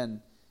too. And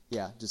then,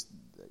 just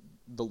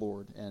the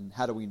Lord, and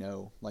how do we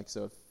know?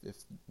 So if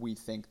we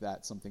think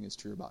that something is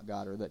true about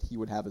God or that he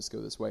would have us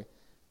go this way,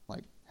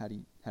 how do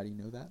you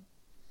know that?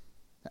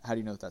 How do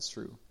you know that that's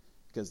true?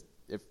 Because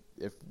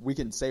if we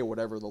can say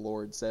whatever the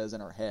Lord says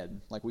in our head,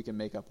 we can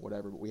make up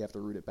whatever, but we have to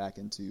root it back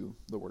into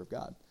the Word of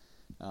God.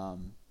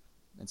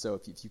 And so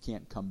if you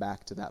can't come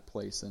back to that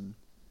place and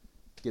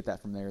get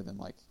that from there, then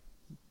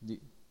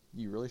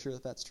you really sure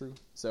that that's true?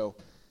 So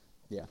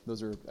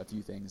those are a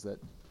few things that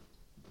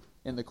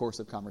in the course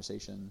of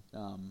conversation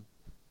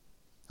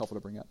helpful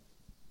to bring up.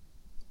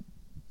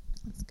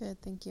 That's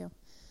good. Thank you.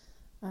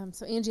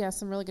 So Angie asked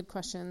some really good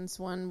questions.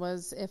 One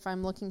was, if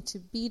I'm looking to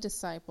be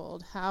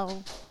discipled,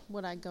 how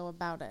would I go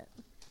about it?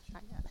 I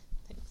got it.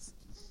 Thanks.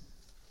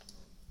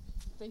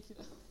 Thank you.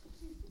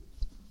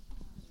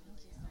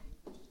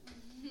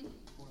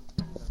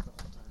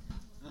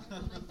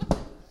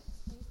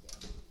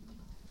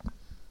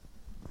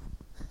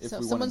 If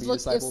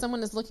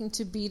someone is looking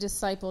to be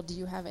discipled, do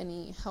you have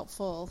any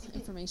helpful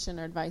information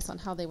or advice on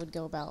how they would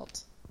go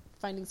about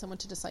finding someone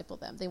to disciple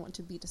them? They want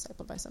to be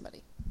discipled by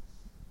somebody.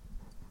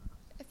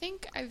 I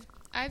think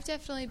I've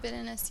definitely been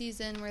in a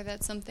season where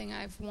that's something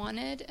I've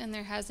wanted, and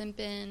there hasn't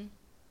been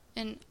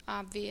an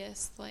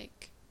obvious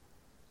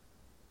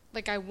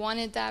I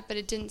wanted that, but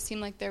it didn't seem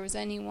like there was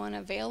anyone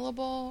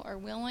available or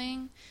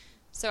willing.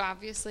 So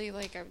obviously, I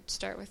would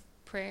start with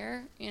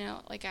prayer,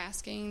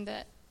 asking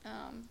that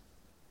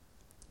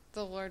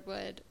the Lord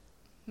would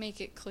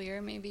make it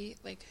clear, maybe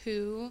like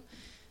who.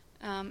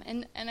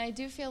 And I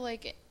do feel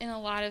like in a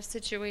lot of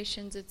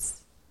situations,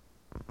 it's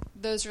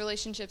those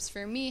relationships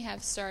for me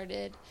have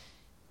started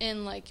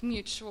in like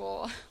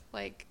mutual,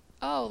 like,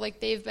 oh, like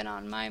they've been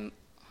on my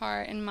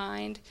heart and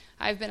mind,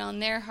 I've been on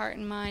their heart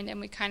and mind,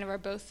 and we kind of are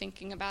both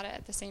thinking about it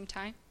at the same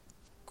time.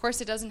 Of course,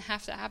 it doesn't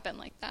have to happen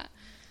like that,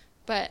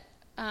 but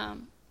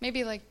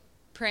maybe like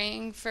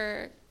praying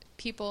for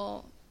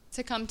people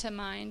to come to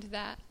mind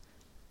that,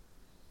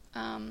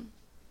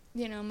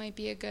 might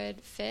be a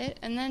good fit.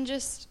 And then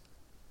just,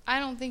 I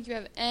don't think you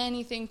have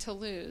anything to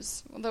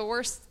lose. The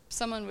worst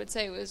someone would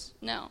say was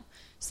no.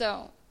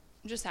 So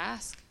just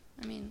ask.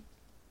 I mean,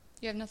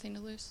 you have nothing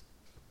to lose.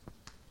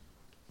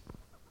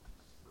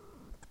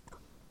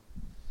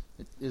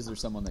 Is there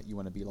someone that you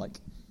want to be like,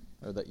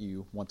 or that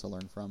you want to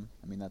learn from?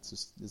 I mean, that's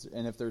just,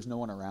 and if there's no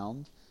one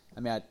around, I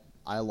mean,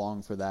 I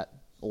long for that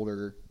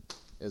older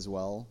as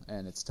well,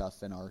 and it's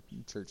tough in our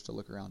church to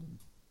look around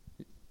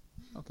and,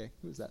 okay,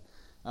 who is that?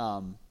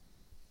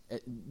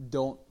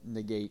 Don't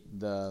negate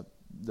the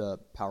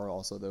power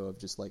also, though, of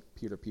just like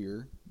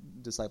peer-to-peer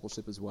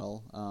discipleship as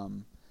well.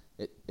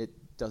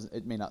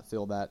 It may not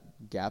fill that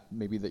gap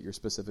maybe that you're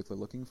specifically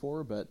looking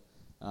for, but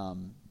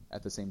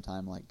at the same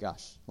time, like,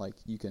 gosh, like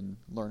you can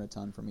learn a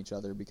ton from each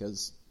other,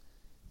 because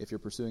if you're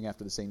pursuing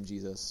after the same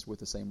Jesus with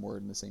the same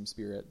word and the same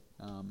spirit,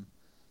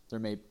 there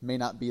may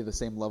not be the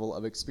same level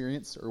of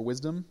experience or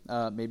wisdom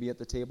maybe at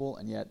the table,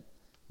 and yet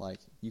like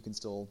you can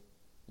still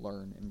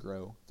learn and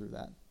grow through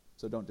that.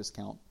 So don't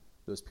discount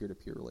those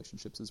peer-to-peer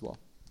relationships as well.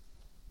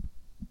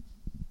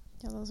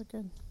 Yeah, those are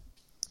good.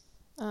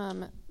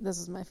 This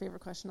is my favorite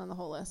question on the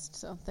whole list,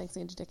 so thanks,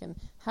 Angie Dickin.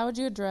 How would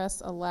you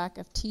address a lack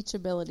of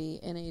teachability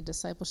in a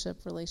discipleship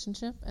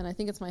relationship? And I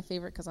think it's my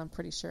favorite because I'm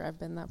pretty sure I've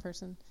been that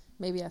person.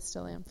 Maybe I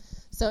still am.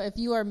 So if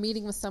you are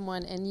meeting with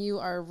someone and you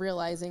are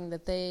realizing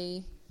that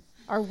they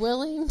are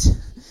willing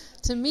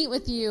to meet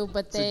with you,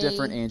 but it's a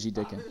different Angie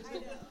Dickin.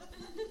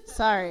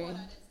 Sorry,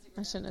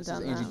 I shouldn't have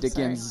done that. Angie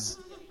Dickens.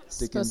 It's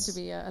supposed to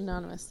be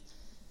anonymous.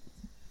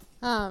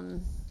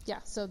 Yeah,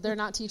 so they're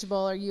not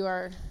teachable, or you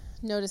are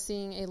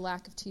noticing a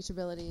lack of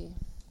teachability.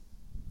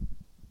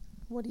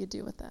 What do you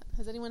do with that?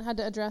 Has anyone had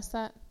to address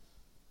that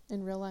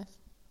in real life?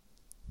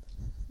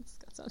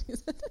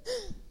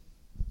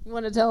 You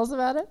want to tell us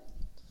about it?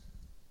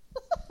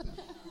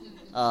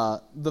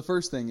 The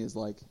first thing is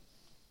like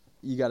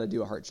you got to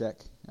do a heart check,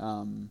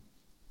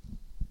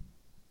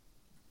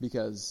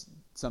 because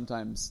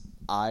sometimes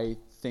I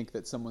think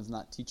that someone's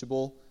not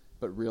teachable,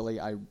 but really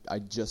I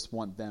just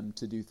want them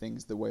to do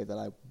things the way that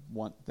I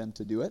want them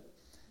to do it.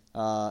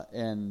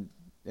 And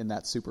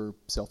that's super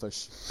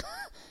selfish,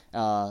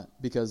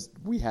 because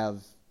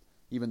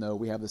even though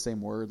we have the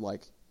same word,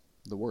 like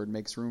the word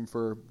makes room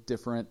for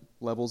different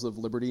levels of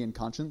liberty and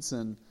conscience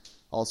and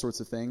all sorts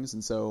of things.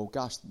 And so,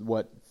 gosh,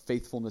 what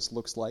faithfulness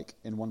looks like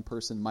in one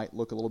person might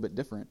look a little bit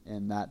different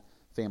in that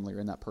family or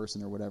in that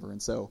person or whatever.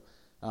 And so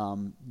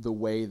the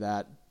way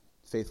that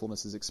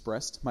faithfulness is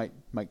expressed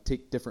might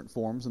take different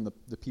forms in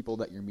the people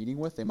that you're meeting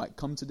with. They might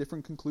come to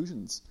different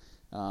conclusions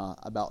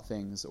about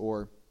things,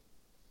 or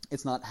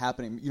it's not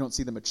happening. You don't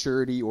see the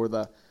maturity or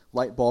the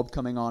light bulb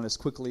coming on as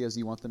quickly as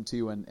you want them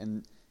to,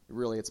 and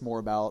really it's more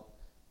about,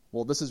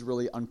 well, this is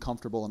really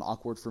uncomfortable and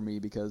awkward for me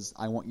because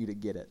I want you to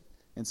get it.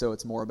 And so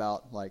it's more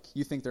about, like,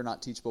 you think they're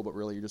not teachable, but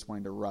really you're just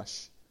wanting to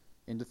rush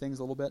into things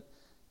a little bit.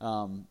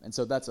 And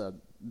so that's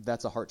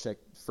a heart check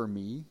for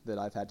me that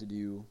I've had to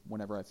do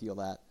whenever I feel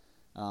that.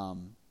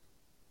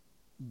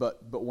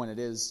 But when it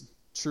is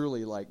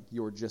truly like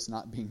you're just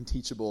not being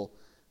teachable,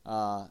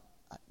 I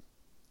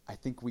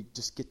think we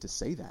just get to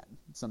say that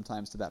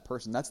sometimes to that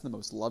person. That's the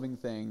most loving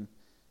thing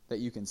that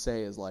you can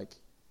say, is like,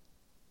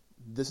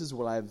 this is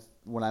what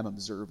I'm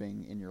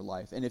observing in your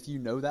life. And if you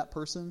know that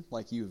person,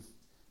 like you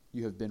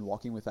have been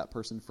walking with that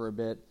person for a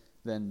bit,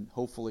 then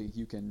hopefully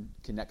you can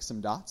connect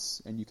some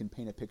dots and you can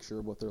paint a picture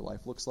of what their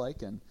life looks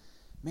like. And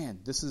man,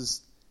 this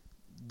is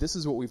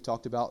what we've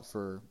talked about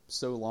for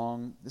so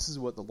long. This is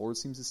what the Lord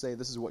seems to say.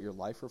 This is what your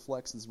life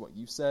reflects. This is what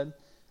you've said.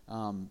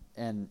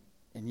 And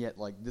yet,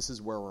 like, this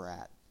is where we're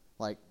at.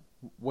 Like,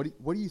 what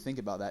do you think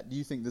about that? Do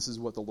you think this is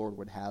what the Lord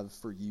would have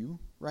for you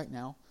right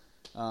now?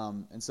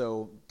 And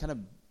so kind of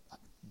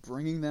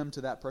bringing them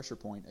to that pressure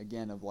point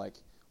again of like,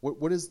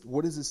 what does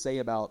this say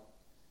about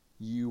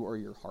you or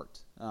your heart?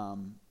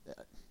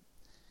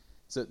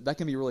 So that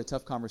can be a really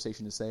tough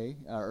conversation to say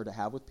or to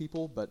have with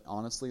people, but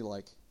honestly,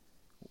 like,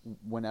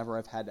 whenever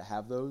I've had to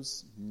have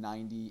those,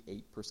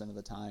 98% of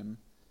the time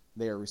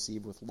they are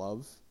received with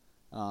love.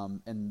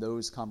 And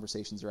those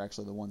conversations are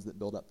actually the ones that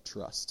build up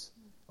trust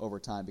over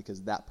time,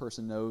 because that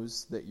person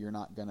knows that you're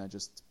not going to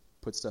just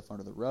put stuff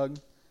under the rug.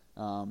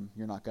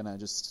 You're not going to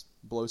just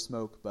blow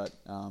smoke, but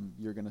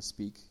you're going to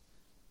speak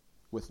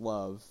with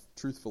love,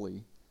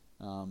 truthfully,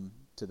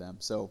 to them.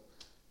 So,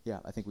 yeah,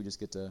 I think we just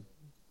get to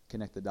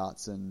connect the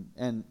dots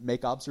and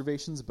make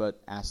observations,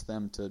 but ask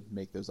them to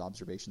make those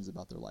observations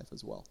about their life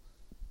as well.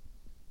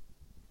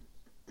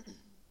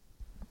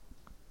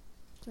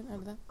 Do you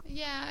want to add to that?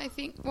 Yeah, I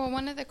think, well,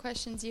 one of the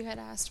questions you had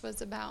asked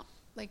was about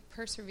like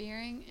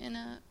persevering in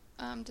a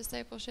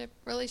discipleship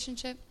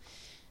relationship.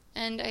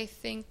 And I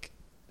think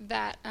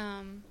that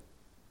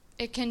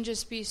it can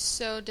just be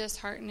so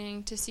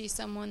disheartening to see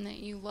someone that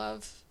you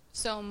love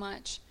so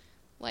much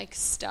like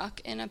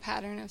stuck in a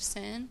pattern of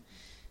sin,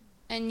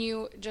 and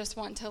you just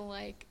want to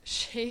like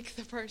shake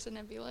the person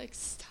and be like,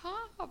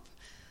 stop.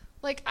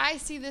 Like, I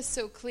see this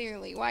so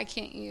clearly. Why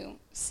can't you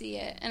see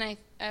it? And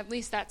at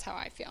least that's how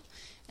I feel.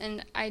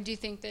 And I do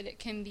think that it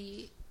can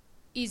be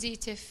easy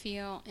to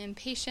feel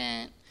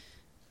impatient,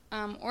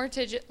 or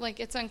to like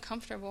it's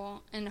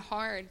uncomfortable and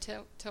hard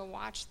to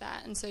watch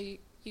that. And so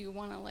you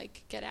want to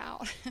like get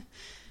out.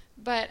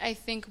 But I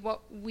think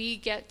what we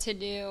get to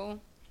do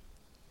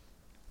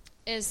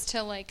is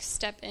to like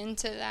step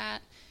into that,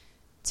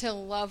 to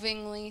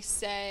lovingly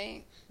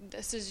say,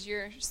 this is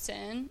your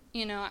sin,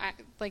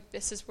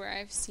 this is where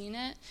I've seen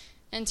it,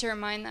 and to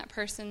remind that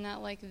person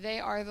that like they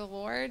are the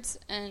Lord's,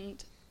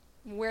 and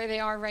where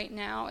they are right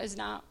now is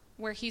not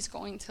where he's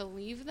going to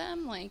leave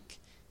them. Like,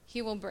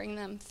 he will bring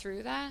them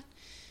through that.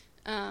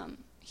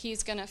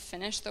 He's going to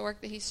finish the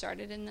work that he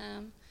started in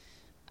them.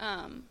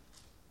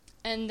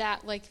 And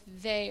that like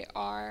they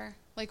are,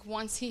 like,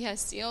 once he has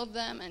sealed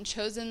them and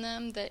chosen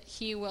them, that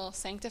he will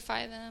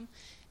sanctify them,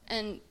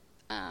 and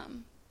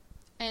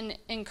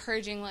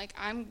encouraging, like,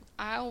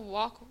 I'll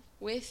walk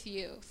with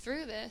you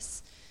through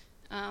this,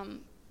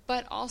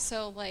 but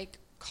also, like,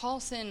 call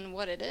sin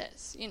what it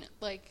is,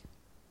 like,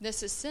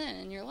 this is sin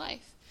in your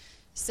life.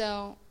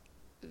 So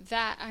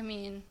that,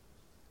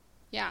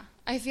 yeah,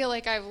 I feel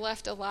like I've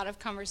left a lot of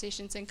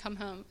conversations and come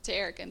home to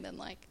Eric and been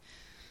like,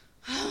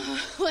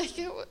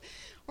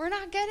 we're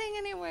not getting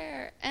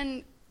anywhere.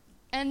 And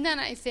then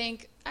I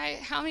think,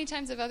 how many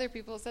times have other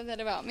people said that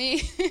about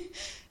me?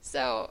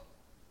 So,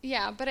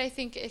 yeah, but I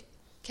think it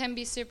can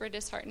be super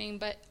disheartening,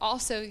 but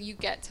also you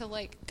get to,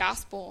 like,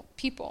 gospel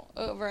people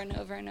over and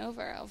over and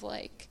over of,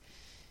 like,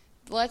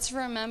 let's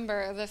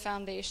remember the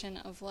foundation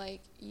of, like,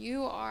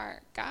 you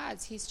are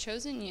God's. He's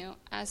chosen you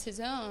as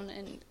his own,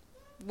 and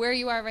where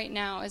you are right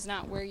now is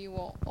not where you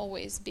will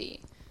always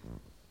be.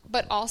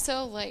 But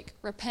also, like,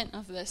 repent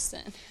of this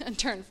sin and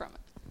turn from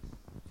it.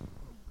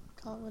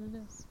 Call it what it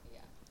is. Yeah.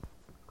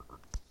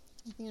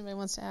 Anything anybody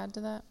wants to add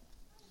to that?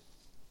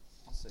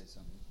 I'll say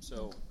something.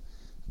 So,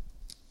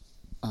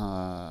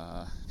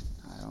 I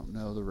don't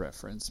know the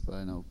reference, but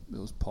I know it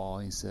was Paul.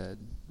 He said,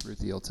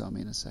 Ruthie will tell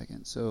me in a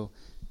second. So,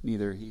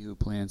 neither he who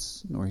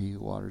plants nor he who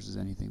waters is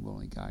anything, but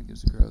only God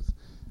gives the growth.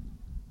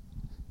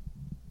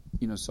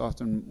 So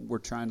often we're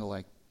trying to,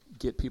 like,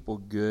 get people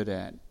good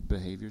at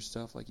behavior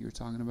stuff, like you were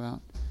talking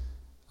about.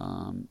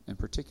 In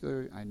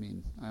particular, I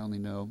only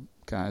know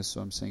guys, so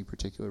I'm saying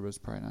particular, but it's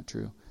probably not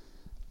true.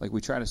 Like,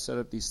 we try to set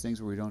up these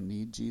things where we don't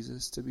need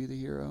Jesus to be the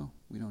hero.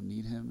 We don't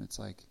need him. It's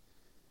like,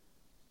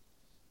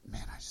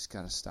 man, I just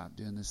got to stop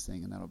doing this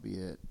thing and that'll be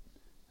it.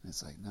 And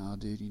it's like, no,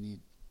 dude, you need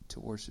to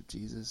worship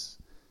Jesus.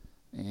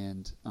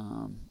 And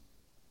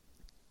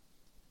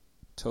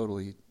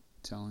totally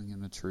telling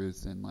him the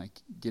truth and, like,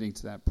 getting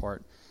to that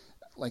part.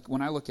 Like,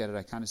 when I look at it,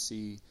 I kind of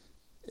see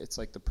it's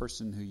like the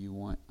person who you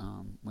want,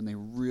 when they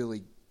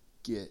really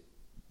get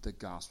the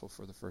gospel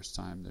for the first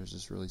time, there's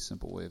this really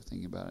simple way of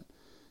thinking about it.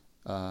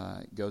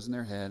 It goes in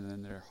their head and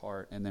then their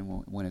heart, and then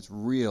when it's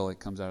real, it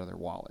comes out of their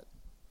wallet.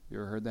 You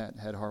ever heard that?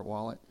 Head, heart,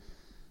 wallet?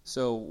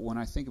 So when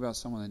I think about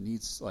someone that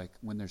needs, like,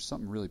 when there's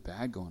something really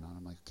bad going on,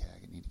 I'm like, okay,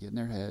 I need to get in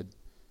their head,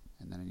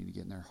 and then I need to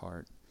get in their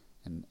heart.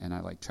 And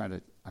I, like,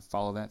 I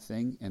follow that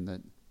thing, and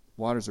the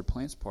waters or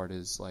plants part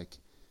is, like,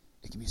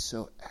 it can be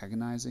so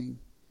agonizing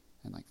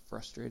and, like,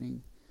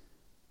 frustrating.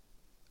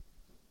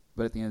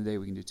 But at the end of the day,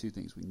 we can do two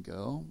things. We can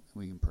go, and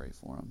we can pray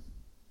for them.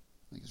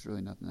 Like, it's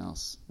really nothing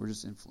else. We're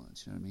just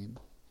influence, you know what I mean?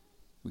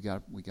 We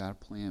got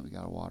to plant, we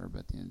got to water, but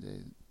at the end of the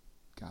day,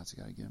 God's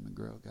got to get them to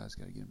grow. God's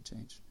got to get them to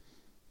change.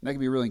 And that can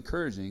be really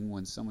encouraging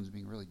when someone's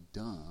being really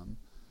dumb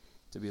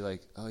to be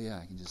like, oh, yeah,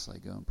 I can just,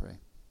 like, go and pray.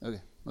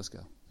 Okay, let's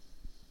go.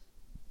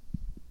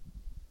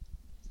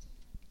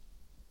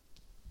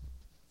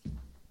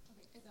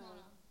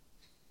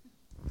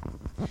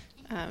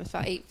 It's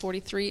about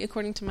 8:43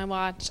 according to my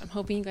watch. I'm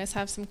hoping you guys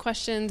have some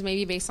questions,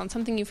 maybe based on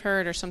something you've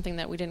heard or something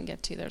that we didn't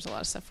get to. There's a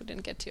lot of stuff we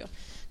didn't get to.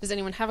 Does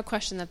anyone have a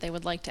question that they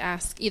would like to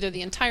ask, either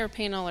the entire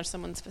panel or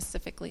someone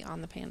specifically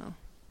on the panel?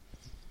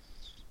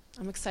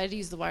 I'm excited to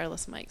use the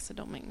wireless mic, so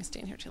don't make me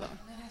stand here too long.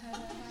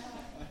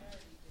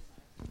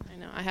 I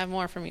know. I have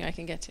more from you I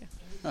can get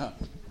to.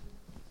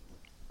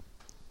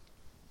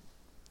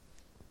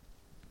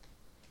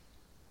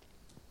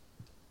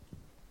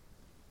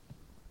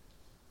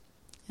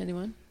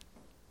 Anyone?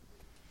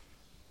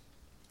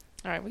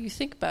 All right, well, you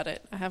think about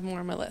it. I have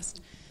more on my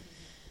list.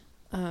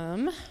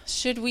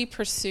 Should we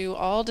pursue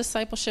all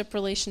discipleship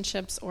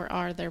relationships, or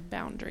are there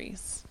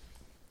boundaries?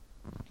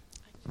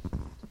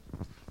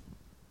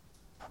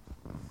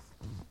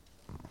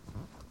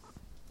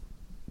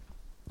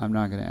 I'm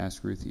not going to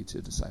ask Ruthie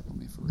to disciple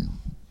me for real.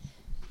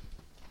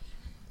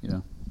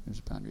 There's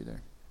a boundary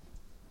there.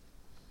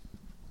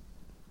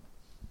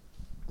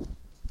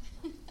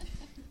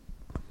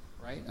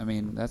 Right?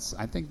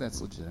 I think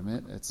that's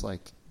legitimate. It's like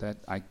that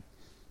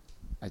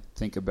I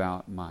think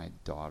about my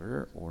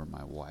daughter or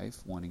my wife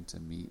wanting to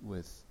meet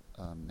with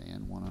a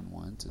man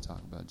one-on-one to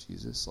talk about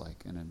Jesus,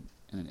 like in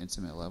an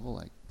intimate level.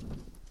 Like,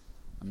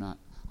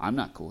 I'm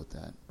not cool with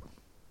that.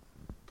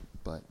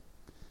 But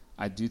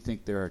I do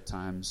think there are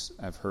times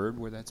I've heard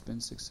where that's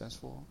been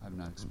successful. I've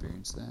not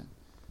experienced that.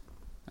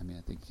 I mean,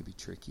 I think it can be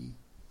tricky.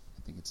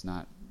 I think it's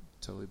not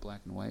totally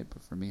black and white,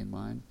 but for me and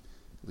mine,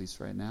 at least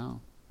right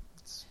now,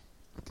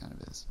 it kind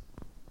of is.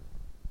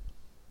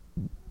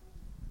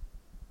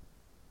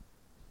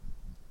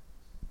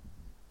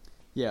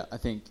 Yeah, I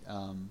think,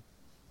 to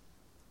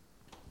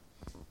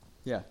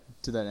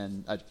that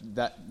end,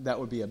 that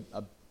would be I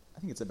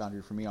think it's a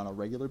boundary for me on a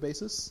regular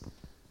basis,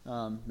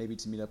 maybe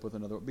to meet up with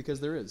another, because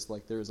there is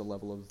a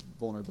level of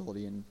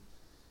vulnerability and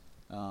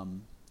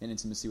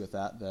intimacy with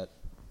that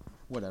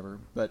whatever,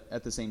 but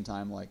at the same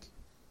time,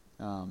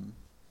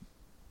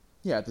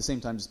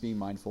 just being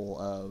mindful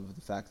of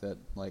the fact that,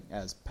 like,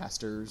 as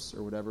pastors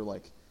or whatever,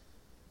 like,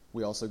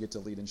 we also get to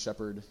lead and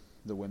shepherd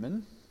the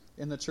women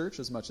in the church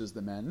as much as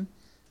the men.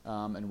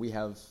 And we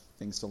have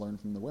things to learn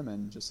from the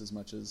women just as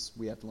much as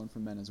we have to learn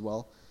from men as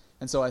well.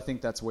 And so I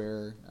think that's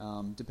where,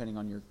 depending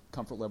on your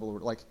comfort level,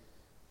 like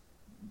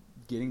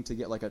getting to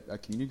get like a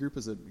community group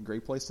is a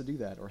great place to do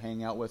that, or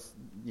hang out with,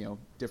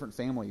 different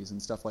families and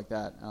stuff like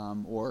that,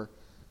 or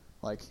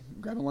like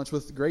grabbing lunch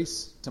with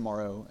Grace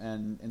tomorrow.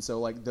 And so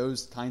like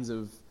those kinds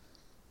of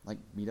like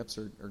meetups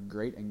are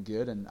great and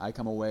good, and I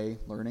come away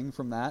learning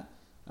from that.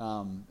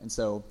 And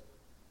so,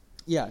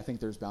 yeah, I think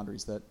there's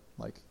boundaries that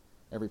like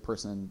every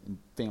person and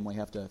family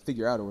have to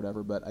figure out or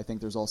whatever, but I think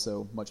there's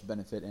also much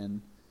benefit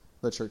in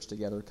the church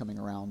together coming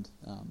around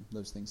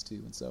those things too.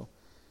 And so,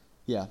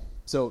 yeah.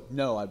 So,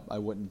 no, I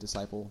wouldn't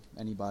disciple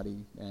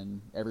anybody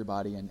and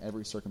everybody in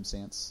every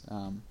circumstance.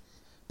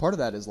 Part of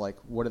that is, like,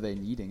 what are they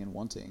needing and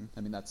wanting?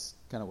 I mean, that's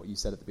kind of what you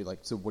said at the beginning,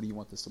 like, so what do you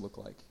want this to look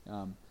like?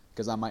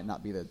 Because I might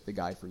not be the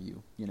guy for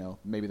you,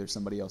 Maybe there's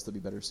somebody else that'd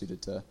be better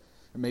suited to,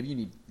 or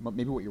maybe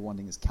what you're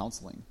wanting is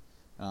counseling.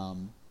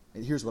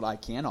 Here's what I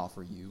can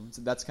offer you.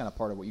 So that's kind of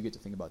part of what you get to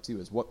think about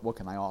too, is what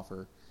can I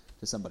offer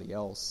to somebody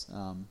else.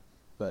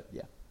 But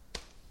yeah.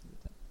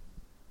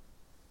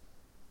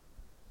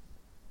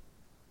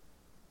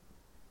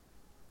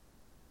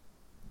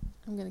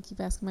 I'm going to keep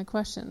asking my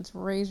questions.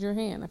 Raise your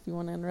hand if you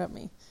want to interrupt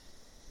me.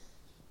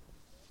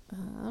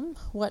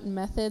 What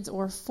methods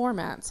or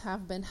formats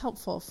have been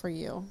helpful for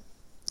you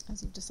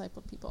as you've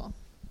discipled people?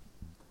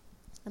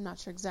 I'm not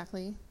sure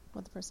exactly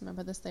what the person meant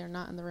by this. They are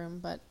not in the room,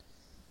 but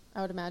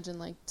I would imagine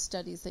like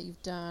studies that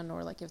you've done,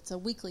 or like if it's a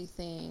weekly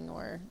thing,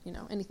 or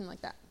anything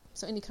like that.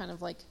 So any kind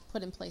of like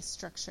put in place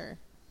structure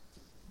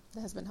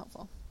that has been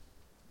helpful.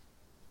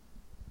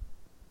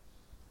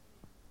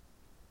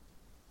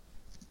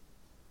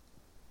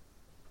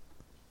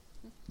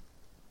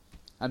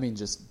 I mean,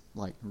 just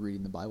like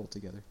reading the Bible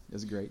together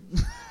is great.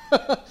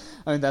 I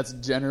mean, that's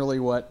generally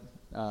what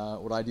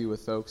I do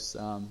with folks.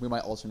 We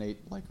might alternate,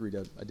 like read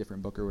a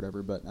different book or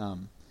whatever, but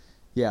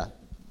yeah.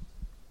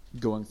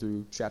 Going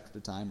through chapter at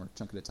a time or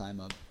chunk at a time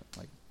of,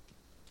 like,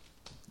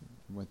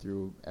 went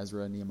through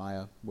Ezra and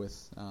Nehemiah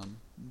with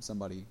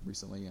somebody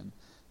recently, and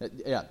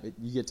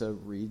you get to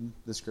read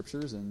the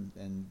scriptures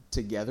and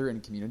together in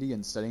community,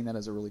 and studying that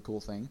is a really cool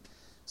thing.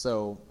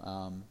 So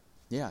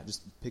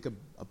just pick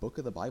a book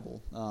of the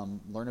Bible,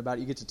 learn about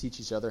it. You get to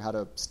teach each other how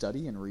to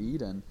study and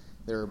read, and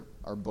there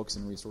are books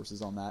and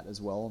resources on that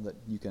as well that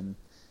you can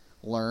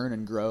learn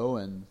and grow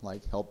and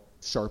like help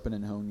sharpen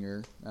and hone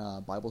your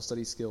Bible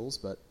study skills.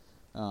 But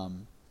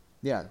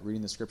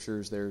reading the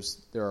scriptures, there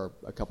are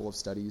a couple of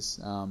studies.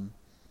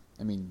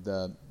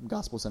 The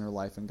Gospel Center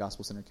Life and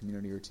Gospel Center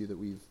Community are two that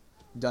we've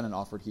done and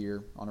offered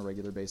here on a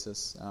regular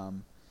basis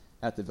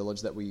at the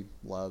Village that we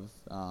love.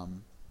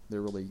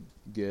 They're really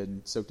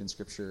good, soaked in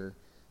scripture,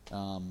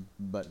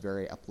 but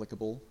very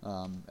applicable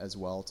as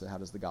well to how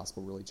does the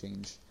gospel really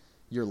change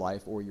your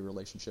life or your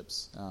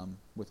relationships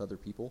with other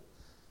people.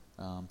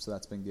 So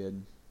that's been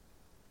good.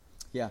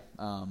 Yeah.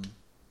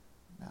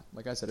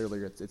 Like I said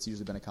earlier, it's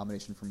usually been a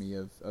combination for me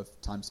of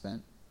time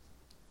spent,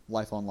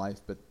 life on life,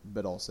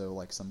 but also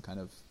like some kind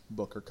of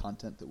book or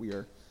content that we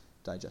are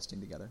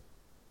digesting together.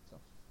 So.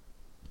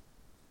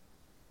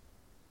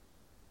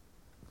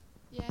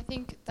 Yeah, I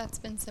think that's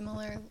been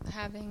similar.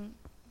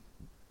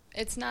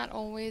 It's not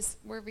always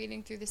we're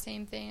reading through the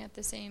same thing at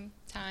the same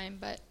time,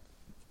 but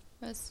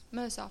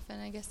most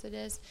often I guess it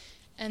is.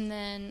 And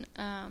then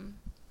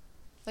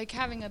like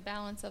having a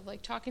balance of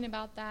like talking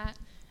about that.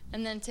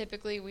 And then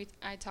typically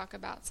I talk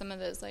about some of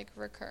those like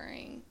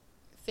recurring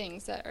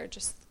things that are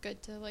just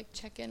good to like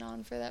check in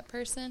on for that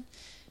person.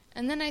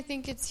 And then I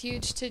think it's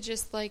huge to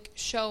just like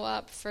show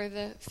up for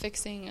the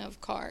fixing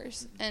of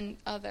cars and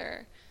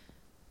other,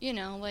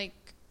 like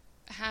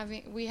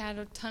we had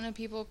a ton of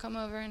people come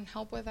over and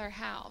help with our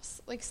house,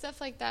 like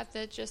stuff like that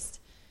just,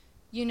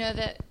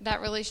 that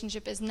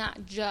relationship is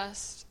not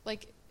just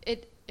like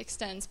it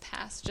extends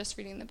past just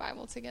reading the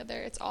Bible together.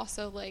 It's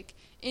also like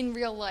in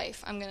real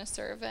life, I'm going to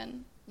serve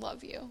and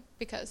love you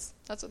because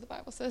that's what the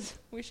Bible says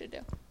we should do.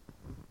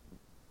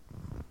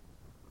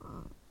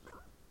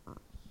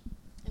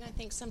 And I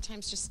think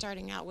sometimes just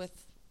starting out with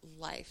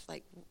life,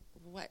 like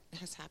what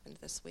has happened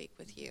this week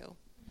with you,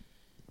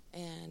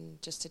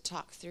 and just to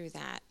talk through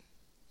that.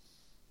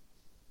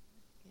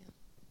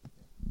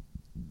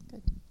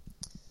 Good.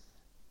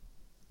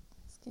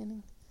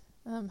 Scanning.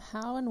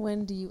 How and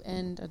when do you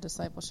end a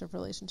discipleship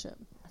relationship?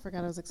 I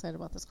forgot I was excited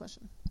about this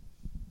question.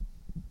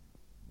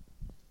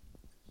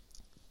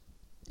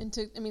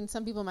 And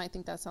some people might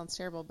think that sounds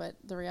terrible, but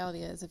the reality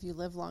is if you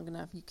live long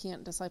enough, you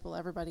can't disciple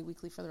everybody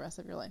weekly for the rest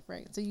of your life,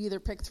 right? So you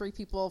either pick 3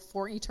 people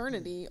for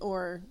eternity,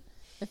 or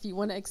if you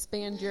want to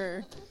expand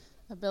your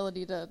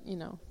ability to,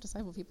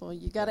 disciple people,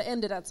 you got to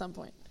end it at some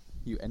point.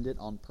 You end it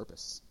on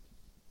purpose.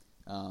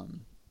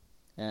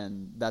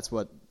 And that's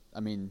what,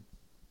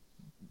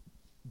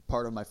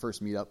 part of my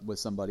first meetup with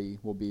somebody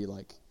will be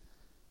like,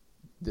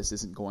 this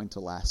isn't going to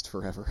last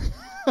forever.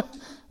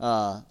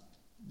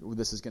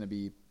 This is going to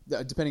be,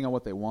 depending on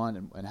what they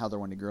want and how they're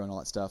wanting to grow and all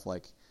that stuff,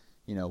 like,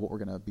 what we're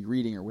going to be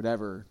reading or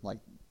whatever, like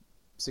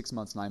 6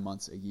 months, 9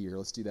 months, a year,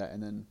 let's do that.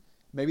 And then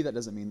maybe that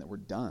doesn't mean that we're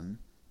done,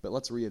 but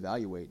let's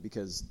reevaluate,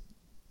 because,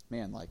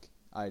 man, like,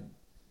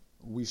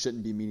 we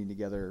shouldn't be meeting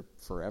together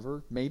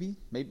forever. Maybe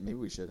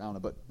we should. I don't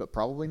know, but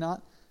probably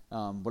not.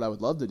 What I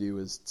would love to do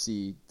is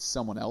see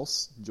someone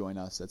else join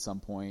us at some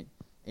point,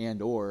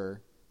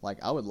 or like,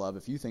 I would love,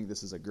 if you think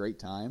this is a great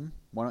time,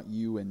 why don't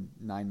you in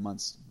 9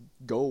 months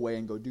go away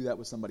and go do that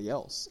with somebody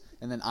else,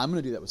 and then I'm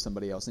going to do that with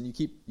somebody else, and you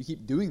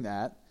keep doing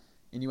that,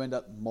 and you end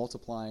up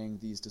multiplying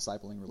these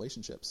discipling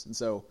relationships. And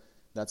so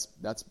that's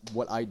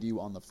what I do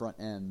on the front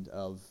end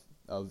of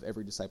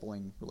every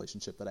discipling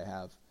relationship that I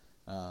have,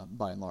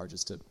 by and large,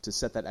 is to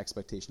set that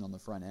expectation on the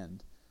front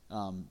end.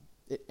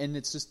 And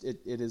it's just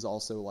it is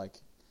also like,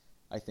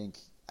 I think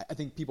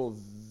people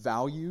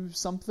value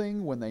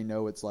something when they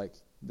know it's like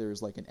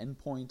there's like an end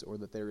point, or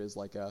that there is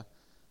like a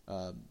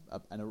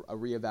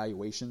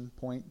reevaluation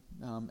point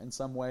in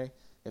some way.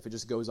 If it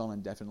just goes on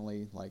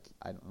indefinitely, like,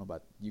 I don't know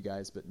about you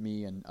guys, but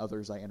me and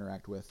others I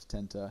interact with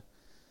tend to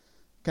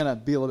kind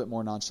of be a little bit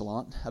more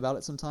nonchalant about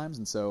it sometimes,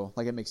 and so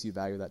like it makes you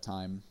value that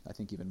time, I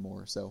think, even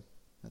more. So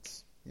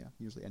that's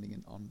usually ending it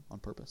on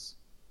purpose.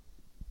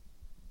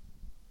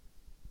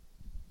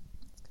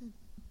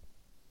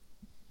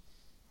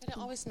 But it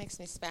always makes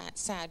me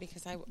sad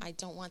because I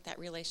don't want that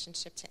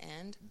relationship to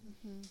end.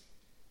 Mm-hmm.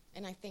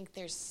 And I think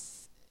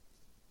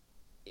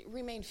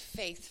remain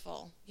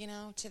faithful,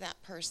 to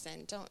that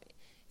person.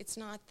 It's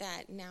not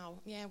that now,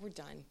 we're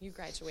done. You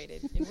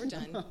graduated and we're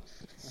done.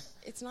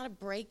 It's not a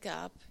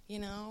breakup,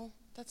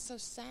 That's so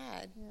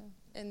sad.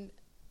 Yeah. And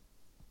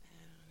I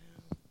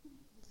don't know.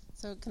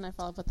 So can I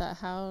follow up with that?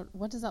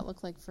 What does that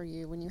look like for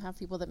you when you have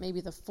people that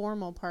maybe the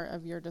formal part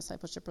of your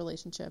discipleship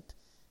relationship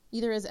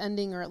either is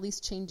ending or at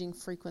least changing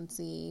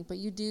frequency, but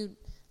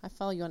I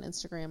follow you on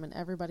Instagram, and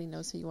everybody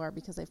knows who you are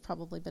because they've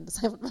probably been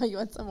discipled by you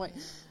in some way.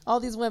 All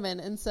these women.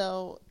 And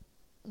so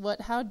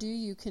how do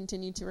you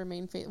continue to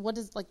remain faithful? What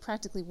does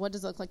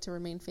it look like to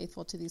remain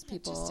faithful to these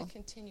people? Just to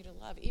continue to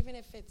love, even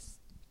if it's,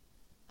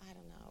 I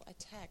don't know, a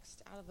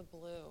text out of the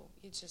blue.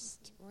 You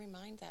just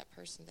remind that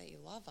person that you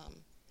love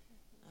them.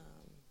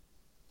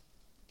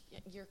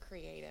 You're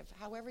creative.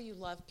 However you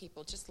love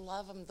people, just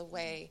love them the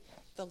way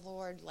the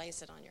Lord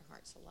lays it on your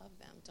heart. So love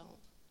them. Don't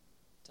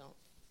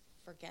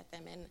forget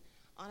them. And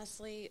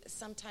honestly,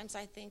 sometimes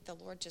I think the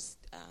Lord just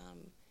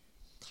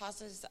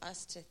causes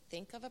us to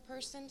think of a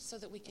person so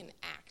that we can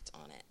act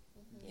on it,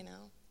 Yeah.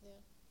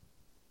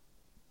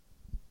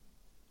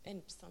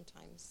 And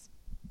sometimes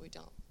we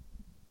don't.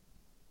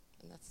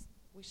 And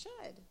we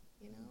should,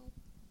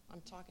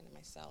 I'm talking to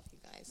myself, you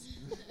guys.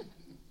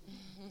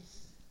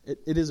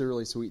 It is a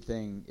really sweet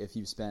thing if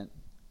you've spent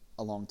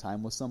a long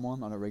time with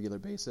someone on a regular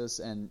basis,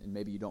 and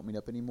maybe you don't meet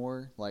up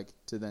anymore, like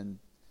to then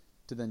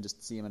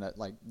just see them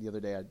like the other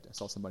day I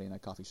saw somebody in a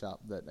coffee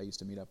shop that I used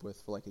to meet up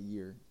with for like a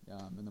year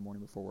in the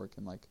morning before work,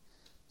 and like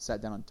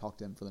sat down and talked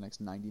to him for the next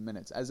 90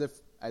 minutes as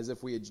if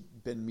we had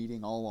been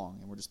meeting all along,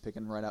 and we're just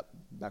picking right up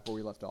back where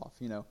we left off.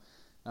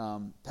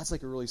 That's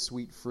like a really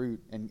sweet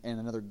fruit and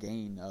another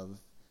gain of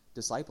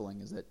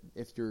discipling, is that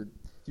if you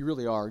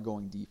really are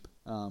going deep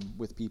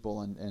with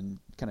people and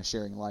kind of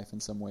sharing life in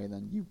some way,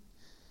 then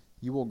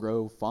you will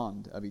grow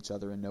fond of each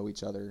other and know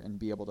each other and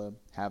be able to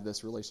have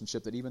this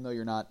relationship that even though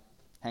you're not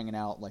hanging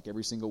out like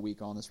every single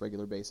week on this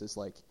regular basis,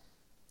 like,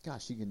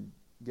 gosh, you can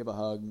give a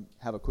hug,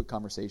 have a quick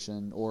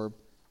conversation, or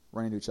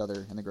run into each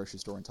other in the grocery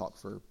store and talk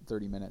for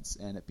 30 minutes,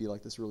 and it be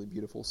like this really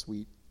beautiful,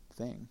 sweet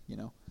thing,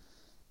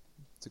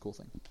 It's a cool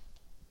thing.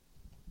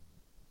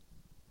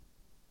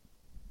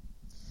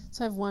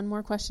 So I have one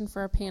more question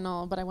for our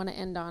panel, but I want to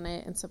end on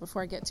it. And so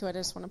before I get to it, I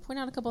just want to point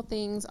out a couple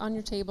things. On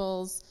your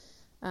tables,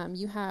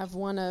 you have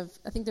I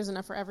think there's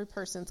enough for every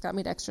person. Scott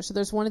made extra. So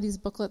there's one of these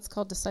booklets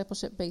called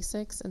Discipleship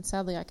Basics, and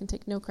sadly I can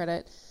take no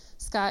credit.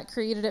 Scott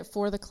created it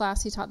for the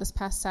class he taught this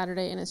past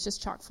Saturday, and it's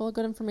just chock full of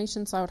good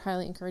information, so I would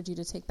highly encourage you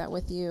to take that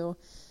with you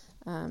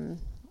and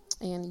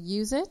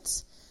use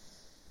it.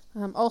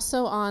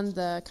 Also on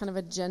the kind of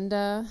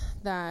agenda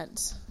that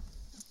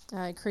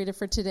I created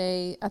for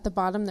today. At the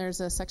bottom, there's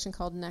a section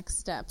called Next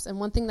Steps. And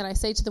one thing that I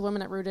say to the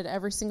women at Rooted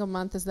every single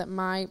month is that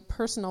my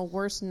personal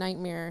worst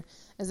nightmare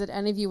is that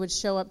any of you would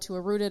show up to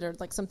a Rooted or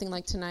like something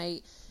like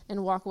tonight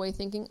and walk away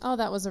thinking, oh,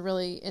 that was a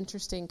really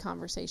interesting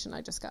conversation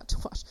I just got to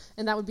watch.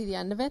 And that would be the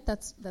end of it.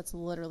 That's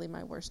literally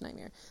my worst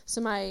nightmare.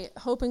 So my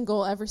hope and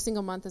goal every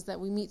single month is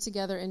that we meet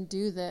together and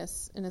do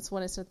this, and it's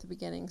what I said at the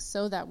beginning,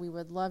 so that we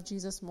would love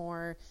Jesus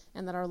more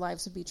and that our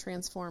lives would be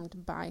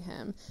transformed by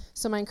him.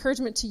 So my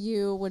encouragement to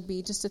you would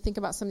be just to think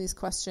about some of these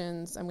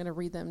questions. I'm going to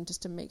read them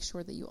just to make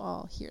sure that you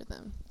all hear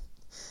them.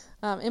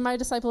 Am I a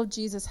disciple of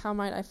Jesus? How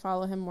might I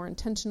follow him more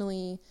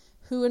intentionally?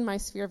 Who in my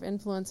sphere of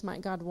influence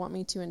might God want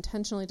me to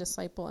intentionally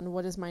disciple, and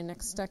what is my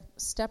next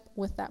step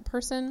with that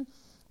person?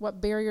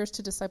 What barriers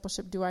to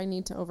discipleship do I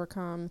need to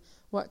overcome?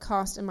 What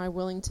cost am I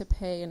willing to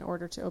pay in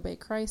order to obey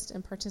Christ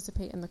and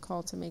participate in the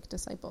call to make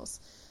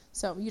disciples?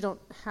 So you don't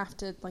have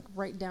to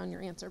write down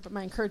your answer, but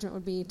my encouragement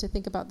would be to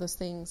think about those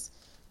things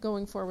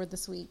going forward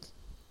this week.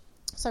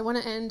 So I want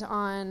to end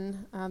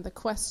on the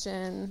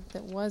question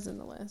that was in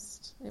the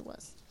list.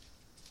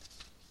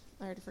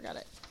 I already forgot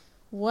it.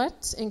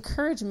 What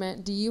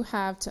encouragement do you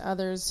have to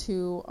others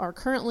who are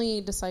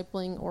currently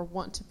discipling or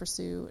want to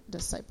pursue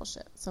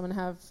discipleship? So I'm going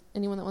to have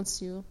anyone that wants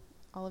to,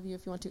 all of you,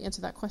 if you want to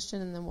answer that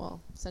question, and then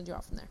we'll send you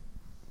off from there.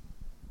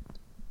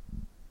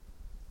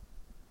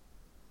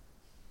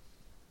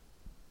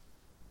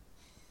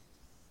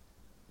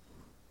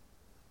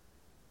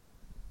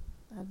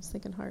 I'm just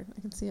thinking hard.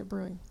 I can see it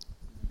brewing.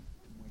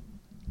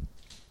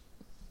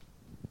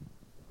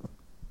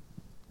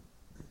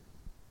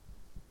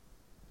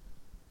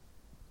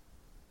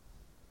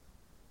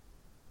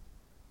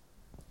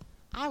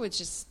 I would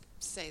just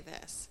say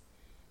this.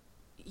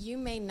 You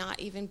may not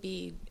even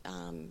be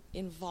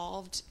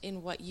involved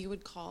in what you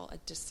would call a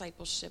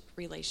discipleship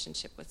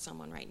relationship with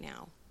someone right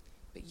now,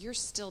 but you're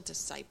still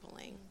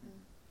discipling,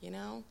 you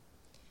know?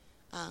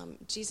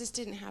 Jesus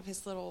didn't have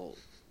his little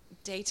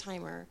day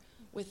timer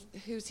with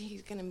who's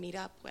he's going to meet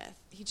up with.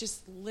 He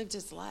just lived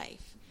his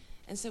life.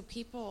 And so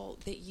people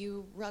that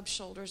you rub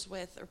shoulders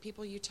with or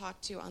people you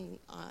talk to on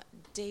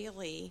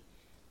daily,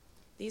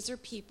 these are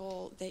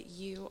people that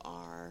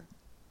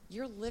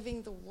you're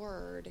living the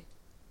word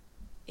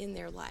in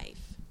their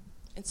life.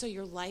 And so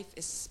your life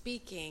is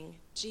speaking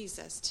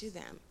Jesus to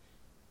them.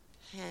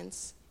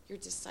 Hence, you're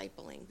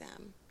discipling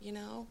them, you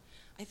know?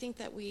 I think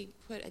that we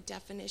put a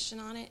definition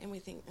on it and we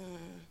think,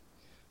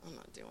 I'm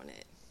not doing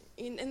it.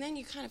 And then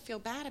you kind of feel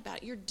bad about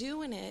it. You're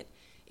doing it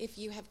if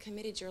you have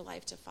committed your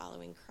life to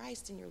following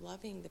Christ and you're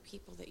loving the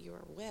people that you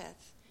are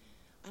with.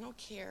 I don't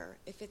care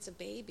if it's a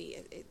baby.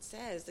 It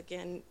says,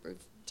 again, we're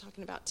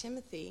talking about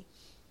Timothy,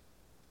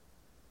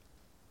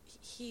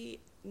 he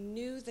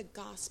knew the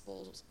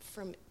gospel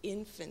from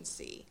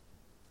infancy,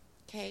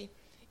 okay?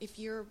 If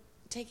you're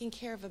taking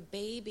care of a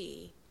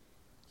baby,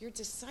 you're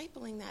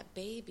discipling that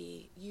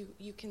baby.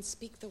 You can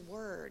speak the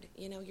word.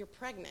 You know, you're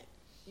pregnant.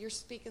 You're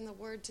speaking the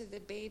word to the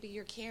baby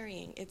you're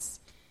carrying. It's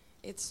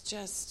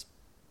just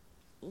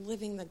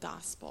living the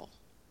gospel.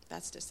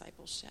 That's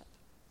discipleship.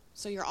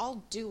 So you're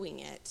all doing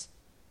it.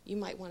 You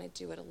might want to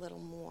do it a little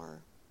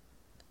more,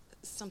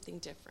 something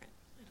different.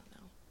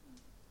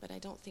 But I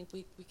don't think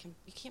we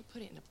can't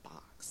put it in a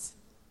box.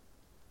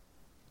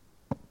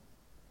 I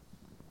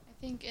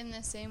think in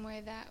the same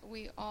way that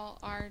we all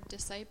are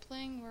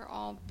discipling, we're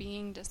all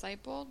being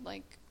discipled.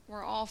 Like,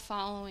 we're all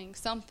following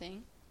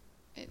something.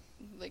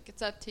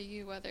 It's up to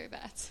you whether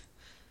that's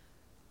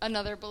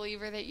another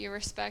believer that you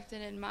respect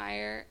and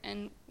admire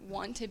and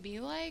want to be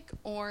like,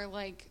 or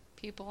like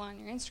people on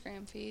your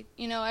Instagram feed.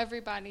 You know,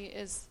 everybody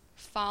is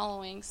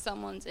following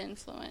someone's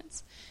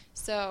influence.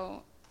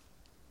 So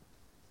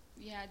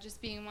yeah,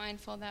 just being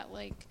mindful that,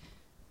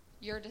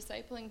 you're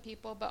discipling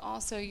people, but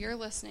also you're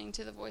listening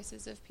to the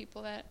voices of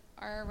people that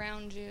are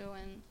around you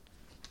and,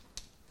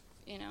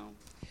 you know,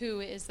 who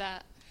is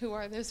that? Who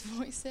are those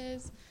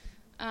voices?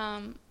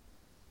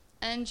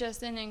 And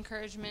just an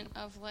encouragement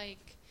of,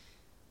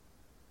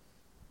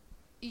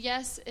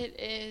 yes, it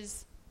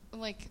is,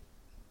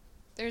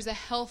 there's a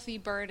healthy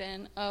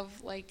burden of,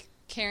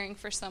 caring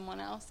for someone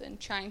else and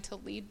trying to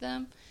lead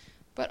them.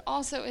 But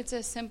also it's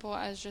as simple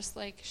as just,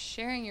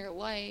 sharing your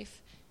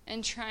life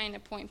and trying to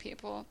point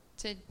people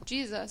to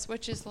Jesus,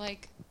 which is,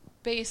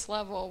 base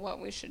level what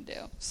we should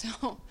do.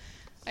 So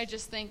I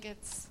just think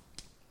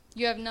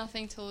you have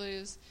nothing to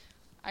lose.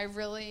 I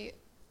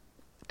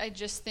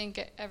just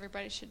think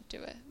everybody should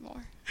do it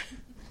more.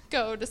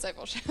 Go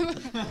discipleship.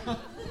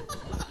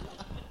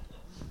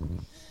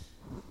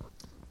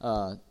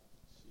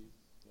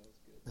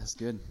 That's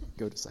good.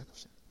 Go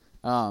discipleship.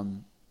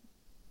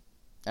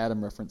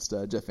 Adam referenced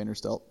Jeff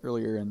Vanderstelt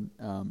earlier,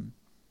 and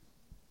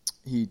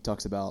he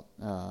talks about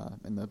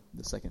in the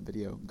second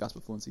video,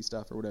 gospel fluency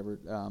stuff or whatever,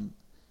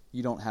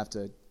 you don't have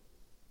to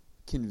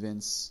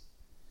convince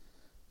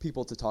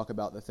people to talk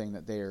about the thing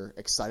that they're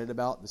excited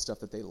about, the stuff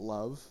that they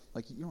love.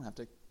 You don't have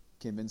to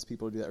convince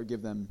people to do that or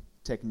give them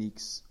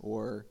techniques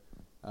or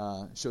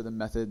show them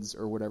methods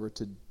or whatever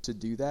to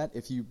do that.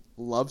 If you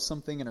love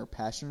something and are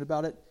passionate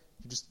about it,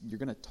 you're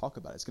going to talk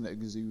about it. It's going to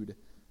exude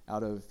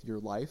out of your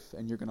life,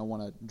 and you're going to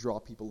want to draw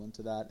people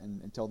into that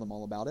and tell them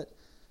all about it.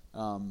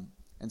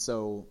 And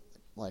so,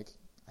 like,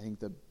 I think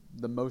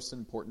the most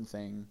important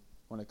thing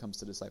when it comes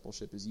to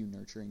discipleship is you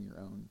nurturing your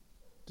own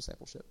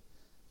discipleship,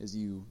 is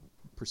you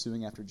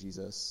pursuing after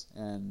Jesus.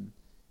 And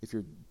if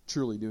you're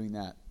truly doing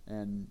that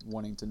and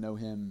wanting to know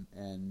him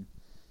and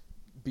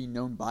be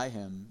known by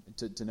him,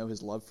 to know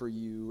his love for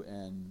you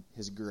and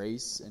his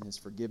grace and his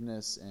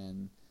forgiveness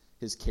and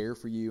his care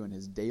for you and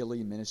his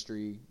daily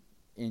ministry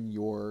in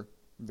your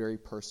very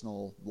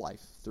personal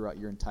life throughout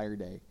your entire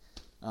day,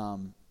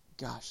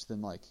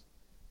 then, like,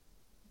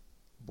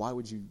 why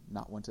would you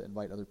not want to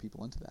invite other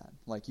people into that?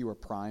 Like, you are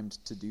primed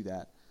to do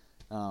that.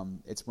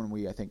 It's when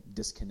we, I think,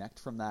 disconnect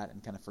from that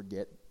and kind of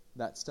forget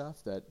that stuff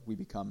that we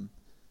become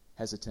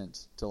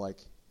hesitant to, like,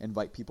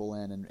 invite people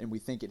in, and we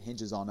think it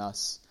hinges on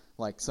us,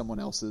 like someone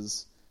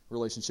else's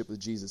relationship with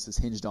Jesus is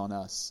hinged on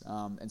us.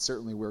 And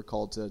certainly we're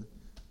called to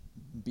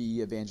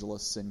be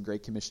evangelists and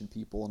Great Commission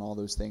people and all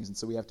those things, and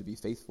so we have to be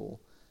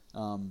faithful.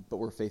 But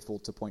we're faithful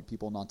to point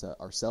people not to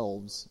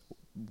ourselves.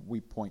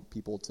 We point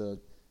people to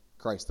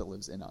Christ that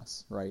lives in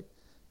us, right?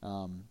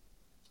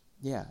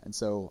 And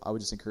so I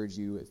would just encourage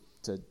you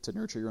to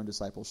nurture your own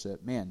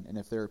discipleship, man. And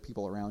if there are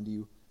people around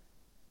you,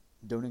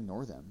 don't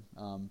ignore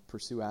them.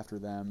 Pursue after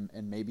them.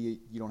 And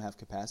maybe you don't have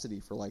capacity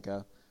for like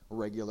a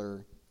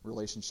regular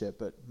relationship,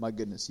 but my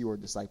goodness, you are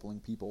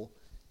discipling people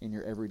in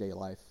your everyday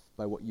life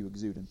by what you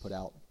exude and put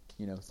out,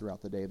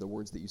 throughout the day, the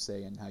words that you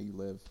say and how you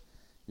live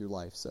your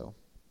life. So,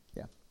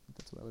 yeah,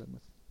 that's what I would end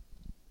with.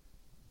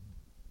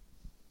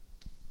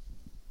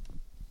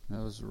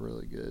 That was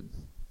really good,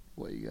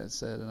 what you guys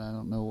said, and I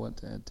don't know what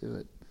to add to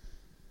it.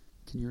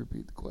 Can you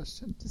repeat the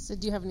question? Just,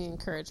 do you have any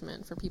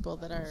encouragement for people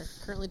that are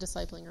currently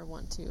discipling or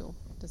want to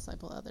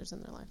disciple others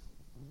in their life?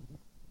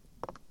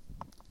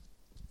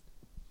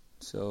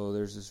 So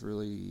there's this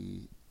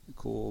really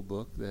cool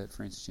book that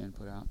Francis Chan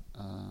put out.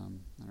 I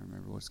don't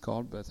remember what it's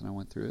called. Beth and I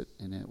went through it,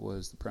 and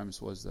the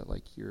premise was that,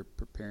 like,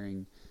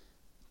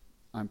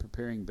 I'm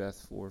preparing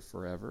Beth for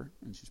forever,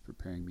 and she's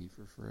preparing me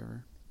for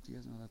forever. Do you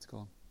guys know what that's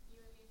called? You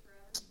and me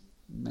forever.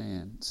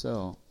 Man,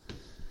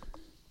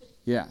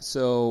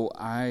 so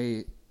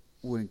I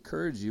would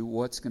encourage you,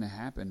 what's going to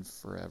happen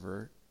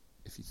forever,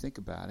 if you think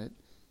about it,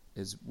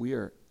 is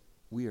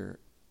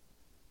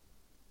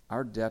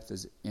our depth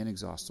is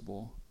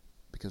inexhaustible,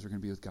 because we're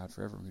going to be with God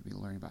forever. We're going to be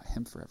learning about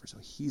him forever. So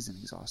he's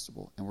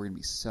inexhaustible, and we're going to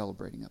be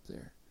celebrating up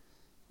there.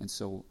 And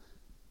so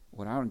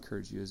what I would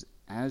encourage you is,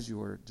 as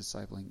you're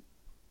discipling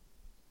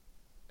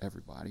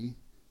everybody,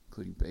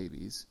 including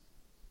babies,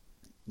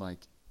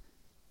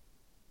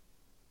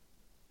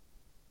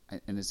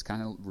 and it's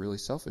kind of really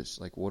selfish.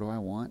 Like, what do I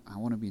want? I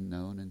want to be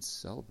known and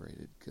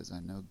celebrated, because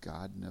I know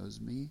God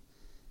knows me,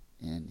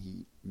 and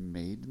he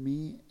made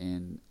me,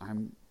 and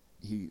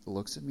he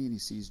looks at me and he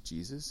sees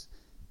Jesus.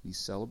 He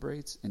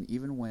celebrates, and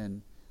even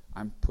when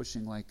I'm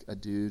pushing like a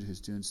dude who's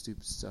doing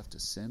stupid stuff to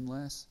sin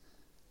less,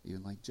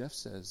 even like Jeff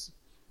says,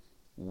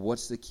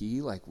 what's the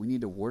key? Like, we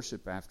need to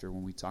worship after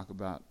when we talk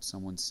about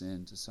someone's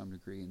sin to some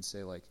degree, and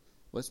say, like,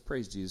 let's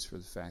praise Jesus for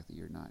the fact that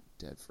you're not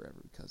dead forever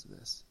because of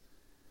this.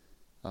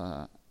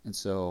 And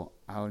so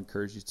I would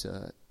encourage you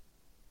to,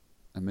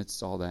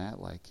 amidst all that,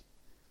 like,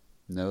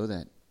 know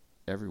that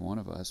every one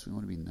of us, we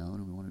want to be known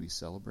and we want to be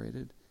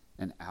celebrated,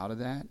 and out of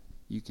that,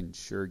 you can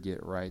sure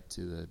get right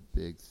to the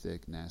big,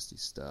 thick, nasty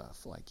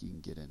stuff. Like, you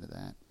can get into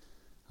that.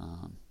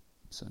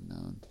 So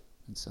known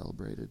and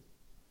celebrated.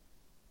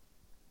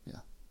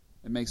 Yeah.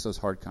 It makes those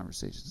hard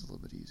conversations a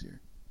little bit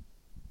easier.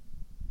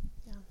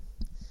 Yeah.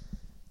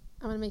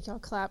 I'm going to make y'all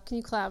clap. Can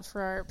you clap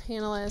for our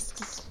panelists?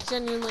 'Cause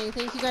genuinely,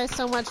 thank you guys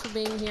so much for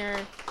being here.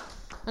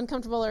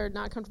 Uncomfortable or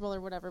not comfortable or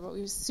whatever, but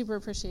we super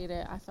appreciate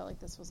it. I felt like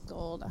this was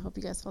gold. I hope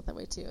you guys felt that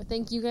way too.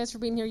 Thank you guys for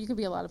being here. You could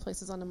be a lot of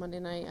places on a Monday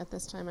night at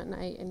this time at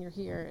night, and you're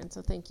here, and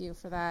so thank you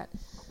for that.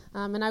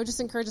 And I would just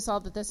encourage us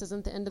all that this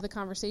isn't the end of the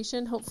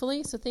conversation,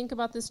 hopefully. So think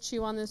about this,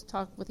 chew on this,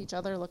 talk with each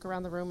other, look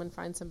around the room, and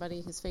find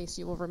somebody whose face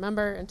you will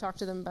remember, and talk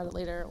to them about it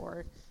later,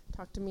 or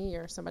talk to me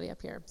or somebody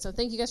up here. So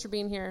thank you guys for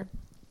being here.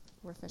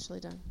 We're officially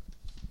done.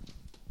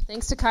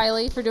 Thanks to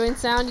Kylie for doing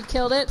sound. You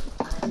killed it.